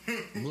mouth.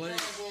 Blade.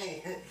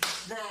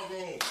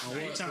 Bravo.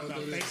 They talking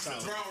about Face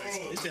Off.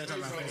 Bravo. They still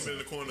talking about He's Face in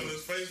the corner When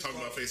his face talking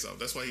about Face Off.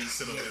 That's why he's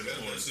sitting there in the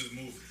corner. That's his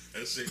movie.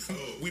 That shit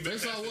cold. We been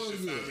Face Off past this was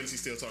shit, 5 good. minutes. He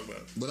still talk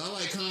about it. But I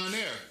like Con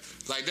Air.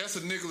 Like that's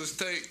a Nicolas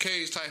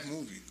Cage type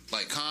movie.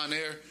 Like Con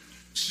Air.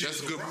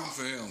 That's a good movie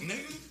for him.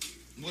 Nigga.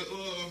 With,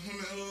 him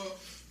and,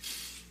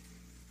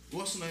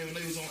 what's the name? When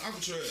they was on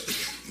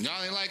Alcatraz.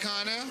 Y'all ain't like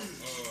Con Air?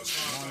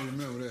 I don't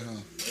remember that, huh?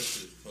 That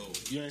shit cold.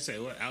 You ain't say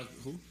what?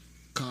 Who?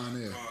 Con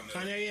Air.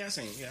 Kanye? Yeah, I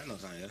seen. Yeah, I know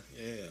Kanye.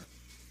 Yeah.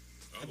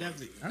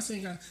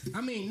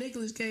 I mean,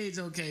 Nicolas Cage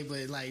okay,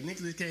 but like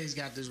Nicolas Cage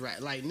got this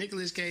right. Like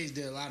Nicolas Cage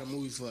did a lot of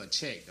movies for a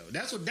check though.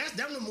 That's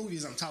them the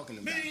movies I'm talking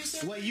about.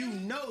 Well, you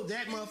know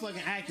that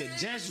motherfucking actor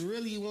just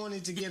really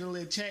wanted to get a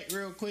little check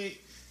real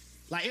quick.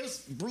 Like it was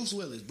Bruce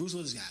Willis. Bruce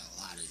Willis got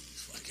a lot of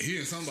these fucking. He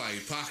in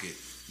somebody's pocket.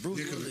 Bruce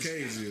Nicolas Willis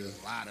Cage,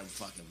 got a lot of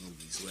fucking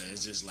movies where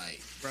it's just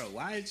like, bro,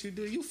 why did you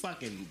do you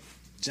fucking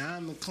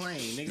John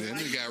McClane, nigga? Yeah,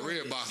 nigga got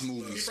Redbox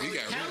movies. He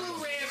got hella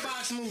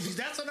Redbox movies.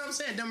 That's what I'm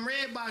saying. Them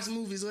Redbox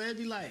movies where it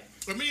be like,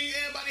 I mean,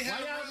 everybody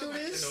had why y'all do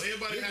this? You know,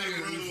 everybody had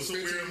a run with some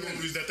weird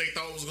movies that they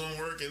thought was gonna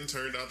work and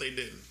turned out they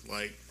didn't.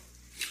 Like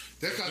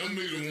that's how them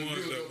niggas the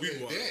ones that we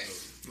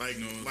watched. Like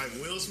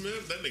Will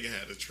Smith, that nigga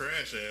had a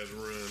trash ass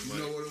run. Like, you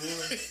know what it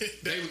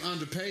was? They was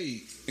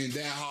underpaid and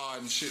Die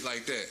Hard and shit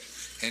like that.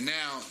 And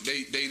now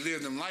they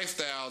live them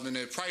lifestyles and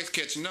their price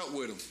catching up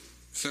with them.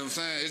 See what I'm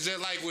saying? It's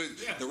just like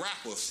with the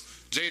rappers.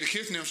 Jada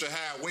Kiss and them should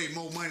have way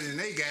more money than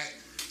they got,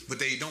 but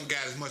they don't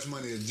got as much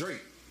money as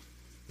Drake.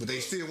 But they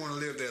still want to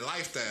live their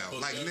lifestyle,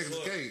 like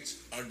Nicolas Cage.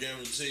 I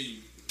guarantee you,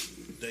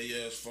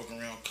 they ass fucking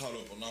around caught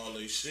up on all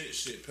they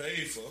shit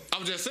paid for.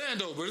 I'm just saying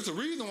though, but it's a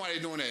reason why they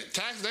doing that.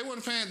 Taxes, they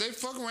wasn't paying, they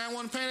fucking around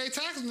wasn't paying their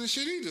taxes and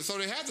shit either. So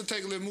they have to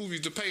take a little movies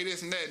to pay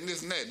this and that and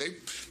this and that. They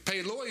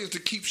pay lawyers to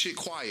keep shit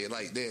quiet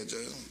like that.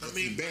 That's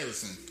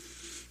embarrassing.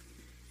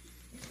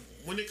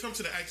 When it comes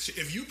to the action,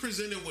 if you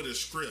presented with a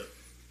script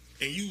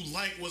and you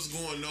like what's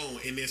going on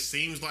and it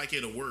seems like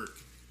it'll work,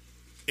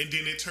 and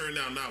then it turned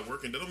out not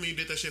working, that don't mean you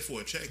did that shit for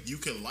a check. You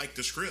could like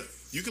the script.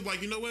 You could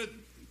like, you know what?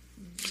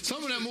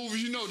 Some of them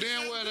movies, you know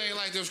damn well they ain't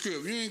like their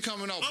script. You ain't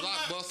coming off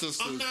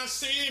blockbusters. I'm not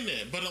saying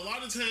that, but a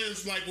lot of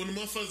times, like when the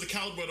motherfuckers the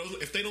caliber,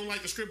 if they don't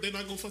like the script, they're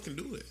not gonna fucking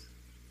do it.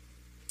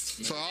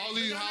 So all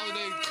these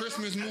holiday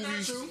Christmas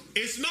movies,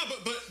 it's not,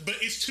 but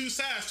it's two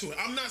sides to it.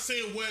 I'm not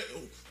saying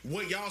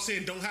what y'all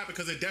saying don't happen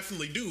because it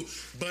definitely do,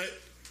 but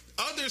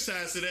other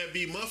sides to that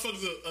be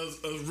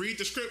motherfuckers read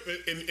the script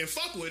and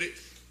fuck with it.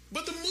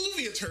 But the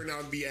movie will turn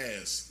out to be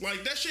ass.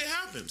 Like, that shit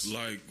happens.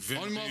 Like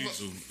Vin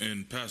Diesel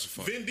in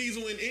Pacifier. Vin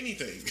Diesel in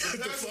anything.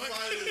 Pacifier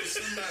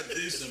was not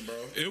decent, bro.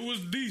 It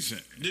was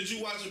decent. Did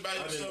you watch it by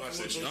yourself?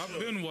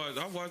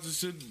 I watched this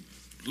shit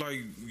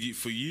like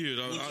for years.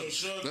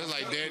 That's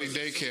like Daddy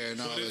Daycare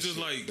and all that it's just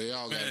shit. Like, they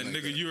all man, got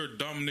nigga, like you're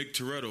Dominic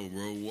Toretto,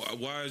 bro.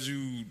 Why is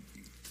you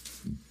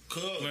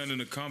playing in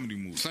a comedy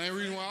movie? Same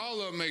reason why all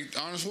of them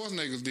Arnold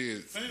Schwarzenegger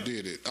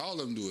did it. All of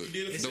them do it.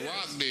 The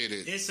Rock did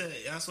it.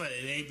 That's why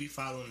they be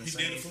following the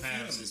same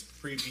paths as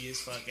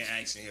previous fucking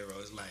action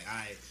heroes.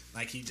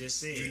 Like he just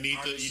said, you need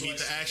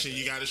the action.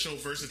 You got to show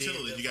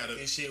versatility. You got to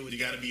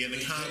be in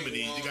the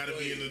comedy. You got to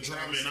be in the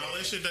drama and all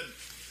that shit.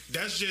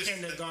 That's just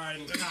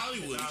kindergarten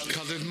Hollywood.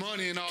 Because there's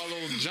money in all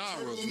those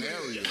genres and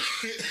areas.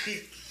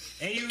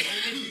 and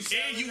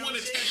you want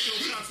to test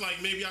your chops.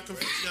 Like maybe I can.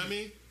 You know what I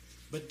mean?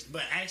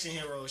 But action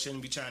heroes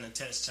shouldn't be trying to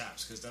test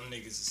chops because them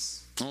niggas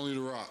is only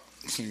The Rock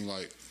seem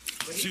like.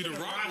 See, The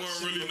Rock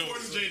wasn't really no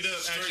action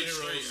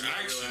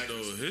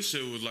though. His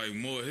shit was like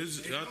more.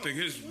 I think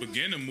his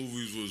beginning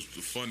movies was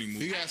the funny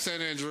movie. He got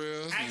San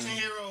Andreas. Action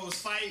heroes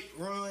fight,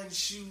 run,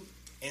 shoot,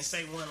 and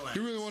say one line. He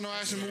really wasn't no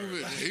action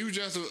movie. He was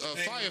just a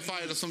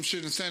firefighter or some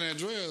shit in San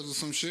Andreas or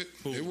some shit.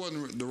 Who? It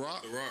wasn't The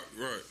Rock. The Rock,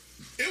 right.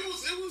 It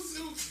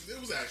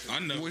was action. I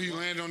know. When he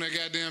landed on that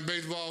goddamn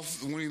baseball,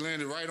 when he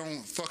landed right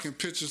on fucking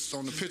pitchers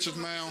on the pitcher's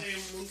mound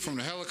from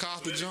the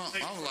helicopter jump,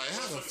 I was like,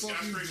 how the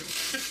fuck you?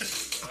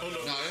 No,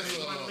 that's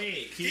one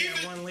leg. He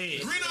had one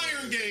leg.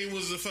 Gridiron Gang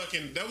was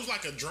that was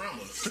like a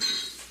drama.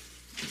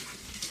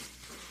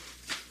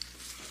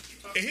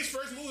 And his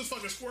first movie was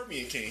fucking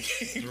Scorpion King.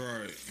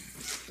 Right.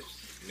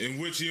 In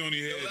which he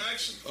only had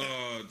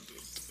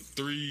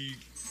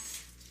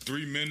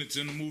 3 minutes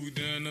in the movie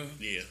down there.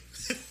 Yeah.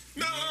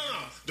 No.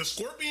 The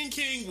Scorpion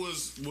King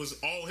was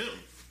all him.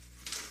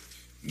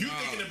 You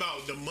thinking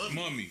about the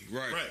Mummy?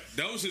 Right.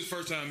 That was his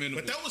first time in the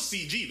movie. But that was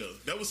CG though.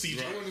 That was CG.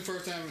 That wasn't his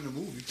first time in the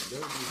movie.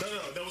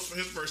 No. That was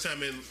his first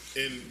time in.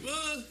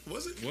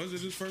 Was it? Was it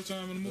his first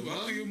time in the movie?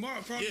 I think it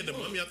might probably. Yeah, the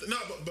Mummy. No,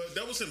 but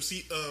that was him.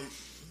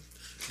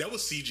 That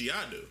was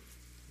CGI, dude.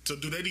 So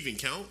do that even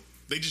count?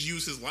 They just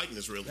use his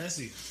likeness, really. Let's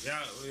see.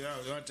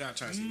 Y'all trying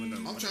to see what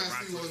I'm trying to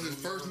see what was his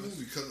first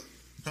movie.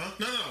 Huh?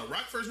 No.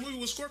 Rock's first movie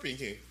was Scorpion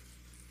King.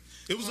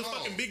 It was a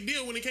fucking big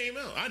deal when it came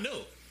out. I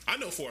know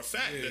for a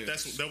fact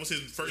that was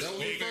his first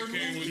big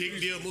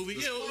deal movie.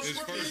 Yeah, it was his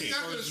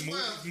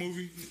first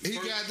movie. He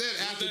got that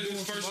after doing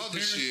some other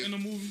shit in the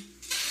movie.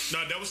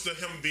 No, that was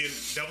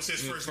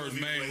his first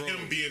movie. Main role.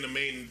 Him being the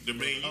main.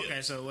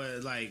 Okay, so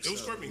what? Like it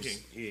was Scorpion King.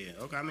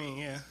 Yeah. Okay. I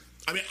mean,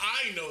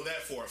 I know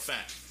that for a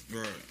fact.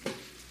 Right.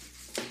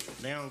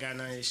 They don't got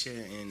none of this shit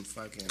in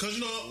fucking.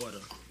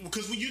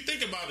 Because when you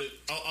think about it,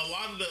 a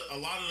lot of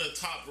the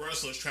top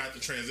wrestlers tried to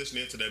transition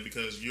into that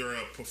because you're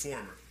a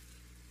performer.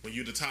 When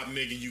you're the top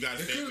nigga, you got.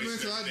 It could have been.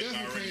 So I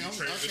definitely can't.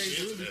 I can't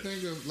really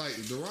think of like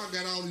The Rock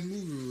got all these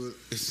movies, but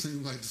it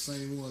seems like the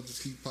same one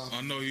just keep popping.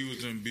 I know he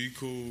was in Be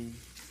Cool.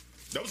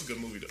 That was a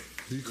good movie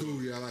though. He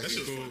cool, yeah, I like That it. shit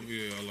was Cool. funny.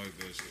 Yeah, I like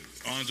that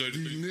shit. Andre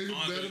These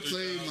niggas better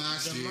play my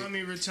The shit.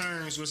 Mummy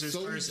Returns was his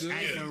So first good.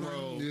 acting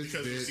role, This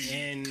Because bitch. it's-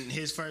 and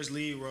his first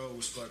lead role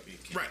was Scorpion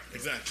King. Right,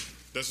 exactly.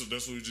 That's what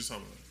we were just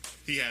talking about.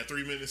 He had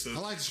 3 minutes of.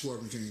 I like the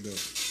Scorpion King though.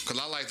 Cause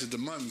I liked the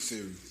Mummy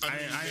series. I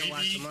didn't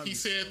watch the maybe Mummy. he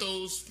said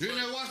those. You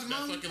didn't watch the that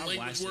Mummy? fucking I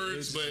language watched it. It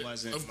words, just but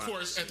wasn't of my-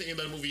 course, at the end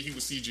of the movie, he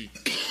was CG.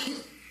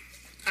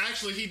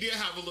 Actually, he did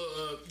have a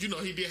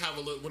little. He did have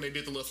a little. When they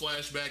did the little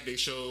flashback, they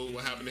showed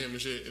what happened to him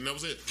and shit, and that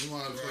was it. You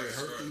want to play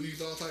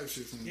Hercules, all type of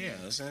shit. Yeah,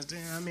 since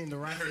then, I mean, The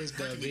Rock is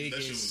the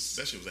biggest.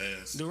 That shit was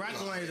ass. The Rock is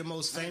one of the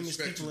most I famous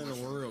respect people him in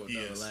the much. world, though.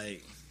 Yes.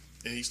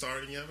 And he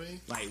started, you know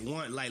what I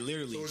mean? Like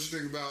literally. So what you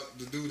think about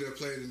the dude that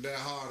played in Die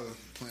Harder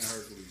playing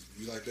Hercules?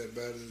 You like that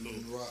better than The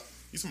Rock?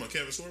 You talking about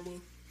Kevin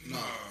Sorbo? Nah,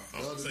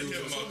 I was the other saying dude.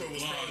 Kevin talking Sorbo about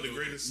was the probably the blonde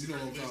greatest. You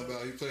know what I'm talking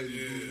about? He played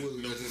Yeah. Bruce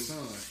Willis as his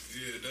son.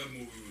 Yeah, that Hercules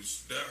movie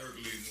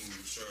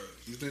was trash.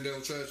 You think that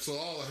was trash? So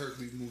all the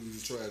Hercules movies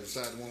were trash,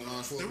 besides the one with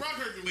Arnold The Schwarzenegger. Rock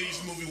Hercules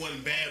movie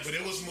wasn't bad, but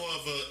it was more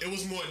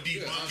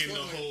debunking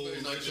the whole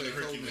legend of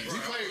Hercules. He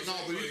played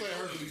but he played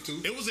Hercules too.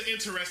 It was an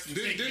interesting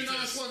thing. Didn't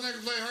Arnold because Schwarzenegger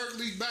play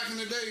Hercules back in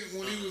the day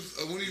when he was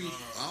I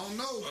don't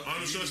know.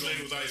 Arnold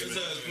Schwarzenegger was His Iceman.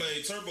 ass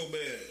played Turbo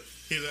Bad.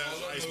 His ass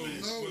was Iceman.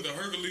 No. With the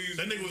Hercules,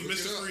 That nigga was Look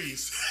it Mr. up.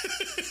 Freeze.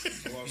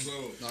 No,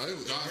 Oh, it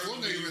was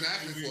Arnold Schwarzenegger been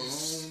acting for a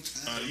long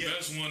time. the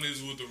best one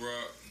is with the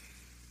Rock.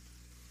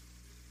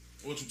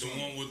 What you The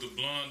talking one with the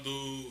blonde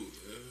dude,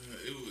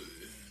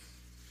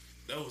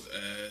 that was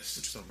ass.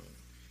 What you talking about?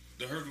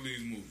 The Hercules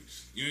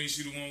movies. You ain't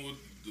see the one with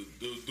the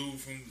dude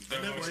from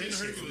never Die seen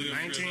Hard? Hercules.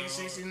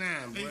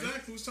 1969, boy.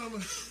 Exactly. What's talking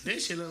about?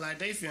 This shit look like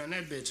they filmed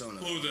that bitch on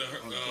a What was that?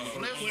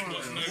 flip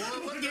phone.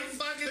 Boy, what the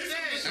fuck is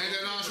that? Ain't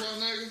that Arnold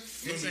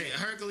Schwarzenegger? They say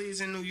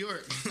Hercules in New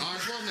York.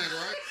 Arnold Schwarzenegger,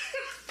 right?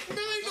 Man,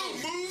 ain't no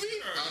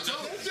movie. I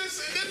told you.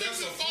 That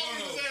nigga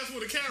following his ass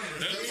with a camera.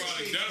 That's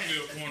probably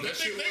definitely a porno. That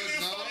nigga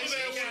following his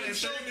ass with a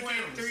show the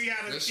camera. 3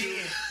 out of That 10. shit,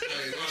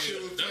 that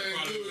shit was That's playing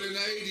probably- good in the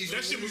 80s.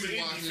 That shit was an indie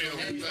watching it film.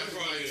 on That's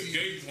probably a TV.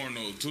 gay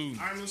porno too.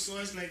 Arnold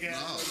Schwarzenegger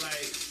look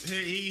like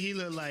he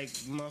look like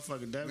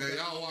motherfucker. That Man,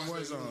 y'all watch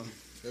was that on. movie.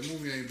 That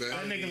movie ain't bad.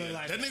 That nigga look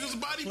like That nigga was a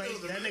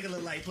bodybuilder. That nigga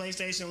look like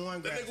PlayStation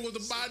 1 That guy. nigga was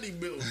a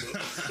bodybuilder.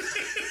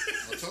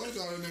 I told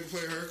y'all that nigga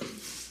play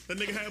Hercules. That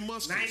nigga had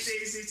muscles.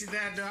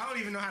 1969, though. I don't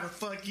even know how the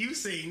fuck you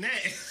seen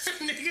that,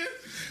 nigga.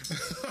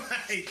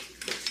 Like,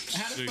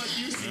 how the fuck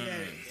you see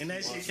that? And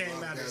that shit came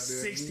out in Goddamn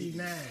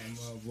 69,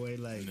 my boy.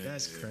 Like,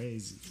 that's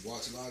crazy.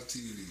 Watch a lot of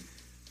TV.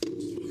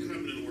 What's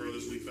happening in the world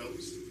this week,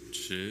 fellas?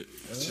 Shit.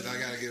 Shit, I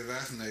gotta get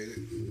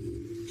vaccinated.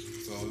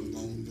 So I'm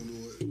gonna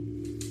do it.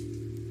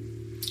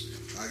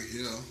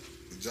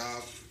 The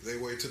job, they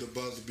wait till the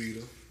buzzer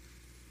beater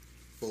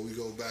before we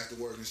go back to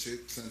work and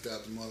shit. Sent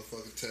out the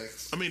motherfucking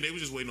text. I mean, they were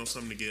just waiting on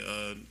something to get,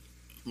 I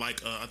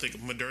think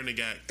Moderna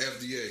got,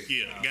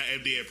 FDA. got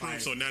FDA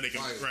approved, so now they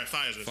can, Pfizer. right,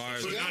 Pfizer.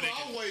 Pfizer. So But now that's they what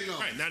I can, was waiting on.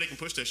 right, now they can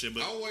push that shit,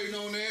 but I was waiting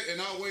on that,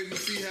 and I was waiting to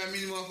see how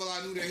many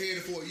motherfuckers I knew they had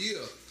it for a year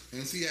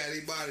and see how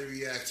their body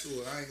react to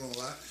it. I ain't gonna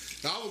lie.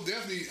 I was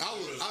definitely,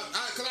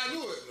 cause I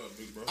knew it.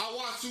 I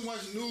watch too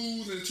much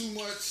news and too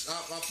much,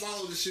 I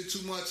follow this shit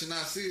too much and I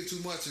see it too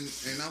much and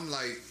I'm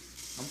like,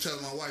 I'm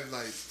telling my wife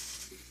like,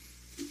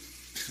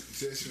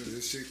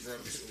 this shit,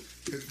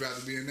 it's about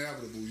to be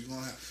inevitable. You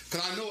gonna have,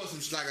 cause I know it's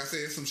some, like I said,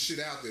 it's some shit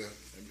out there.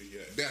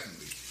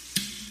 Definitely.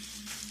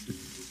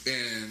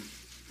 And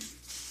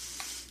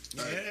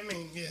Yeah, I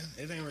mean,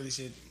 it ain't really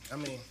shit. I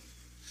mean,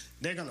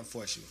 they're gonna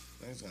force you.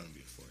 It's gonna be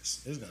a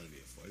force. It's gonna be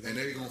a force. and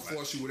they gonna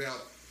force you without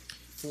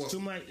force. Too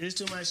much. It's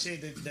too much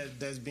shit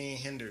that's being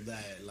hindered by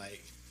it.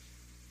 Like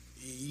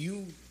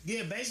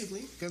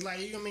basically, because like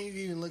you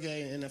even look at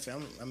it in the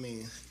NFL. I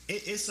mean,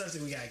 it sucks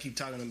that we gotta keep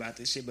talking about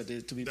this shit, but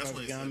to be that's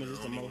what perfectly I honest, it's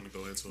the most. want to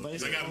go into but it.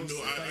 it's I got the most-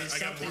 but it's I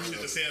got more something-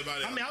 shit to say about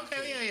it. I mean,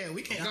 okay,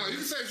 we can't. No, you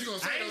can say what you're gonna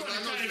say. I ain't though, but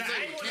wanna I know cut you it. say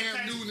I ain't with wanna Cam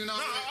cut it. Newton and all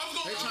No, that. I'm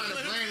going- They trying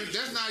to blame it.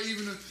 That's not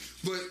even.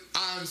 But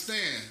I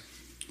understand.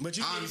 But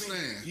I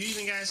understand. You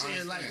even got I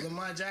shit like understand.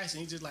 Lamar Jackson.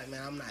 He's just like,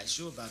 man, I'm not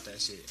sure about that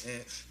shit.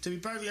 And to be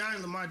perfectly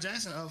honest, Lamar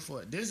Jackson up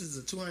for it. This is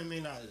a $200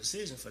 million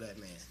decision for that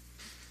man.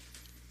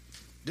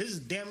 This is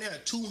damn near a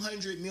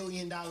 $200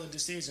 million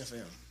decision for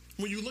him.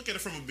 When you look at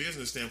it from a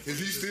business standpoint, Is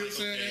he it's still like,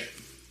 saying okay. that?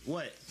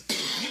 What?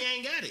 He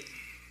ain't got it.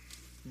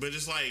 But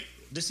it's like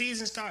The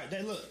season start.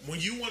 They look. when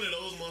you one of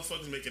those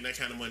motherfuckers making that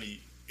kind of money,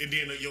 and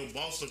then your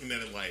boss looking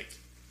at it like,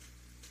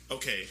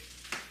 okay,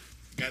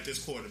 got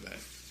this quarterback.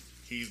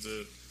 He's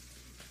the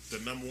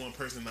number one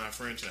person in our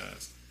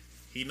franchise.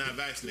 He's not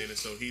vaccinated,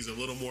 so he's a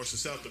little more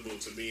susceptible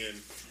to being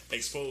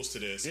exposed to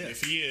this. Yeah. And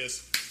if he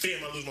is,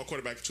 damn, I lose my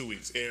quarterback in 2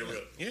 weeks. Air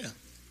rip. Yeah.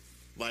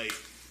 Like,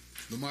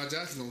 Lamar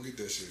Jackson gonna get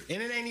that shit.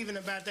 And it ain't even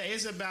about that.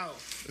 It's about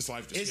it's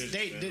life it's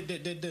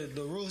decisions.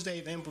 the rules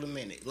they've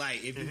implemented.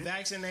 Like if you're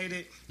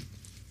vaccinated,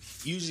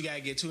 you just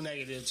gotta get 2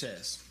 negative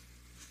tests.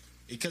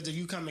 Because if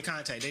you come in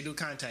contact, they do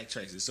contact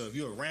traces. So if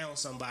you're around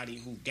somebody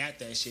who got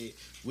that shit,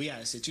 we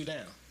gotta sit you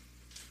down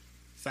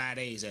 5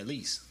 days at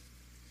least.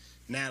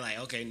 Now, like,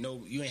 okay,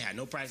 no, you ain't had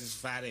no practice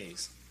for 5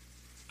 days,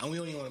 and we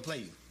don't even want to play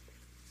you.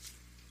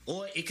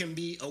 Or it can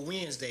be a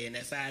Wednesday, and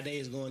that 5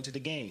 days going to the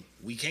game.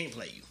 We can't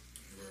play you.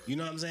 You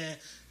know what I'm saying?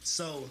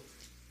 So,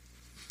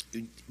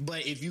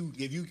 but if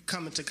you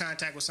come into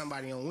contact with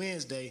somebody on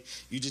Wednesday,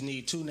 you just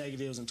need 2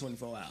 negatives in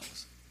 24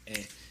 hours,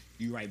 and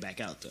you right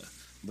back out there.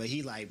 But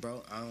he like,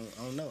 bro, I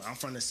don't know. I'm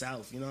from the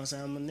South. You know what I'm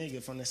saying? I'm a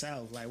nigga from the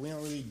South. Like, we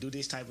don't really do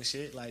this type of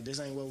shit. Like, this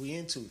ain't what we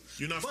into.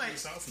 You're not from the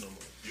South no more.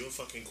 You're a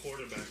fucking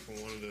quarterback from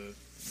one of the...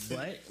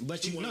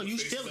 But you know, you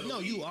still... No,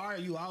 you are.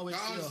 You always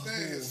I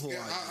feel who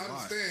I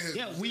understand his...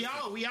 Yeah, we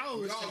all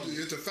do.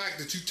 It's the fact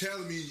that you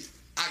telling me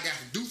I got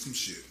to do some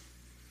shit.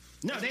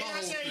 No, they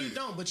not saying you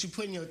don't, but you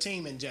putting your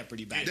team in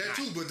jeopardy back. That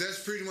too, but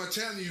that's pretty much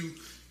telling you,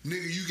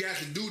 nigga, you got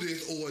to do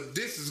this or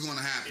this is going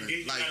to happen.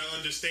 You gotta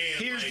understand.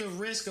 Here's the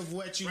risk of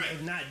what you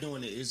of not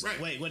doing it. Is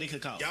what it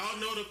could cause. Y'all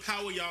know the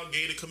power y'all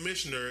gave the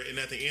commissioner, and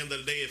at the end of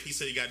the day, if he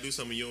said you got to do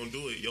something, you don't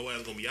do it, your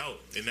ass gonna be out,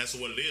 and that's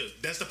what it is.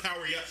 That's the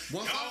power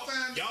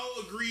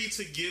y'all agreed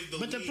to give the.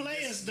 But the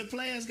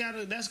players got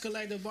to. That's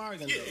collective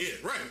bargain. Yeah,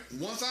 right.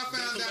 Once I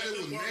found out it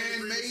was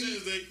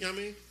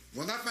man-made.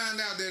 When I found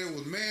out that it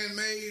was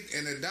man-made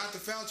and that Dr.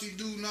 Fauci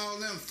dude and all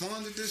them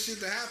funded this shit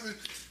to happen,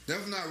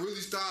 that's when I really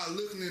started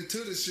looking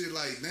into this shit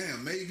like,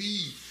 damn,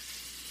 maybe,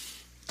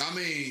 I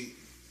mean,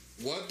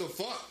 what the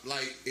fuck?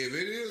 Like, if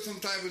it is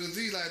some type of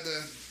disease like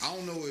that, I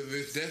don't know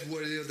if that's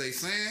what it is they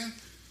saying,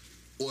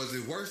 or is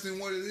it worse than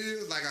what it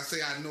is? Like I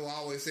say, I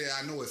always say,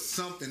 I know it's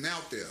something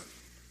out there.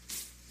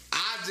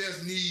 I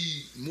just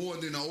need more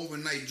than an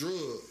overnight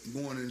drug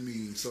going in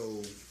me,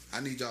 so... I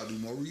need y'all to do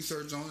more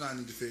research on it. I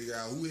need to figure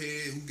out who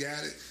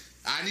got it.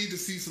 I need to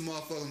see some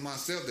motherfuckers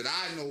myself that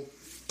I know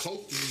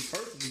close to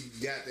me personally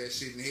got that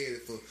shit and had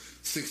it for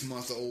 6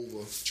 months or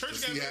over.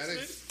 Church got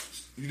that.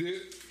 You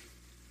did?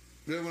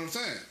 That's what I'm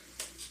saying.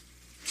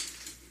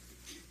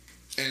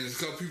 And there's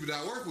a couple people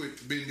that I work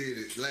with been did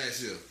it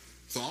last year.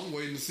 So I'm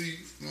waiting to see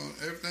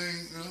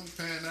everything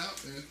pan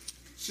out and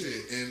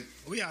shit. And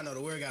we all know the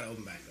word got to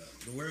open back up.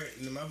 The word,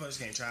 the motherfuckers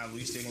can't travel.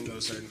 You still can go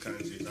to certain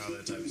countries, all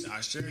that type of shit.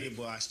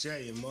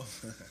 Australia,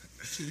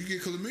 motherfucker. You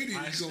get chlamydia,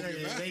 you gonna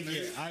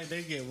get back.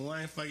 They get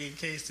one fucking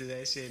case to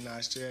that shit in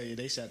Australia.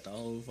 They shut the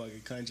whole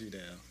fucking country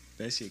down.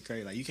 That shit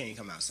crazy. Like, you can't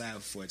come outside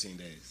for 14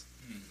 days.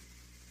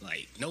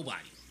 Like,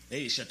 nobody.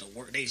 They just shut the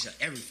work. They just shut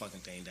every fucking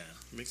thing down.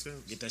 Makes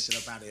sense. Get that shit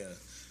up out of here.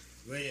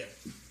 Well, yeah.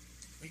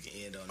 We can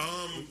end on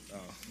that.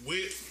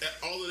 With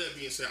all of that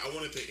being said, I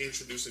wanted to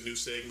introduce a new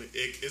segment.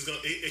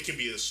 It can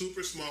be a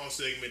super small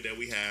segment that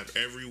we have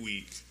every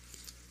week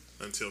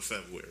until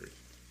February.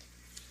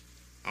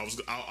 I was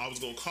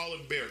gonna call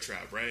it Bear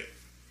Trap, right?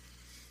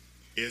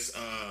 It's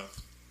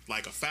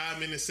like a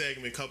 5-minute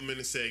segment,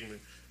 couple-minute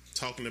segment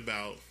talking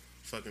about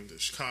fucking the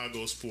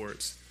Chicago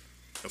sports.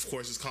 Of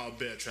course, it's called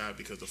Bear Trap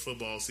because the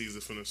football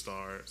season's finna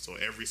start. So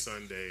every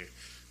Sunday,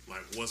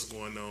 like, what's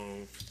going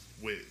on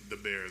with the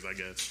Bears, I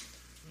guess.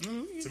 To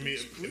me,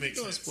 it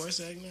makes sense. Sports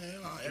segment.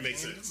 It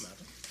makes sense.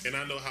 And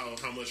I know how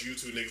much you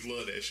two niggas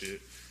love that shit.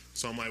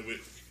 So I'm like,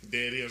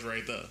 there it is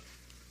right there.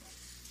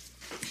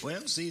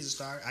 Well, season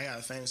start. I got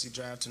a fantasy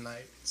draft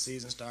tonight.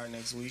 Season start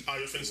next week. Oh,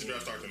 your fantasy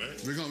draft start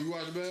tonight? We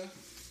watch the Bears?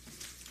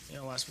 You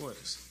don't watch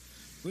sports.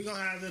 We're going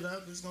to have it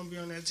up. It's going to be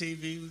on that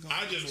TV.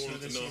 I just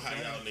wanted to know how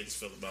y'all niggas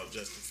feel about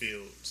Justin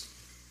Fields.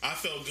 I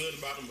felt good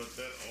about him, but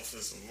that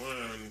offensive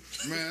line...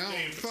 Man, I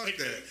don't fuck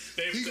that.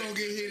 He gonna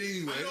get hit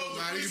anyway.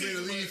 He's been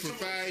in the league for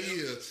 5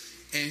 years,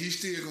 and he's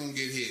still gonna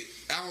get hit.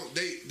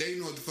 They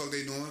know what the fuck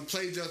they doing.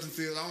 Play Justin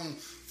Fields. I don't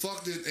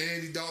fuck this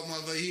Andy Dalton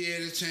motherfucker. He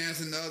had his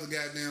chance in the other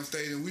goddamn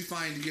stadium. We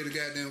find to get a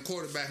goddamn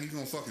quarterback, he's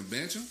gonna fucking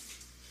bench him.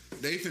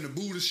 They finna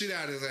boo the shit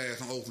out of his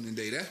ass on opening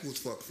day. That's what's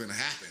fucking finna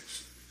happen.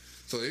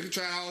 So they can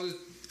try all this.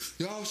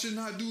 Y'all should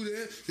not do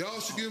that. Y'all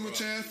should give him a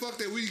chance. Fuck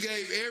that. We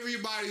gave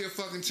everybody a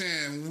fucking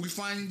chance. When we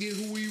finally get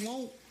who we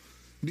want,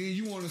 then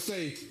you want to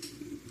say,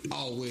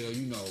 oh,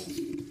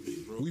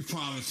 well, we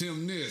promised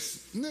him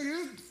this.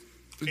 Nigga,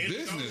 it's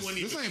business.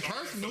 This ain't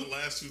personal. For the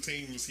last 2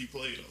 teams he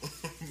played on.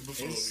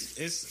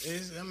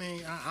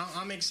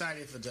 I'm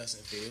excited for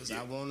Justin Fields.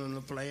 I want him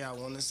to play. I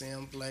want to see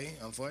him play.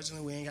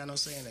 Unfortunately, we ain't got no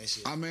say in that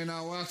shit. I may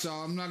not watch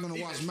y'all. I'm not going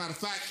to watch. Matter of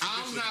fact,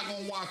 I'm not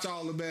going to watch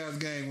all the Bears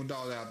game with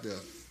all out there.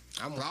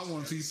 I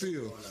want to see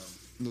Fields.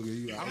 Look at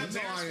you. I know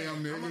I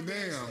am, nigga.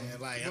 Damn.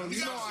 Like, but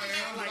you know I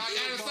am. But I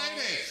gotta say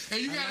that.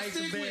 And you gotta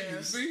stick with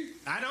me, see?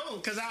 I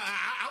don't, because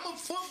I'm a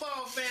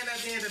football fan at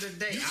the end of the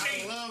day.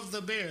 I love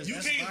the Bears. You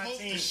can't hope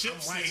the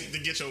ship sink to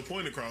get your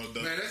point across,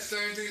 though. Man, that's the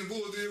same thing the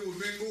Bulls did with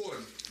Ben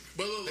Gordon.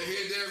 But look, they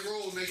had Derrick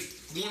Rose and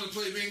they wanted to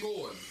play Ben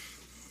Gordon.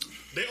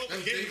 They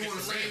doing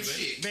the same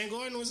shit. Ben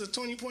Gordon was a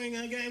 20-point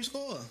game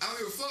scorer. I don't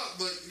give a fuck,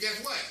 but guess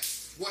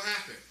what? What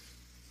happened?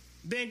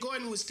 Ben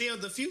Gordon was still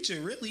the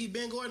future, really.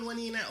 Ben Gordon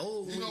wasn't even that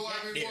old. You know why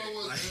Ben Gordon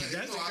was? Like,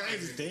 that's the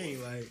crazy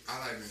thing. Like, I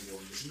like Ben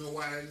Gordon. But you know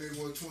why that nigga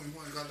was 21?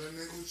 Because that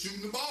nigga was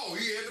shooting the ball.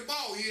 He had the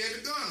ball. He had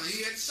the gun.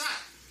 He had the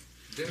shot.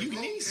 You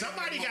need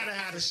somebody gotta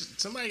have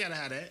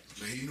that.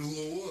 Man, he knew who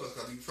it was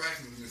because he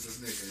practiced against this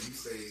nigga.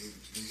 And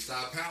he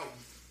stopped pouting.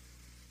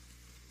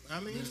 I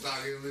mean, he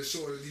started getting a little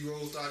shorter.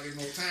 D-Rose started getting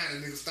more time.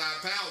 And nigga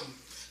started pouting.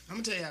 I'm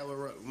gonna tell you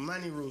how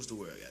money rules the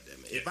world,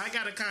 goddammit. If I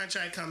got a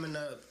contract coming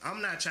up,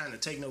 I'm not trying to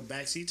take no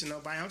backseat to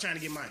nobody. I'm trying to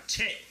get my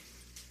check.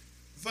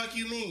 Fuck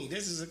you mean?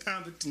 This is a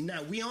competition.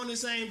 Now, we on the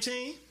same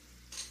team,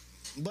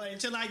 but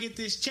until I get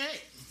this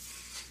check,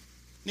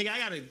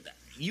 nigga,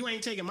 you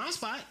ain't taking my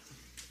spot.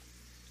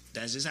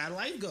 That's just how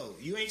life go.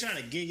 You ain't trying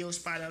to give your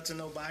spot out to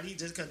nobody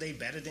just because they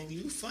better than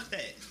you. Fuck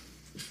that.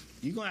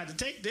 You gonna have to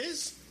take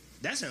this.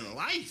 That's in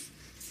life.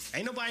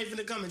 Ain't nobody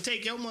finna come and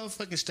take your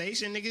motherfucking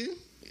station, nigga.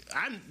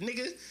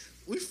 Nigga,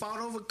 we fought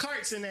over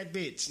carts in that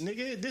bitch.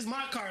 Nigga, this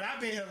my cart. I've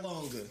been here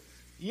longer.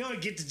 You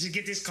don't get to just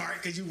get this cart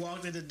because you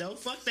walked in the door.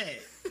 Fuck that.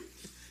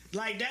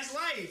 Like, that's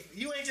life.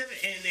 You ain't just,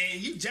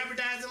 and you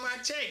jeopardizing my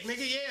check.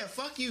 Nigga, yeah,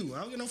 fuck you.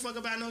 I don't give no fuck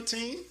about no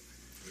team.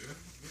 Yeah.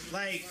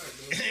 Like,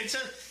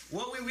 until,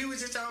 we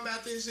was just talking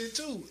about this shit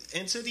too.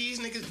 Until these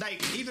niggas,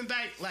 like, even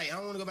back, like, I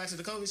don't want to go back to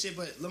the COVID shit,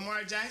 but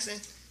Lamar Jackson,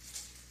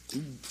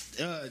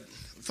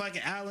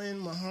 fucking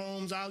Allen,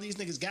 Mahomes, all these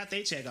niggas got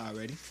their check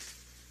already.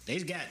 They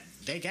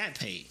got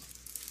paid.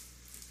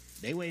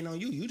 They waiting on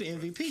you. You the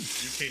MVP.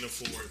 You can't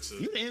afford to.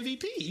 You the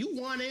MVP. You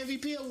won the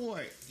MVP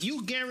award.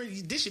 You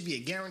guarantee. This should be a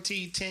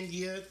guaranteed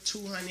 10-year,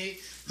 200,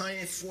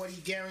 140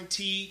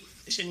 guaranteed.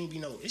 It shouldn't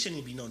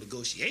even be no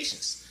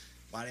negotiations.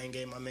 Why they ain't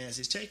gave my man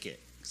his check yet?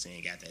 Because he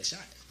ain't got that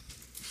shot.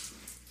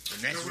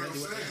 And that's really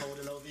what they're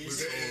holding over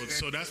his.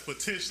 So that's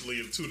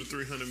potentially a $200 to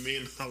 $300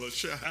 million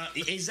shot.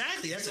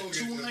 Exactly. That's a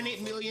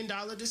 $200 million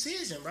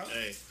decision, bro.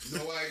 Hey. You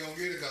know why he gonna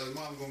get it? Because his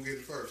mom gonna get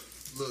it first.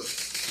 Look,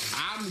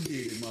 I'm gonna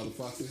get it,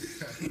 motherfucker.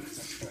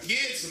 Get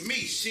it to me,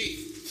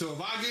 shit. So if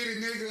I get it,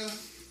 nigga,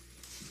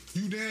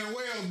 you damn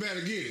well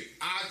better get it.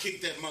 I'll kick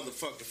that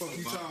motherfucker. Fuck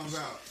you talking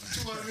about?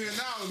 $200 million,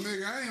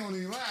 nigga. I ain't gonna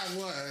even lie,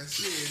 what?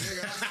 Shit,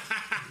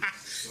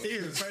 nigga. He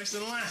was first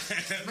in line.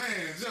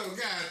 Man, Joe,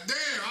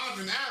 goddamn, I've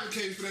been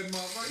advocating for that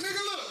motherfucker.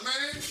 Nigga, look,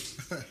 man.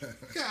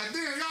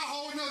 Goddamn, y'all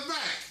holding us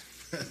back.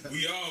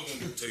 We all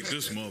gonna take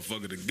this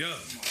motherfucker together.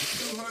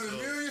 200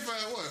 million for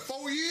what?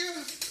 4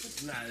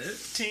 years? Nah,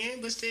 it's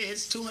 10, but still,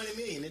 it's 200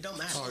 million. It don't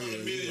matter. Oh,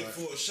 yeah, $1 million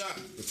for a shot.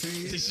 For 10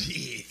 years?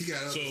 Shit. He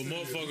got So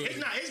motherfucker.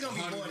 It's gonna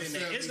be more than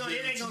that. It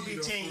ain't gonna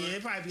be 10 years.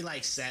 It probably be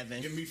like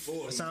 7. Give me 4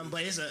 or something.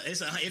 But if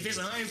it's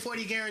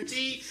 140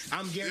 guaranteed,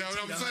 I'm guaranteed. You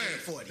know what I'm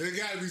saying? 140. There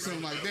gotta be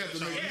something like that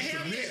to make you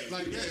commit.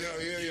 Like that.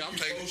 Yeah, I'm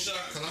taking a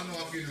shot. Cause I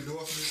know I'm getting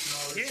endorsements and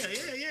all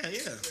that. Yeah.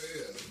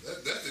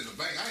 That's in the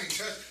bank. I ain't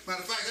touch.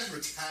 Matter of fact, that's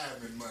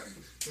retirement money.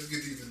 Let's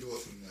get these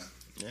endorsements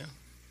now. Yeah.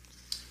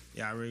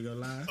 Y'all ready to go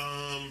live?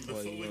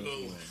 Before we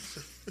go,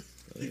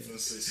 He gonna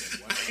say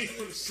something. I ain't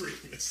gonna scream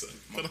this up.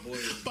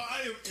 But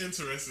I am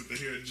interested to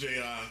hear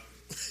J.I.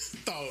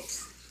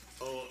 thoughts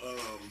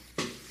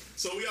on.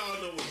 So we all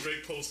know when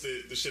Drake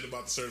posted the shit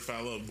about the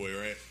certified love boy,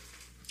 right?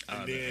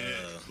 And then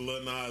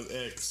Lil Nas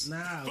X.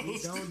 Nah, we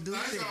don't do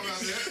that.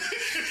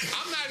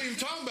 I'm not even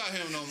talking about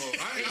him no more.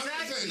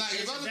 Exactly. Like,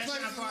 if other That's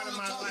places not part of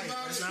my talk life.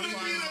 about That's it, not part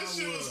of That my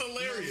shit was world.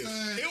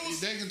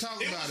 hilarious. They can talk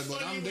about it,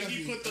 but I'm when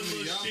definitely. he put the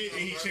little shit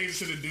and he changed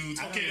to the dudes.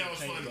 I don't Okay, that know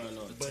was if funny. they don't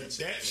know But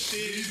that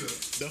shit,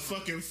 the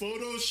fucking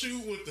photo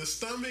shoot with the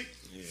stomach,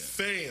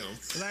 fam.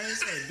 Like I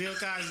said, Bill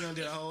Cosby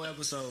did a whole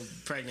episode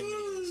pregnant.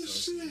 Oh,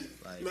 so, shit.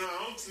 like, Nah.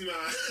 Well,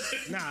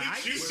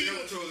 You see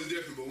that was totally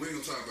different, but we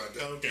ain't gonna talk about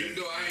that. Okay. Even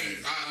though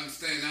I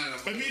understand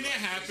that. I mean,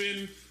 that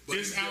happened.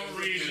 It's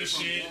outrageous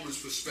shit.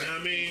 I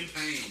mean,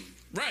 pain.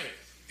 Right.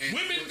 And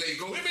Women what they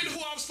go who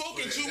through. I've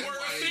spoken But to that's were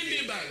why they offended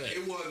did by that.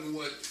 It wasn't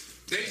what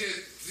they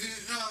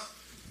just.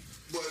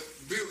 But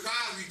Bill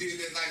Cosby did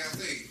that, like I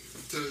say,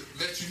 to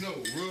let you know,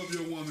 rub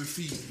your woman's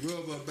feet,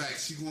 rub her back.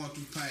 She going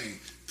through pain.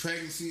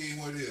 Pregnancy ain't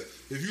what it is.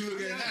 If you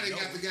look at it now, they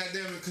got the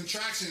goddamn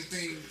contraction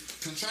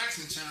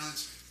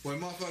challenge. Where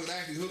motherfuckers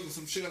actually hooking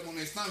some shit up on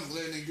their stomach,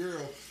 letting their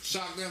girl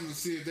shock them and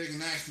see if they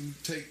can actually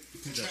take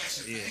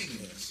contraction pain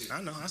and shit.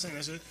 I know, I seen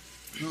that shit.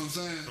 You know what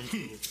I'm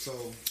saying? So,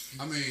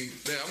 I mean,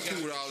 I'm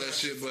cool with all that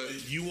shit, but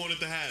You wanted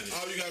to have it.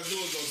 All you gotta do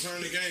is go turn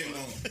the game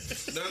on.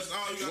 That's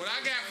all you gotta what I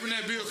got from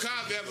that Bill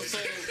Cosby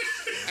episode,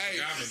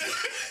 hey,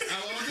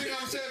 one thing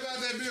I'm saying about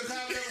that Bill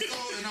Cosby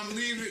episode, and I'm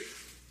leaving it,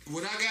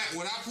 what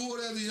I pulled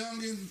as a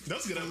youngin'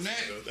 That's a good from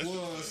episode, that though.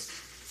 was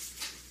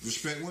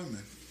respect women.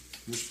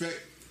 Respect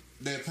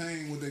that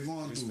pain, what they're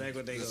going Respect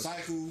through. what they the go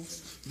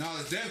cycles,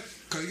 knowledge that,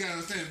 because you gotta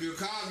understand, Bill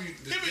Cosby,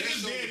 Him and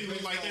his daddy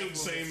look like they were the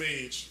same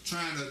age.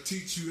 trying to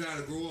teach you how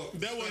to grow up.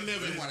 That was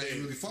never That's why his they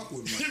daddy. really fuck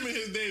with him. Him and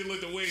his daddy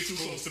looked way too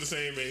close to the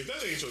same age. That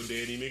ain't your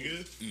daddy,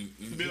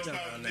 nigga. Bill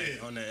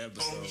Cosby on that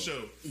episode. on the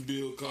show. Bill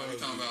Oh, you Cosby.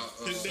 talking about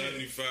His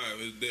daddy. 75.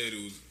 His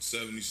daddy was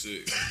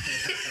 76.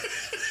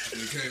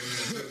 when he came in.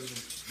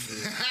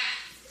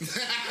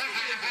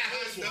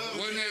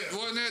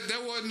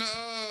 That wasn't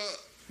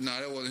no,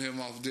 that wasn't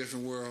him off a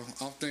different world.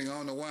 I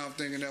don't know why I'm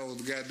thinking that was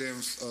the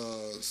goddamn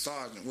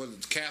sergeant, was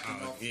it captain?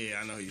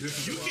 Yeah, I know you.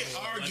 You can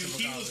argue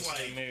he was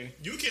like.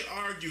 You can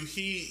argue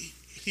he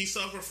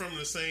suffered from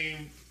the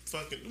same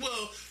fucking.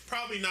 Well,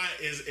 probably not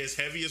as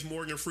heavy as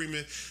Morgan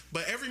Freeman,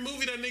 but every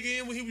movie that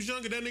nigga in when he was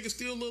younger, that nigga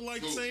still looked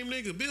like the same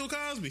nigga. Bill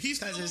Cosby. He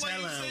still looked like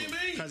the same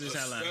age. Cause his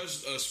hairline.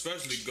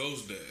 Especially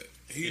Ghost Dad.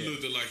 He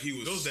looked like he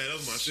was. Ghost Dad, that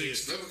was my shit.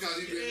 That's because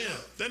he been Yeah,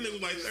 that nigga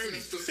was like 30.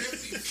 since the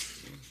 50s.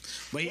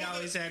 But he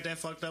always had that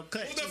fucked up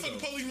cut. What that fucking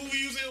police movie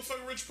you was in?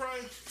 Fucking Rich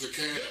Pryor. The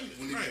cat.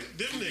 Right,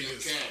 them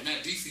niggas.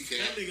 Not DC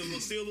cat. That nigga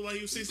still look like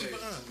he was 65.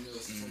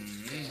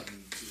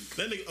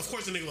 That nigga, of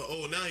course, the nigga look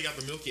old now. He got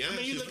the milky eyes. I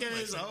mean, you look at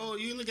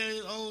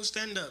his old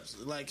stand-ups.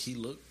 Like he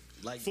looked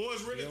like.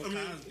 Forrest Whitaker. I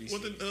mean,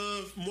 what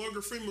the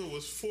Morgan Freeman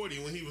was 40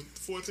 when he was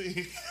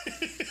 14.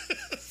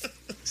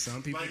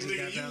 Some people like, just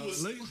nigga, got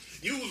that.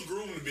 You was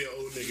groomed to be an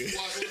old nigga.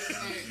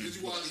 Did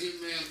you watch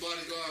Hitman's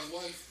Bodyguard's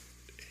wife?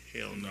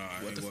 Hell no.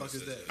 What the fuck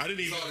is that? I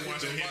didn't even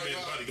watch Hitman's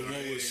Bodyguard. The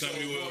one with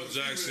Samuel L.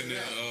 Jackson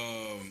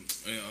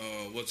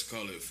and what's it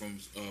called it from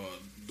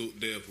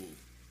Deadpool.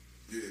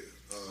 Yeah.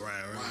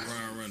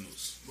 Ryan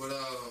Reynolds. But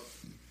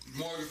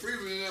Morgan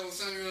Freeman and that was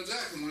Samuel L.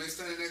 Jackson. When they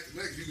stand next to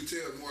next, you can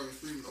tell Morgan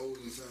Freeman older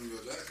than Samuel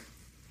L. Jackson.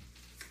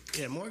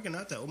 Yeah, Morgan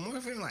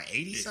Freeman like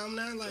 80 something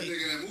now. Like that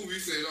nigga in that movie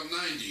said I'm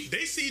 90.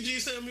 They CG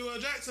Samuel L.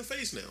 Jackson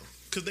face now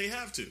because they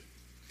have to.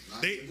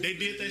 They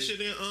did that shit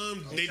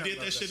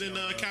in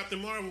Captain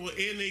Marvel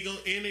and they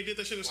did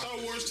that shit in Star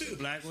Wars too.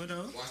 Black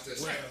Widow. Watch that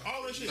right, shit.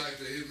 all that shit. Like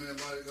the Hitman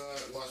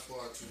Bodyguard. Watch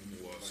part 2.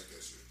 Like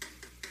that shit.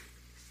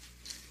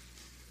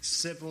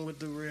 Sipping with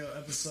the Real,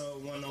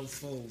 episode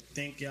 104.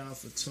 Thank y'all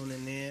for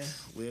tuning in.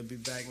 We'll be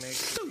back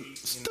next week.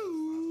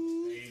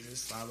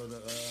 Follow the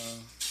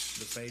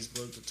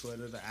Facebook, the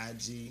Twitter, the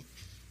IG.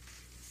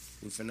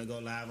 We finna go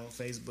live on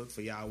Facebook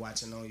for y'all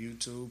watching on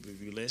YouTube.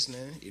 If you're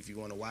listening, if you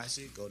want to watch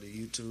it, go to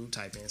YouTube,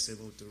 type in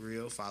Sipping with the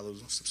Real, follow,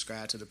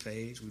 subscribe to the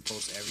page. We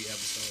post every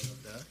episode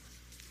up there.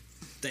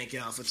 Thank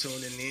y'all for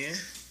tuning in.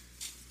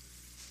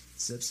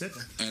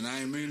 Sipping. And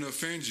I ain't mean to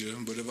offend you,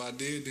 but if I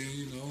did, then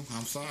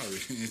I'm sorry.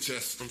 It's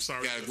just I'm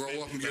sorry. Gotta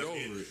grow up and get over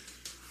it.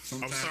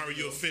 I'm sorry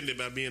you're offended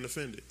by being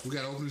offended. We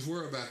gotta open this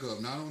world back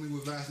up, not only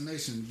with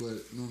vaccination, but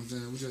you know what I'm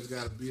saying. We just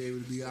gotta be able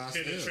to be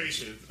ourselves.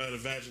 Penetration of the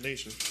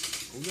vagination.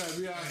 We gotta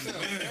be ourselves.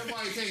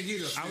 Everybody can't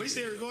get us. Are we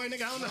still recording,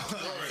 nigga? I don't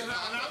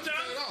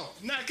know.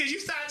 Nah, cause you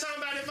started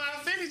talking about if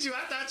I offended you.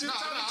 I thought you were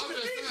talking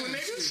to the people,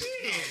 nigga.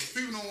 Shit.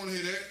 People don't want to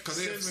hear that because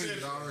they're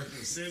offended already.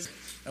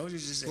 That was you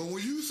just said. But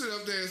when you sit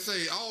up there and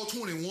say all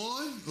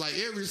 21, like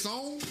every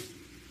song,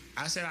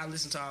 I said I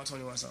listen to all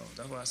 21 songs.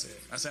 That's what I said.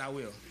 I said I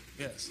will.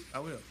 Yes, I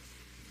will.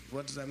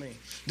 What does that mean?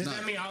 Does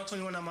that mean all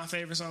 21 are my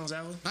favorite songs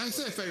ever? I ain't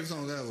said favorite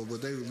songs ever,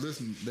 but they would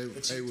listen. They would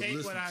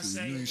listen what I to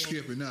say you. You ain't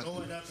skipping nothing.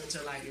 Going up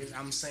until like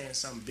I'm saying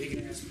some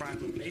big ass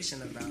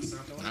proclamation about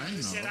something. When I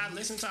said I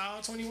listened to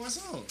all 21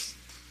 songs.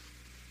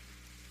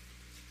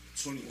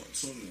 21.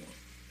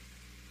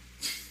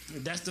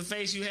 That's the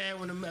face you had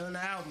when the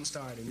album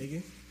started,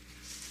 nigga.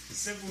 I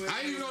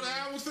didn't even know the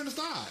album was finna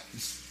start.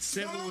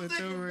 Simple with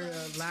the Real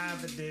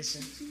live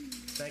edition.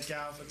 Thank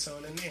y'all for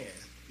tuning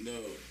in. No.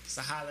 It's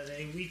a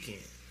holiday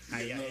weekend.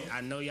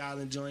 I know y'all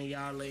enjoying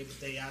y'all Labor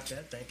Day out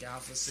there. Thank y'all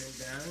for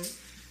sitting down and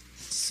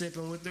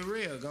sipping with the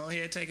Real. Go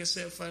ahead and take a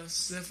sip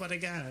for the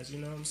guys.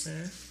 You know what I'm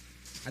saying?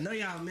 I know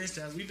y'all missed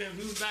us. We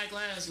was back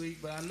last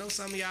week, but I know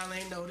some of y'all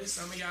ain't noticed.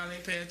 Some of y'all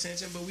ain't pay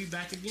attention, but we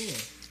back again.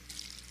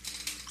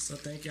 So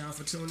thank y'all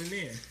for tuning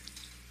in.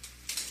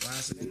 Why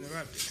is it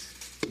interrupted?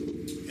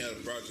 Yeah,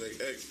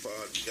 Project X pod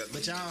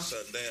got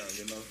shut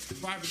down,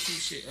 Barbecue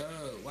shit.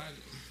 Why?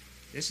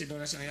 This shit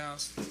doing that shit on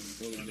y'all's?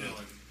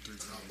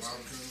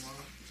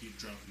 Keep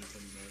dropping it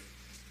from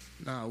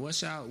the back. Nah,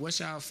 what's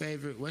y'all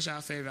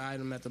favorite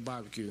item at the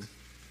barbecue?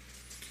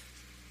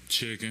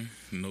 Chicken,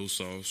 no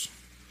sauce.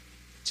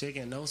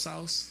 Chicken, no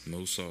sauce?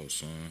 No sauce,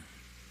 son.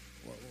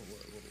 What?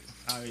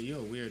 Oh, you're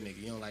a weird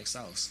nigga. You don't like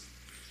sauce.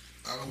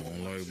 I don't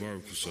like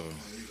barbecue sauce. I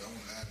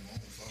want to add my own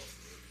sauce.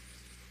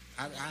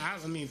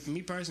 I mean, for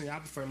me personally, I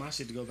prefer my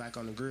shit to go back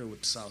on the grill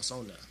with the sauce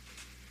on there.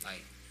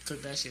 Like,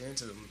 cook that shit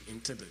into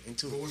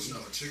What's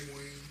chicken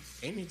wings?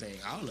 Anything.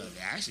 All of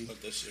it, actually.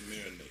 Let that shit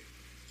marinate.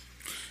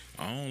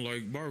 I don't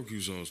like barbecue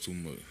sauce too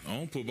much. I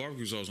don't put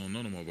barbecue sauce on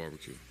none of my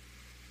barbecue.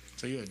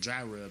 So you're a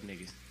dry rub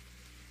nigga.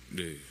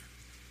 Yeah.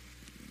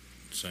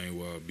 Same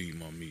way I beat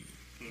my meat.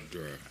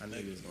 Dry. I knew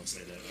you was gonna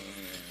say that.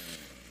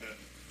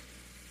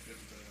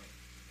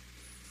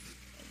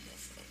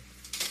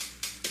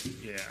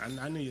 Yeah,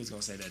 I knew you was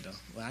gonna say that though.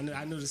 Well,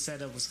 I knew the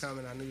setup was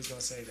coming. I knew you was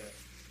gonna say that.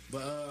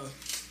 But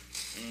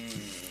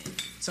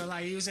so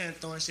like you was saying,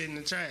 throwing shit in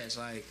the trash.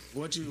 Like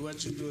what you do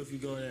if you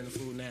go in there and the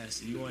food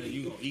nasty? You gonna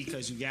eat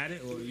because you got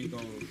it, or you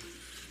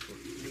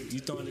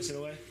throwing this shit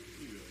away?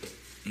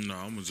 No,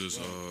 I'm gonna just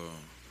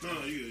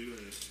No, you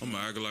I'm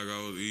gonna act like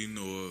I was eating,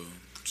 or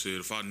said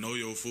if I know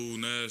your food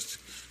nasty,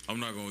 I'm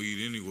not gonna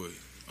eat anyway.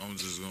 I'm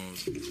just gonna.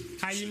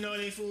 How you know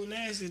they food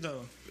nasty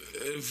though?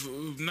 If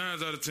 9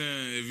 out of 10,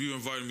 if you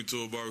invited me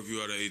to a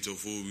barbecue, I'd have ate your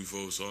food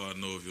before, so I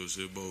know if your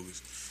shit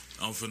bogus.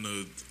 I'm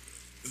finna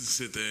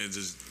sit there and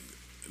just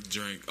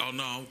drink. Oh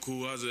no, I'm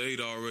cool. I just ate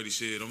already.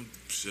 I'm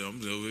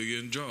over here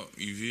getting drunk.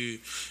 You hear?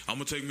 I'm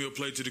gonna take me a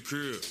plate to the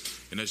crib,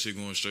 and that shit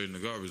going straight in the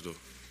garbage though.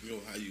 Yo,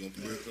 how you gonna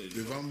play a plate?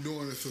 If I'm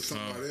doing this for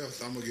somebody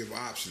else, I'm gonna give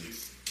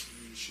options.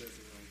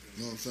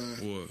 You know what I'm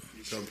saying? What?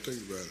 So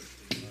think about it.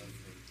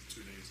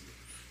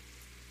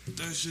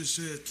 That shit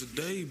said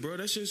today, bro.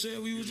 That shit said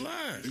we was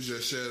live. You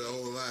just shared the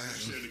old line.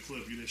 Share the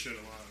clip. You didn't share the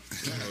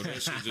line. Oh,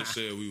 that shit just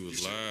said we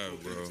was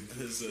live, bro.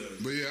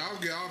 But yeah,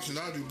 I'll get options.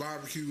 I do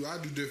barbecue. I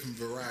do different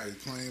variety.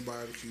 Plain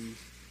barbecue,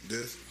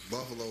 this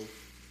buffalo,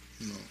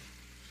 you know,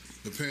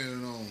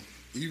 depending on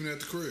even at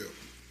the crib.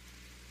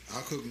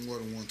 I cook more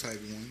than one type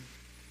of one.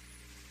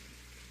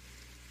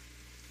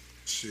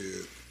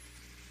 Shit.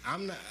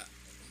 I'm not,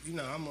 you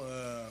know,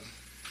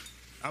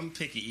 I'm a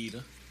picky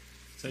eater.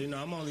 So, you know,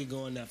 I'm only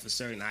going there for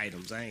certain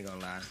items. I ain't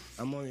gonna lie.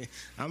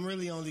 I'm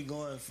really only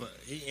going for,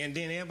 and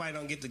then everybody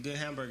don't get the good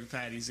hamburger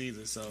patties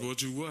either. So What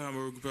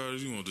hamburger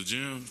patties you want? The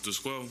gyms, the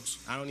square ones?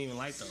 I don't even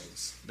like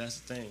those. That's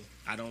the thing.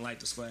 I don't like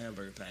the square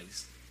hamburger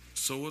patties.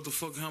 So what the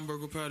fuck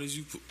hamburger patties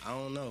you put? I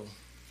don't know.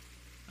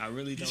 I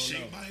really don't know.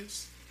 Shape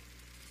bias?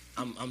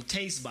 I'm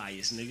taste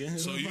biased, nigga.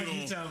 So What you the fuck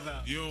don't, talking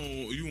about?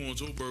 you want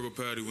your burger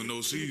patty with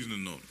no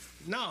seasoning on it?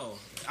 No,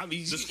 I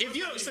mean, if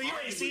you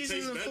ain't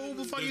seasoning the food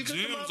before The you cook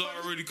the gyms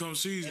motherfucker, already come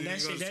seasoned.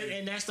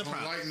 and that's the I don't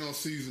problem. like no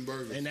seasoned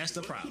burgers. And that's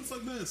the problem.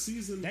 Fuck man,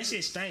 season. That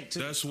shit stank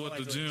too. That's what I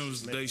the like gyms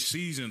those. they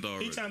seasoned He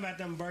already. talking about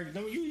them burgers.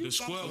 You The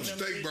square ones.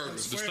 Steak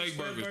burgers. The steak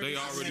burgers, they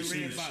already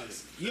seasoned.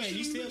 Yeah,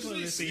 you still put it in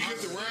You season.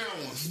 get the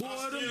round ones. Boy,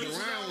 them The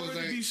round ones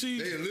already be ain't.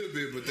 seasoned. They a little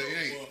bit, but they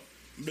ain't.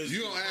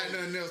 You don't add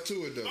nothing else to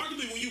it though.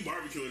 Arguably, when you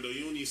barbecuing though,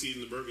 you don't need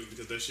season the burgers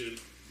because that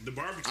shit. The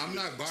barbecue. I'm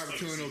not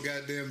barbecuing no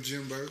goddamn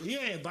gym burger.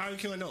 Yeah,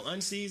 barbecuing no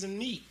unseasoned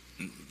meat.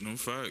 No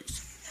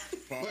facts.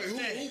 Wait,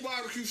 who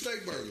barbecue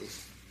steak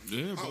burgers?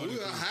 Yeah, I will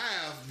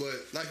have,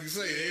 but like you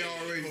say, they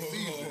already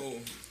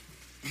seasoned.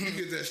 You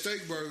get that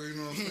steak burger, you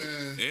know what I'm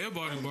saying?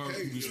 Everybody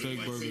barbecue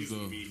steak burgers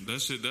though.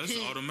 That shit, that's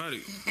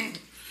automatic.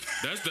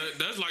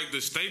 That's like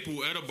the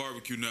staple at a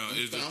barbecue now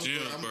is the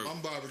gym burger.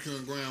 I'm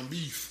barbecuing ground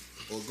beef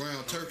or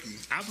ground turkey.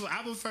 I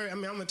prefer. I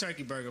mean, I'm a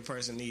turkey burger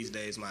person these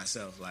days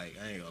myself. Like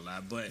I ain't gonna lie,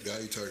 but Yeah,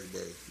 I eat turkey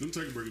burger. Them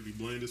turkey burgers be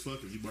bland as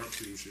fuck if you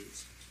barbecue them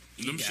shits.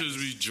 Them shits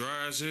be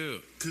dry as hell.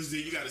 Because then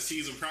you got to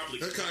season properly.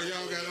 That's how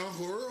y'all got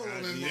Uncle Earl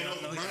on that Yeah,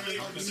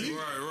 motherfucker.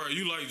 Right.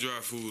 You like dry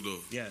food though.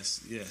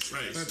 yes.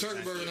 Right. Man,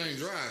 turkey burger ain't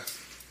dry.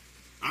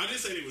 I didn't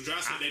say they was dry,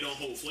 I said they don't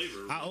hold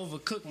flavor. I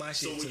overcook my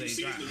shit so when till you they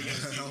season dry. them, you got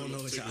to I season don't know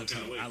them what a y'all particular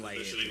talking way. about. I like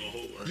That shit it. ain't gonna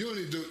hold. Right? You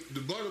only do the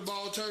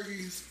butterball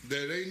turkeys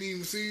that ain't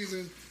even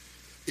seasoned.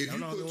 If you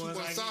know put the too ones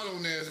much I salt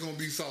on there, it's gonna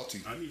be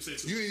salty. I didn't even say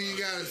too You ain't much. even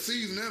gotta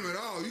season them at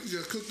all. You can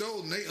just cook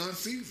those and they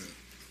unseasoned.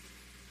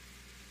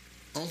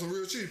 On some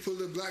real shit, put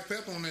a little black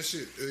pepper on that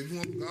shit. If you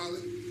want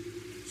garlic,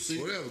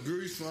 whatever,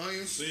 grease,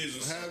 onions, Season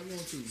however you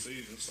want to.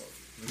 Season salt.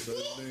 That's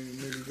everything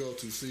niggas go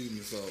to,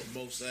 seasoning salt.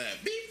 Both sides.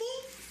 Beep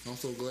boop. I'm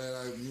so glad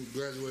I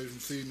graduated from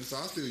seasoning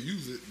salt. I still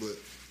use it, but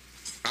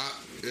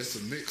it's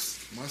a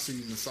mix. My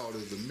seasoning salt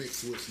is a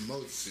mix with some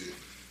other shit.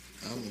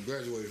 I'm gonna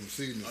graduate from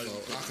seasoning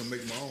salt. I can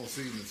make my own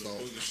seasoning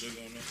salt. Booger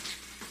sugar on there.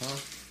 Huh?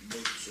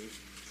 Booger sugar.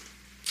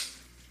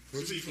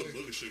 What You you put say?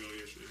 booger sugar on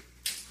your shit.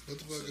 What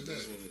the fuck is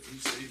That's that? what he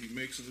said. He be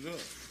mixing it up.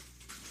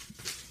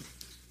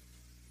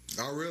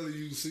 I rarely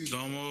use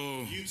seasoning.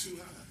 Domo. You too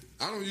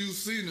high. I don't use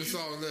seasoning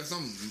salt unless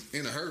I'm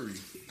in a hurry.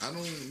 I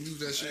don't use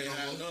that shit Hey, no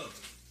high more.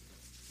 enough.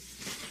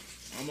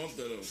 I'm up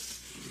there though.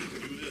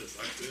 Do this.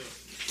 I feel.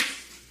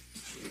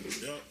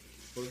 Yup.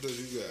 What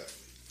does you got?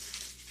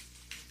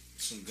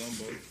 Some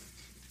gumbo.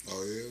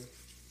 Oh yeah.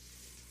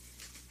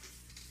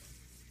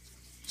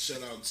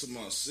 Shout out to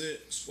my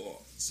set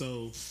spot.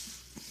 So,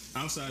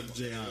 outside the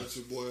JI, That's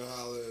your boy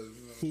holla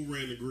at, who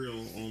ran the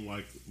grill on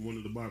like one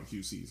of the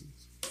barbecue seasons?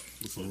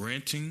 Before?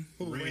 Renting.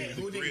 Who Ran ran? the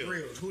Who didn't grill.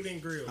 grill? Who didn't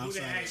grill? Who Outside,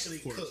 didn't actually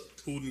of course. cook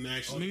Who didn't on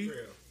actually the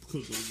grill? cook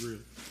on the grill?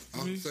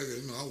 I'm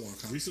saying, I want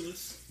to come. Recently?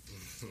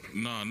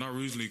 Nah, not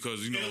recently, cause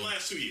you In the know.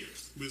 last 2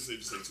 years. We'll say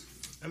just say 2.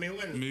 I mean,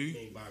 when Me?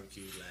 we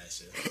barbecued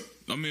last year.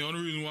 I mean,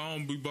 only reason why I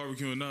don't be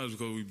barbecuing now is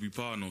because we be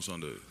potting on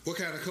Sunday. What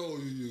kind of coal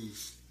you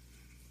use?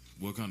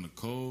 What kind of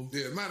coal?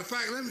 Yeah, matter of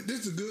fact,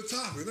 this is a good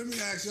topic. Let me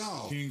ask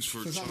y'all.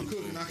 Kingsford Since I'm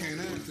cooking, I charcoal. can't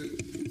answer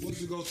it.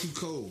 What's your go-to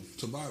coal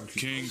to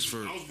barbecue?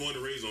 Kingsford. I was born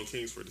and raised on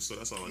Kingsford, so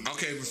that's all I know.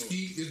 Okay,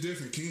 Mesquite is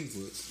different.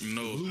 Kingswood.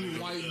 No. Blue and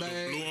white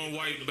bag. Blue and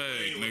white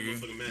bag,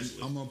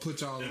 nigga. I'm gonna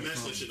put y'all That on match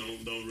something. list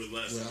shit don't really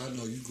last. Well, I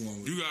know you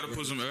going. With You gotta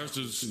put some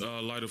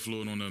extra lighter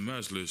fluid on that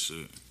match list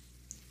shit.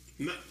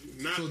 Not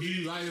So do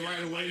you easy. light it right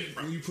Yeah, away light it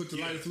when you put the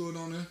yeah. lighter fluid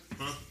on there?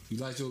 Huh? You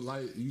light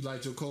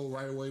your coal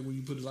right away when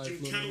you put the lighter You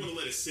fluid kind on of there? want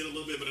to let it sit a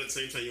little bit, but at the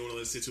same time, you want to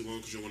let it sit too long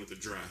because you want it to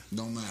dry.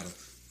 Don't matter.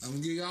 I'm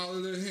gonna give y'all a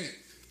little hint.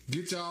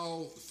 Get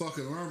y'all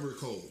fucking lumber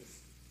coal.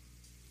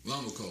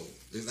 Lumber coal.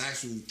 It's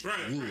actual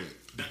Right, wood.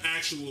 right. The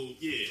actual,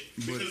 yeah.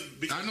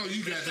 But I know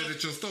you got that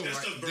at your store, that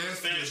right? stuff burns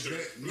That's the faster.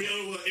 best-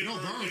 It No,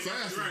 burn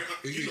faster. Right,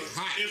 It you get know,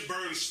 hot. It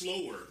burns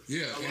slower.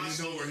 Yeah, a and lot it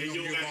slower, don't, and you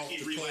don't give got off to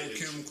keep the cold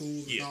relighting.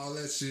 chemicals and Yeah. all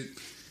that shit.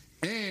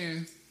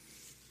 And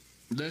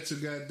let your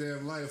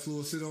goddamn lighter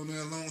fluid sit on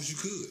there as long as you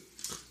could.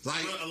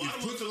 Like, Well, a lot you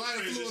of put the lighter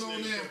motherfuckers fluid on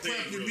transition there and into prep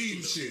propane your real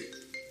beating soon. shit.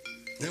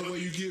 That way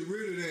you get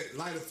rid of that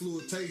lighter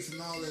fluid taste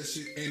and all that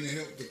shit, and it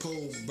help the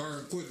coal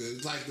burn quicker.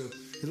 It's like the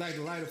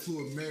lighter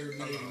fluid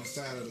marinating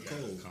inside of the coal.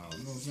 You know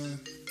what I'm saying?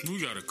 We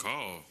got a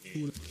call.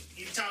 You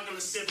talking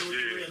to Sipping with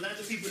the Real. Let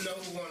the people know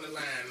who on the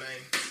line, man.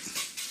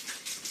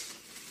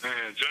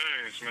 Man,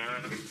 James,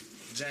 man.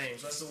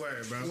 James, what's the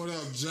word, bro? What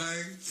up,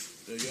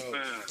 James? There you go.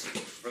 Man,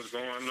 what's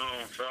going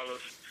on,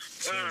 fellas?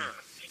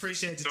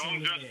 Appreciate the So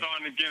I'm just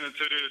starting to get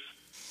into this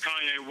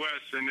Kanye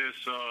West and this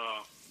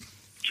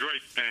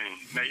Drake thing,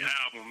 they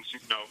albums, you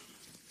know.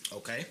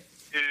 Okay.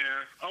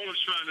 And I was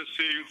trying to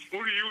see,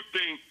 who do you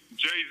think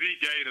Jay-Z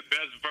gave the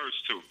best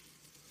verse to?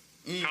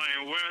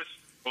 Kanye West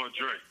or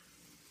Drake?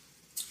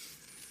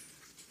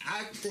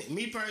 I think,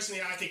 me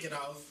personally, I kick it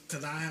off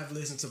because I have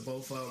listened to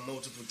both of them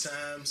multiple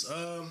times.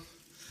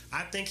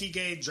 I think he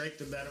gave Drake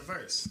the better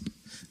verse.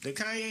 The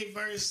Kanye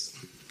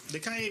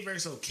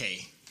verse,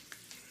 okay.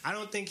 I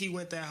don't think he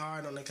went that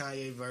hard on the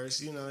Kanye verse.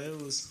 You know, it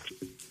was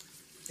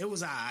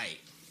alright.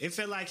 It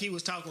felt like he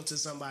was talking to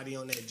somebody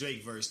on that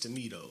Drake verse to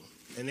me though,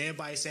 and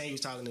everybody saying he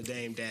was talking to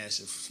Dame Dash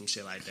or some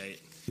shit like that,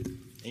 and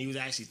he was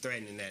actually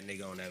threatening that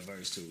nigga on that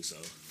verse too.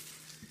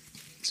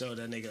 So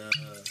that nigga.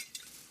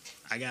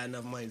 I got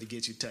enough money to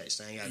get you touched.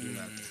 I ain't got to do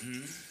nothing.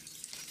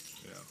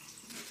 You know.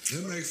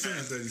 It makes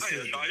sense that he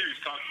said that. I thought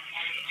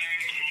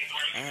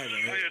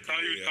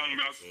he was talking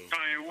about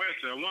Kanye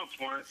West at one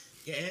point.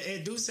 Yeah,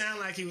 it do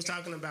sound like he was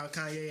talking about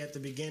Kanye at the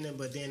beginning,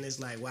 but then it's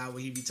like, why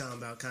would he be talking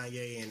about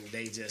Kanye? And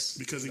they just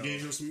because he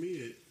gave him some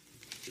mid,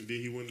 and then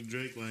he went to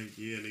Drake like,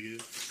 yeah,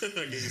 nigga,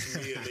 I gave you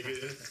some mid,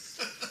 nigga.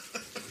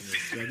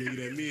 I gave you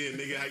that mid,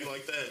 nigga. How you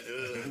like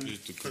that?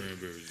 Just the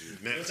cranberry juice.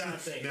 Now, What y'all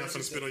think? now I'm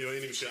finna spit on your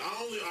enemy shit.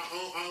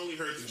 I only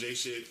heard the J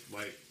shit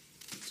like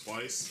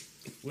twice.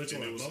 Which and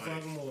one? it was Both like-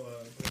 of them or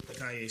the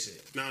Kanye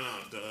shit? No,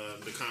 the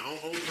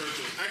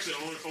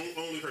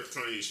only heard the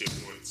Kanye shit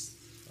once.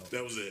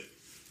 That was it.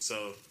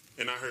 So,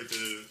 and I heard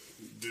the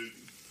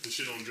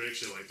shit on Drake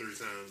shit like 3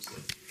 times.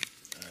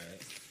 All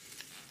right.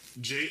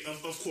 Jay,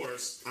 of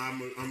course,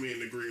 I'm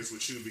in agreement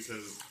with you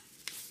because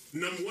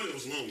number one, it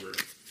was longer,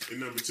 and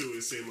number two,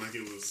 it seemed like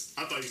it was.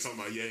 I thought you were talking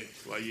about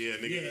like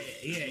nigga,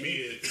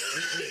 mid.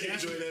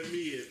 Enjoy that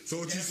mid. So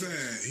what you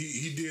saying?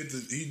 He did the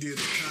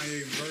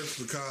Kanye verse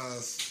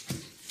because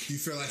he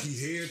felt like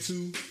he had to,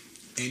 and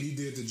he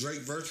did the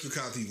Drake verse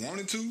because he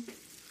wanted to.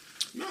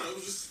 No, it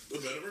was just a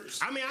better verse.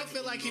 I mean, I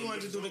feel like he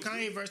wanted to do the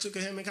Kanye verse too,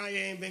 because him and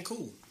Kanye ain't been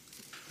cool.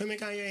 Him and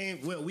Kanye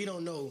ain't. Well, we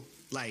don't know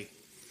like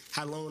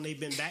how long they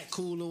been back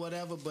cool or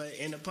whatever, but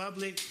in the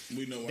public,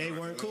 We know they what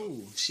weren't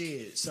cool.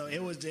 Shit. So it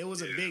was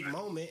a big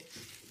moment.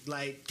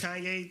 Like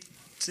Kanye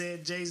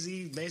said,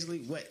 Jay-Z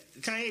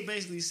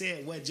basically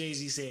said what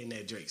Jay-Z said in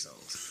that Drake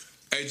songs.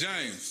 Hey,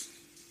 James.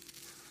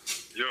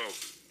 Yo.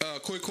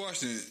 Quick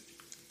question.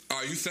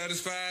 Are you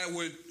satisfied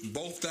with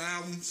both the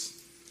albums?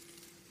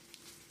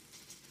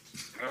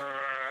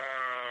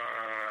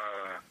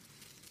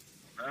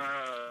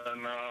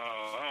 No,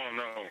 I don't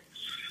know.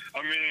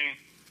 I mean,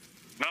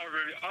 not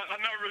really. I've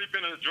not really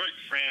been a Drake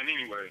fan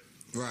anyway.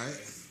 Right.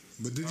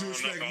 But did you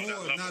expect know about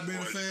more that not being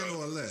a Lover fan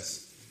Boy or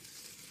less?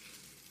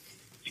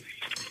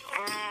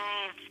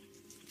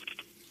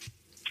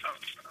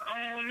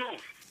 I don't know.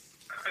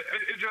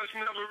 It just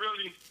never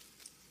really.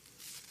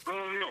 I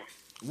don't know.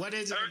 What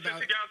is it Ever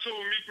about? since he got to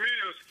Meek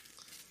Mills,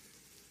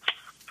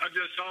 I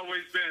just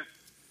always been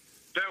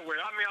that way.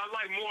 I mean, I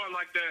like more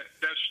like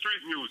that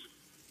street music.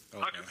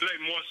 I can play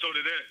more so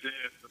to that than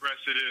the rest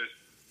of this.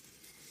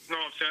 You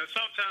know what I'm saying?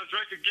 Sometimes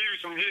Drake could give you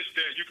some hits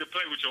that you can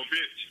play with your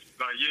bitch.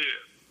 Like,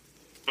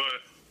 yeah. But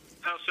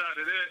outside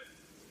of that,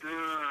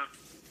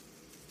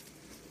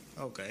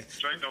 Okay.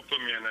 Drake don't put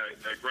me in that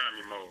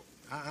Grammy mode.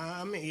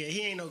 I mean, yeah,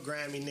 he ain't no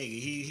Grammy nigga.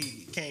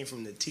 He came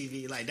from the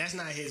TV. Like that's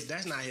not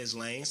his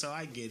lane. So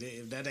I get it.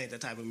 If that ain't the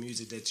type of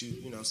music that you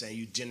know what I'm saying,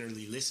 you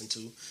generally listen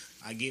to,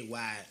 I get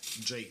why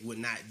Drake would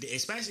not,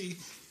 especially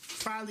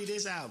probably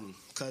this album,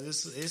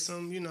 cause it's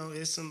some, you know,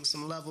 it's some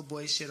Lover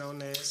Boy shit on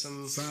there.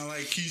 Some Sound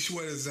like Keith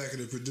Sweat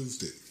executive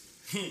produced it.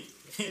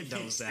 it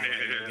don't sound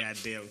like no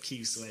goddamn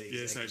Keith Sweat.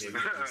 Yes, actually.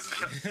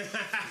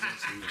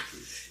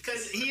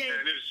 Cause he ain't.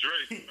 And it's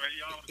Drake.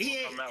 He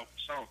ain't. Come out with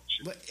songs.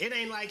 But it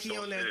ain't like he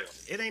Don't on that.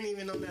 say It ain't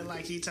even on that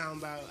like he talking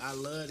about I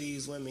love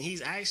these women.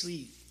 He's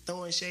actually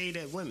throwing shade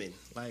at women.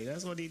 Like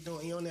that's what he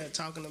doing. He on there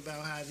talking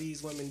about how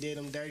these women did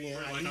him dirty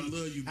and how Like, he, I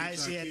love you, bitch,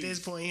 actually I at kill this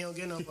you. point he don't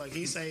get no fuck.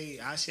 He say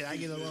I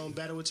get along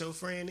better with your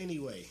friend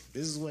anyway.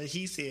 This is what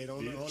he said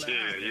on the album.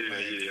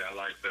 Yeah, I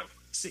like them.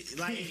 See,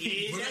 like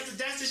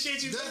that's the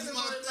shit you That's talking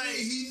my about. thing. Like,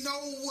 He know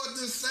what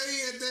to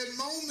say at that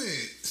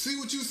moment. See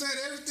what you said?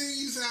 Everything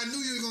you said, I knew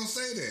you was gonna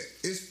say that.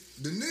 It's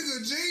the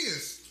nigga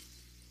genius.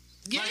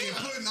 yeah.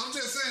 Like I'm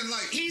just saying,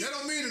 like that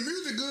don't mean the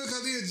music good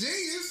because he a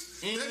genius.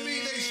 That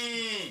mean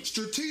they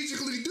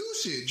strategically do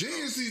shit.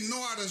 Geniuses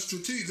know how to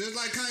strategic. Just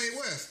like Kanye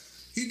West,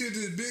 he did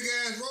this big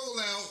ass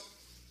rollout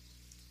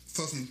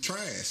for some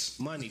trash.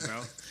 Money,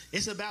 bro.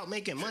 It's about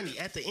making money.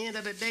 At the end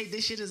of the day,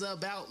 this shit is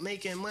about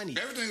making money.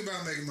 Everything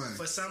about making money.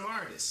 For some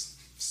artists.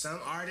 Some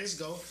artists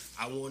go,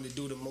 I want to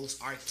do the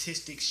most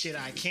artistic shit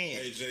I can.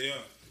 Hey,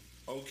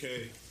 JR.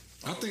 Okay.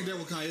 I think that's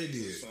what Kanye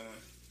did. Fine.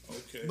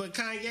 Okay. But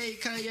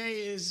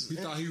Kanye is... He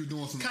thought he was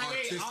doing some Kanye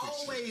artistic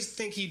always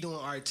think he doing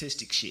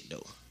artistic shit,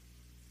 though.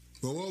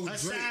 But what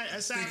was Drake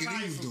aside thinking he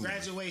probably was from doing?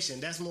 Graduation,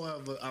 that's more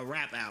of a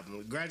rap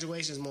album.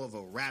 Graduation is more of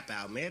a rap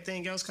album.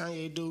 Everything else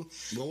Kanye do.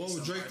 But what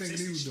was Drake thinking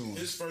he was doing?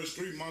 His first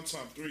three, my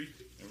top three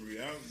in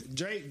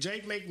reality.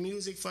 Drake make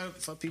music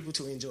for people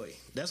to enjoy.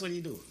 That's what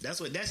he do.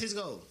 That's his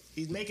goal.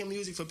 He's making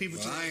music for people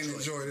to I ain't enjoy.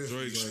 enjoy this.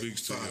 Drake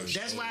speaks to us.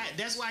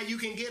 That's why you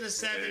can get a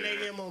 7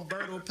 a.m. on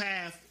Bertle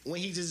Path when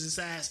he just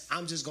decides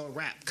I'm just gonna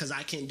rap because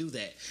I can do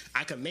that.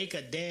 I can make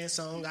a dance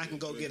song. I can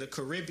go get a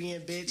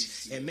Caribbean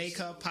bitch and make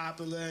her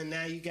popular, and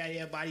now you got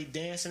everybody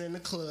dancing in the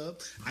club.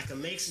 I can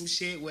make some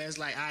shit where it's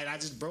like, all right, I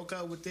just broke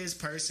up with this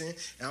person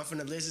and I'm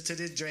finna listen to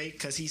this Drake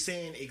because he's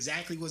saying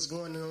exactly what's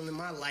going on in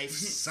my life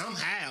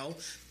somehow.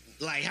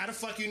 Like, how the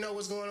fuck you know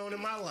what's going on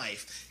in my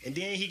life? And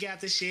then he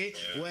got the shit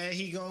where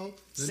he gon'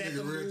 set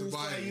the mood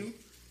for you.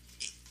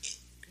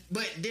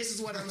 But this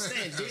is what I'm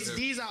saying.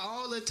 These are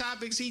all the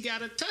topics he got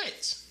to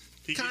touch.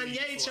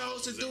 Kanye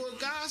chose to do a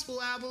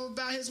gospel album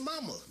about his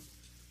mama.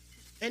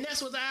 And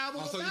that's what the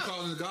album So you about.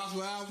 calling it a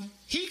gospel album?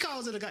 He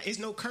calls it a gospel. It's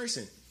no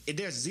cursing.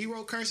 There's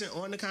zero cursing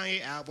on the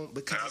Kanye album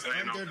because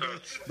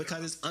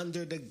it's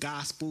under the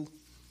gospel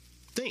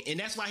thing. And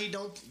that's why he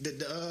don't...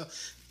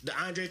 The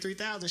Andre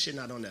 3000 shit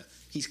not on there.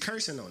 He's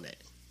cursing on that.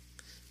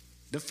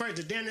 The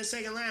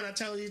second line, I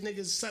tell these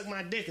niggas suck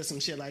my dick or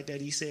some shit like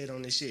that. He said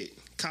on this shit.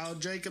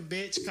 Called Drake a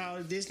bitch.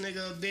 Called this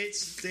nigga a bitch.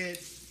 Said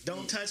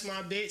don't touch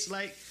my bitch.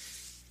 Like,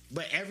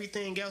 but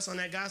everything else on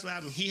that gospel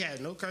album, he had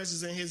no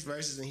curses in his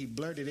verses, and he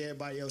blurted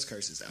everybody else's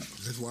curses out.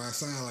 That's why it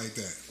sound like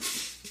that.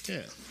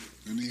 Yeah.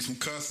 You need some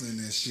cussing in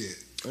that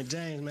shit. Well,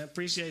 James, man,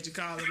 appreciate you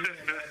calling me.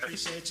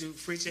 Appreciate you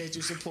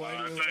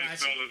supporting me.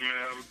 Thanks, fellas, man.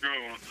 Have a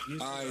good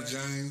one. All right,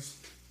 James.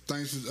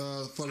 Thanks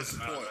for the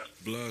support.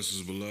 Bless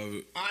his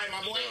beloved. All right,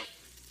 my boy.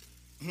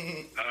 All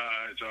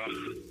right, y'all.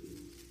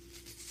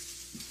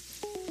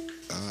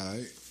 All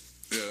right.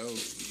 Yeah, that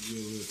was a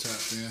good little tap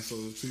dance. So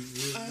the people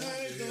really want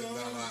to hear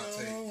about our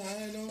take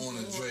on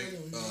the Drake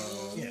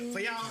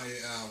Kanye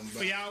album.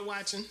 For y'all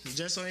watching,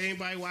 just so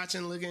anybody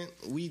watching, looking,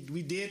 we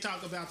did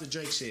talk about the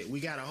Drake shit.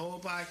 We got a whole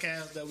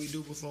podcast that we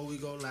do before we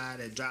go live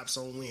that drops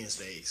on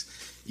Wednesdays.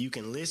 You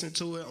can listen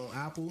to it on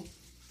Apple,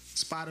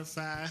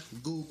 Spotify,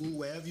 Google,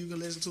 wherever you can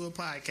listen to a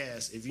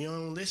podcast. If you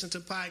don't listen to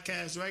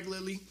podcasts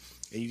regularly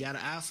and you got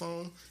an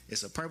iPhone,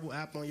 it's a purple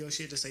app on your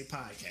shit to say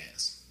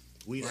podcast.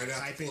 We Right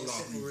type in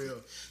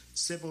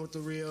Sipping with the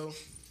Real.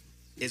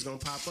 It's gonna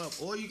pop up.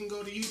 Or you can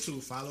go to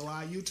YouTube, follow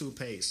our YouTube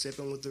page,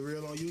 Sipping with the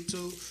Real on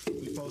YouTube.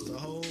 We post a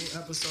whole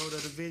episode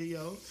of the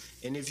video.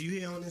 And if you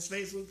here on this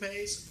Facebook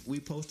page, we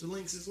post the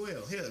links as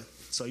well here.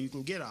 So you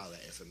can get all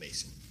that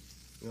information.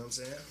 You know what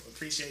I'm saying?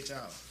 Appreciate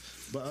y'all.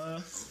 But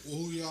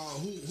who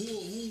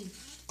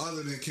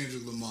other than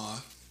Kendrick Lamar,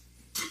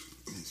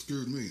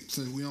 excuse me,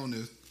 since we on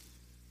this,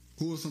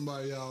 who is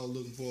somebody y'all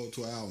looking forward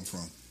to an album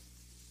from?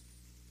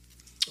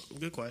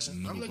 Good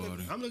question. I'm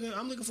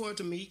looking forward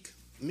to Meek.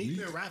 Meek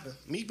been rapping.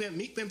 Meek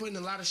been putting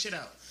a lot of shit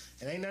out.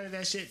 And ain't none of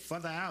that shit for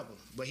the album.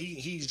 But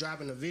he's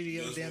dropping a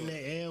video damn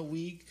near every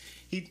week.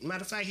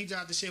 Matter of fact, he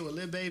dropped the shit with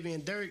Lil Baby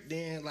and Durk.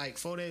 Then like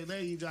 4 days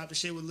later, he dropped the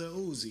shit with Lil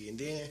Uzi. And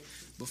then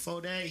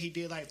before that, he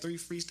did like 3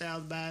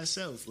 freestyles by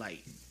himself.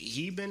 Like,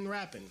 he been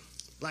rapping.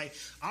 Like,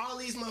 all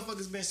these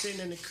motherfuckers been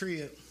sitting in the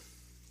crib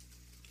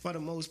for the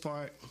most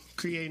part,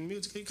 creating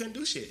music. They couldn't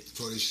do shit.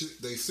 So they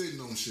sitting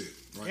on shit,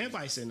 right?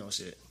 Everybody sitting on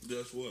shit.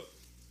 Guess what?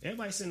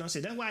 Everybody sitting on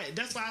shit.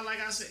 That's why like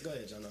I said, go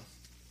ahead, Jono.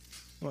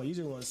 Well, you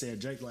just want to say a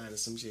Drake line or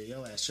some shit.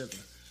 Your ass tripping.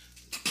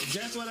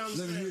 That's what I'm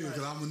saying. Let me hear it,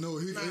 because I'm going to know.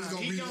 I'm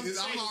already going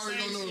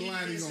to know the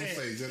line he's going to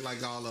say, just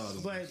like all the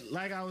others. But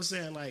like I was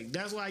saying, like,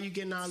 that's why you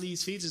getting all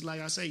these features.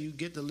 Like I say, you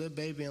get the Lil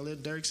Baby and Lil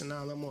Durks and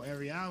all them on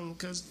every album,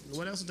 because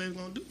what else were they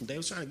going to do? They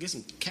was trying to get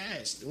some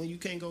cash. When you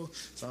can't go,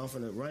 so I'm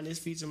finna run this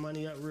feature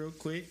money up real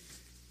quick.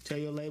 Tell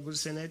your label to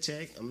send that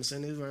check. I'm gonna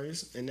send this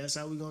verse, and that's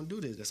how we gonna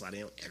do this. That's why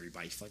they on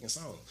everybody fucking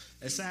song.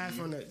 Aside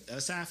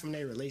from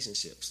their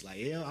relationships, like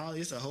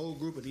it's a whole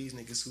group of these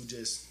niggas who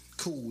just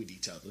cool with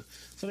each other,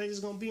 so they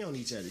just gonna be on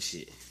each other's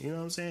shit. You know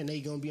what I'm saying? They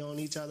gonna be on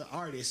each other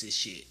artists'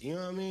 shit. You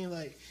know what I mean?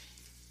 Like,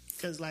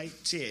 cause like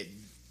shit,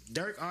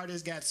 Durk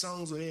artists got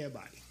songs with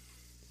everybody.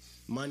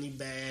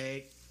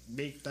 Moneybag,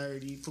 Big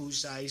 30, Pooh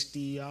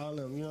Shiesty, all of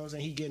them. You know what I'm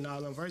saying? He getting all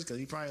them verses because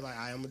he probably like,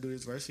 I'm gonna do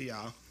this verse for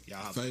y'all. Y'all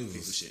have people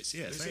shit.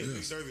 Yeah,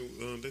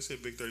 they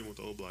said Big 30 went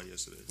to O Block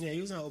yesterday. Yeah, he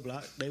was on O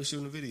Block. They were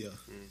shooting a video.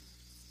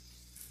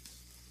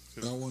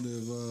 I wonder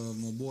if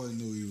my boy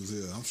knew he was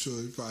here. I'm sure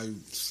he probably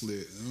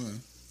slid.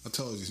 I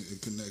told you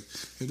it connect.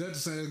 Is that the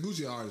same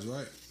Gucci artist,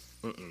 right?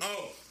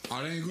 Oh,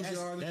 are they Gucci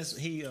artists? That's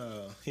he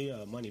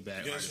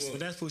Moneybag artist, what? but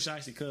that's Pooh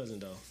Shiesty cousin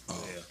though.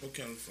 Oh, yeah. What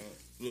kind of fun?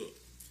 Look,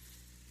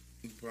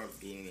 you probably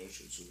doing that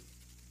shit too.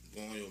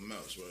 Go on your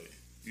mouse, right?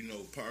 You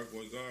know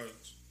Parkway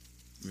Gardens.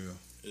 Yeah.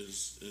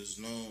 Is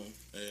known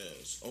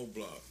as O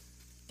Block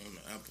on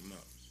the Apple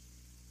Maps.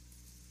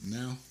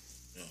 Now?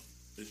 Yeah.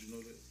 Did you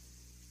know that?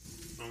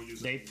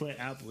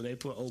 They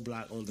put O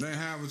Block on the. They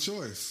have a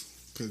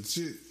choice. Cause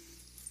shit.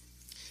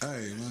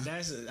 Hey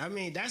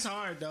man. That's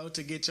hard though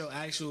to get your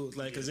actual,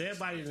 like, cause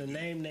everybody to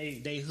name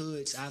they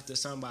hoods after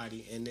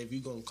somebody, and if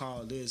you gonna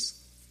call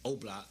this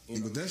O-Block. You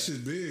know But that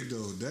shit big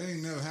though. That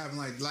ain't never happened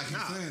like you saying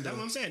that's though. what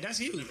I'm saying. That's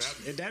huge.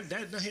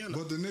 That hell no.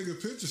 But the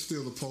nigga picture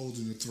still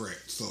opposing the threat.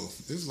 So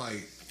it's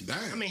like,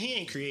 damn. I mean, he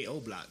ain't create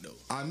O-Block though.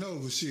 I know,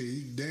 but shit,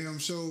 he damn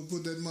sure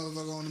put that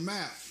motherfucker on the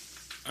map.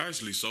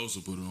 Actually,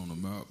 Sosa put it on the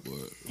map,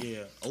 but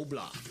Yeah,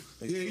 O-Block.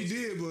 Yeah, he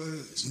did, but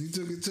he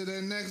took it to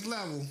that next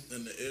level.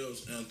 And the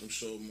L's anthem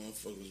showed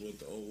motherfuckers what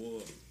the old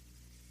war.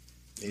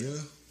 Yeah.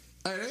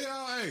 Hey, they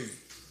all,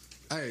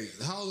 hey,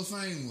 Hall of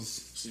Fame was.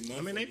 See,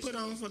 I mean, they put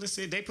on for the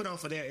city. They put on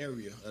for their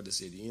area of the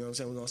city. You know what I'm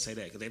saying? We're gonna say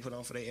that because they put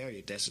on for their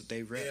area. That's what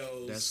they rep.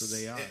 L's, That's what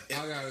they are.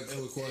 I got a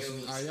quick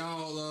question. Are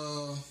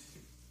y'all,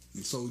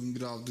 so we can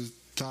get off this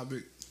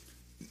topic,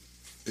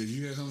 if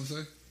you had something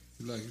to say?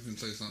 You can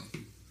say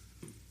something.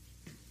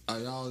 Are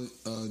y'all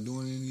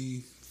doing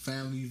any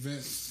family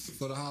events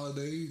for the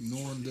holiday,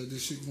 knowing that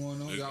this shit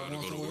going on? they Y'all gotta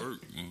want go to to work?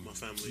 work. My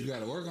family. You got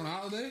to work on the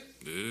holiday?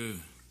 Yeah.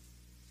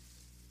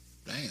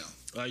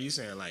 Damn. You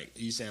saying like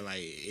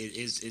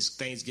it's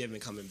Thanksgiving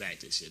coming back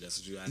this year? That's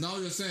what you got. No,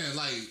 I'm just saying,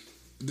 like,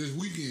 this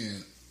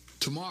weekend,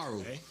 tomorrow.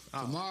 Okay.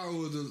 Oh. Tomorrow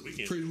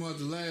is pretty much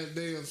the last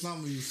day of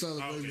summer. You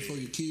celebrate before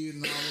your kid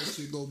and all that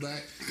shit go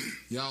back.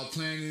 Y'all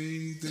planning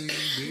anything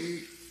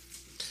big?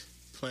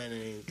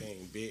 Planning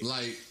anything big?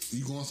 Like,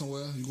 you going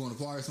somewhere? You going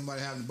to party?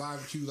 Somebody having a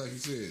barbecue, like you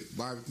said,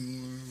 barbecue.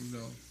 You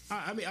know.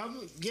 I mean,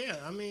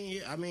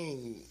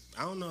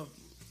 I don't know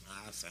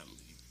if our family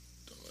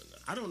doing that.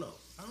 I don't know.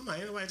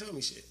 Ain't nobody tell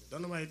me shit.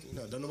 Don't nobody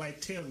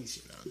tell me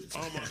shit.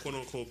 All my quote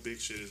unquote big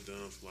shit is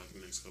done for like the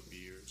next couple of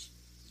years.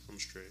 I'm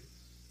straight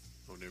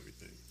on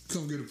everything.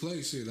 Come get a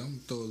plate, shit. I'm gonna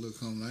throw a little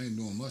comment. I ain't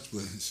doing much,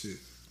 but shit.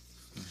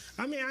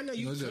 I mean, I know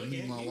you just me,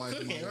 cooking. my wife,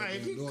 Cooking, and my right?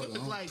 If you daughter. I cook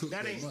don't like cook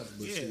that ain't much,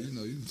 but shit, you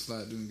know, you can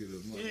slide through and get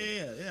a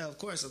muffin. Yeah, of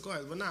course.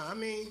 But nah, I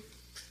mean,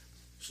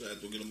 Should I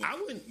have to get a I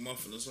wouldn't.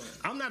 muffin or something?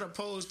 I'm not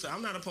opposed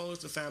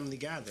to family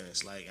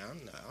gatherings. Like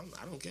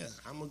I don't care.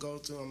 I'm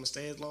gonna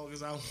stay as long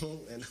as I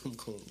want, and I'm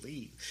gonna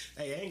leave.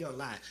 Hey, I ain't gonna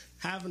lie.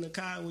 Having a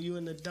car when you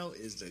an adult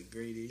is the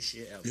greatest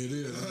shit ever. It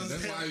is.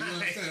 That's why you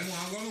understand.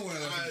 I'm going nowhere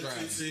else to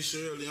drive.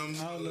 Shirley,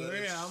 I'm On the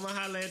real, I'm gonna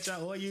holler at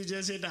y'all, or you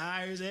just hit the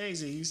Irish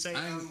exit. You say,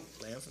 I'm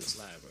finna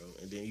slide, bro.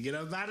 And then you get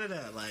up out of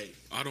there. Like,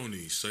 I don't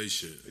even say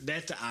shit.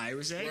 that's the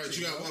Irish exit. Right,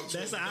 you gotta walk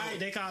That's to the door.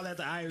 They call that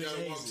the Irish You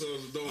gotta walk exit.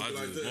 to the door I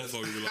like just that.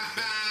 motherfucker be like,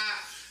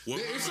 what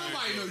If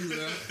somebody know you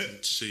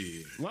there.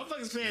 shit.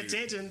 Motherfuckers pay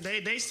attention. They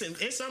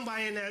it's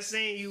somebody in that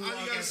scene you All walk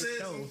you gotta at say the is,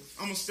 door.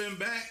 I'm gonna spin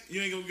back.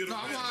 You ain't gonna get a No,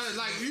 I'm not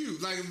like you.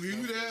 Like, if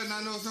you there and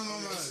I know something,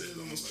 I'm like,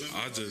 I'm gonna spin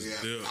I back. just yeah,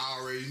 dip. I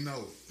already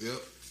know.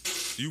 Yep.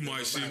 You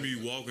might see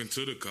me walking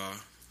to the car,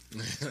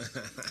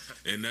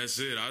 and that's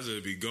it. I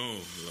just be gone.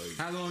 Like,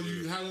 How long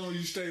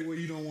you stay where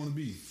you don't want to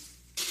be?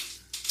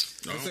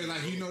 Let's say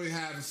like you know they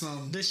having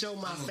some. To show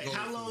my I'm gonna face. go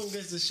How with long this.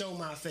 is to show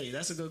my face?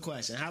 That's a good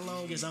question. How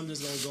long is I'm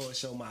just gonna go and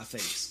show my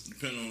face?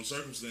 Depending on the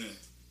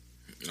circumstance.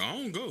 I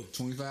don't go.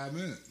 25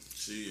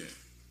 minutes. Shit.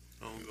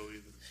 I don't go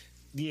either.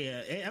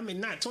 Yeah, I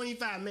mean not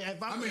 25 minutes.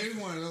 If I mean, it's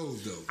one of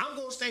those though. I'm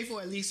gonna stay for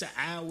at least an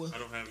hour. I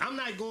don't have. I'm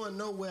not going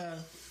nowhere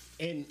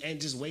and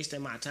just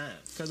wasting my time.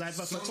 Because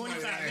for Somebody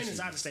 25 ask minutes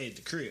you. I'd stay at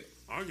the crib.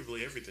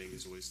 Arguably, everything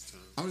is a waste of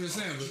time. I'm just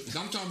saying, but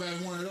I'm talking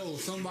about one of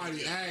those.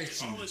 Somebody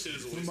asks All you. this shit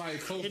is a waste of Somebody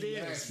time. close It to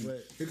is, ask you.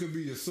 but- It could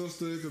be your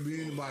sister. It could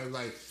be anybody.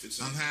 Like,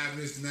 I'm having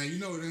this now. You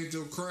know it ain't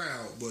your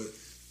crowd, but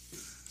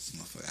this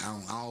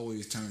motherfucker, I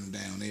always turn them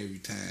down every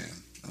time.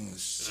 I'm gonna.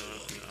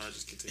 I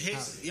just continue.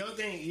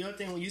 Your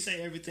thing when you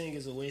say everything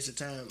is a waste of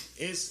time,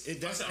 that's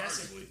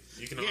arguably.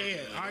 You can yeah,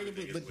 argue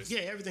arguably, everything is a but waste yeah,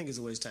 everything is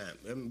a waste of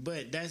time.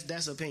 But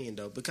that's opinion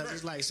though, because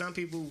it's like some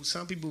people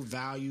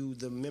value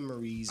the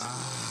memories,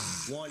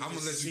 wanting I'ma to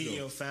let you see go.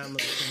 your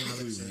family.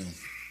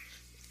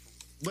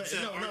 But I'm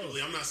saying no,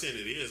 arguably, I'm not saying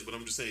it is, but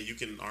I'm just saying you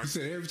can You argue.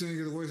 said everything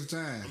is a waste of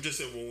time. I'm just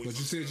saying when we. But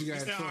you said you got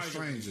to He said trust arguably.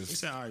 strangers. He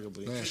said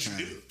arguably. Last you time.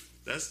 do.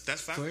 That's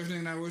fact. So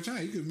everything not worth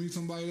time. You could meet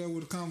somebody there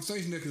with a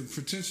conversation that could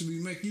potentially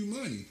make you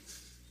money.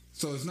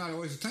 So it's not a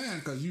waste of time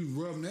because you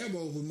rubbing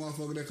elbows with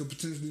motherfucker that could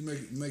potentially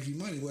make you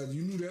money, whether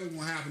you knew that was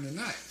gonna happen or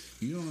not.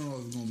 You don't know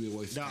if it's gonna be a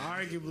waste The of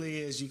time. arguably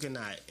is you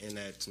cannot, and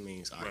that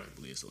means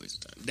arguably it's a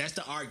waste of time. That's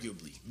the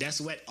arguably. That's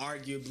what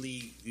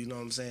arguably. You know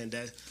what I'm saying?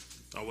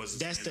 I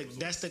wasn't. That's saying it was a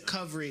the waste of time.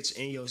 coverage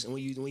in your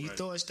when you Right.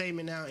 throw a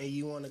statement out and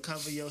you want to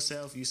cover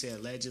yourself. You say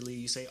allegedly.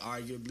 You say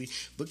arguably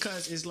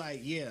because it's like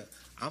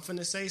I'm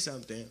finna say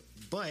something,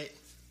 but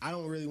I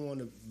don't really want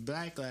to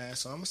backlash,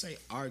 so I'm gonna say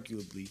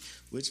arguably,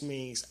 which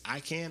means I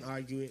can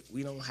argue it.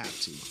 We don't have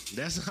to.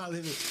 That's all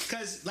it means.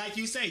 Because like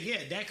you say,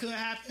 that could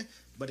happen,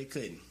 but it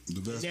couldn't.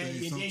 The best Then-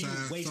 thing, and then you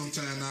wasted your sometimes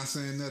time. not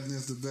saying nothing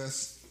is the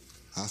best.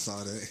 I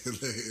saw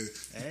that.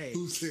 Hey.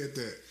 Who said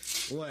that?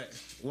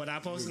 What I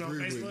posted You on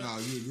agree Facebook? with? No,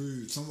 you agree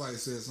with. Somebody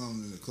said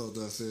something in the club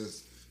that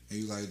says, and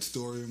you like, the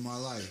story of my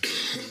life.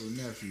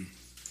 My nephew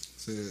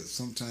said,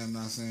 sometimes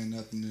not saying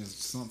nothing is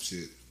some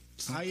shit.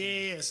 Oh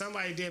yeah.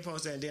 Somebody did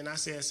post that, and then I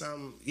said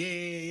something.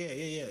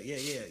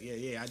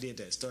 Yeah. I did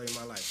that. Story of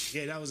my life.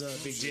 Yeah, that was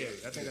Big Jerry.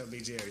 I think that was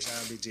Big Jerry.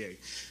 Shout out Big Jerry.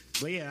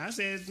 But yeah, I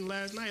said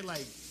last night,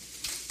 like,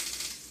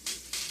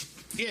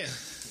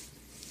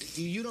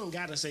 you don't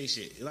gotta say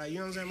shit. Like, you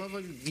know what I'm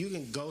saying, motherfucker? You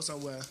can go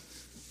somewhere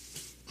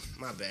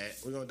My bad.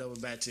 We're gonna double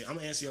back to you. I'm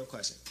gonna answer your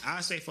question.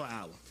 I'll stay for an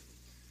hour.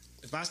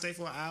 If I stay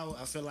for an hour,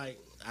 I feel like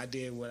I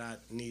did what I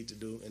need to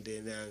do, and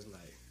then it's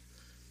like,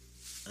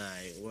 all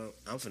right, well,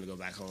 I'm finna go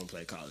back home and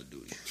play Call of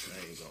Duty.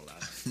 I ain't gonna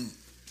lie.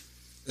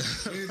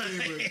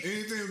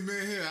 anything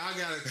been here, I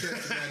gotta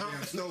catch the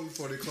goddamn store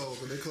before they close.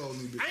 But they close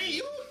me. I ain't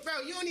you,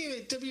 bro. You don't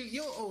even.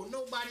 You don't owe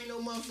nobody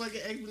no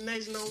motherfucking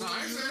explanation. No, I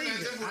ain't saying that.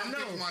 That's what I'm know.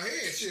 thinking in my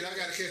head. Shit, I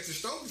gotta catch the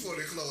store before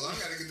they close. I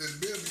gotta get this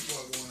bill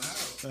before I go in the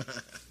house.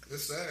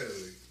 It's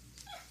Saturday.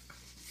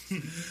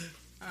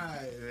 All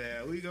right,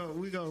 man.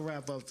 We gonna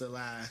wrap up the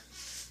live.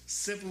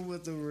 Sipping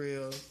with the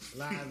Real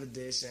live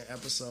edition,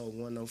 episode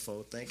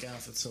 104. Thank y'all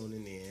for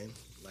tuning in.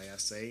 Like I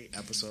say,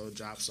 episode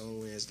drops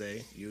on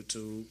Wednesday.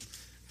 YouTube,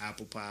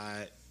 Apple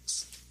Pod,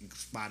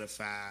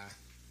 Spotify,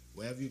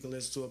 wherever you can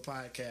listen to a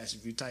podcast.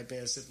 If you type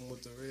in Sipping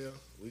with the Real,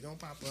 we gonna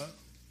pop up.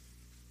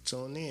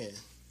 Tune in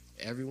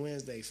every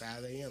Wednesday,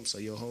 5 a.m. So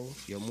your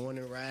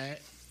morning ride.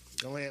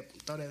 Go ahead,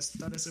 throw that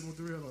Sipping with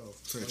the Real on.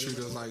 So treat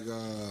us like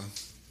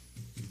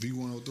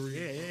V103.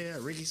 Yeah.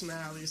 Ricky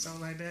Smiley or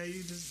something like that.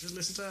 You just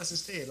listen to us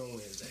instead on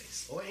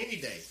Wednesdays or any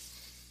day.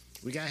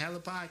 We got hella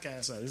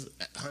podcasts on. This is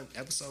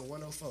episode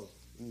 104.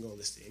 You can go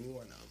listen to any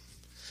one of them.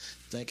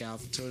 Thank y'all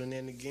for tuning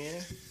in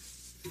again.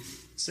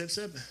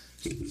 Sipping.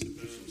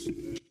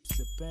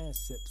 Sippin',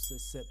 sip,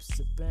 sip,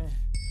 sippin'.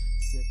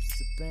 Sip,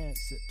 sippin',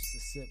 sip,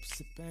 sip,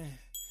 sippin'.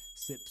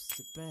 Sip,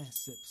 sippin',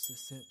 sip,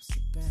 sip,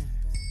 sippin'.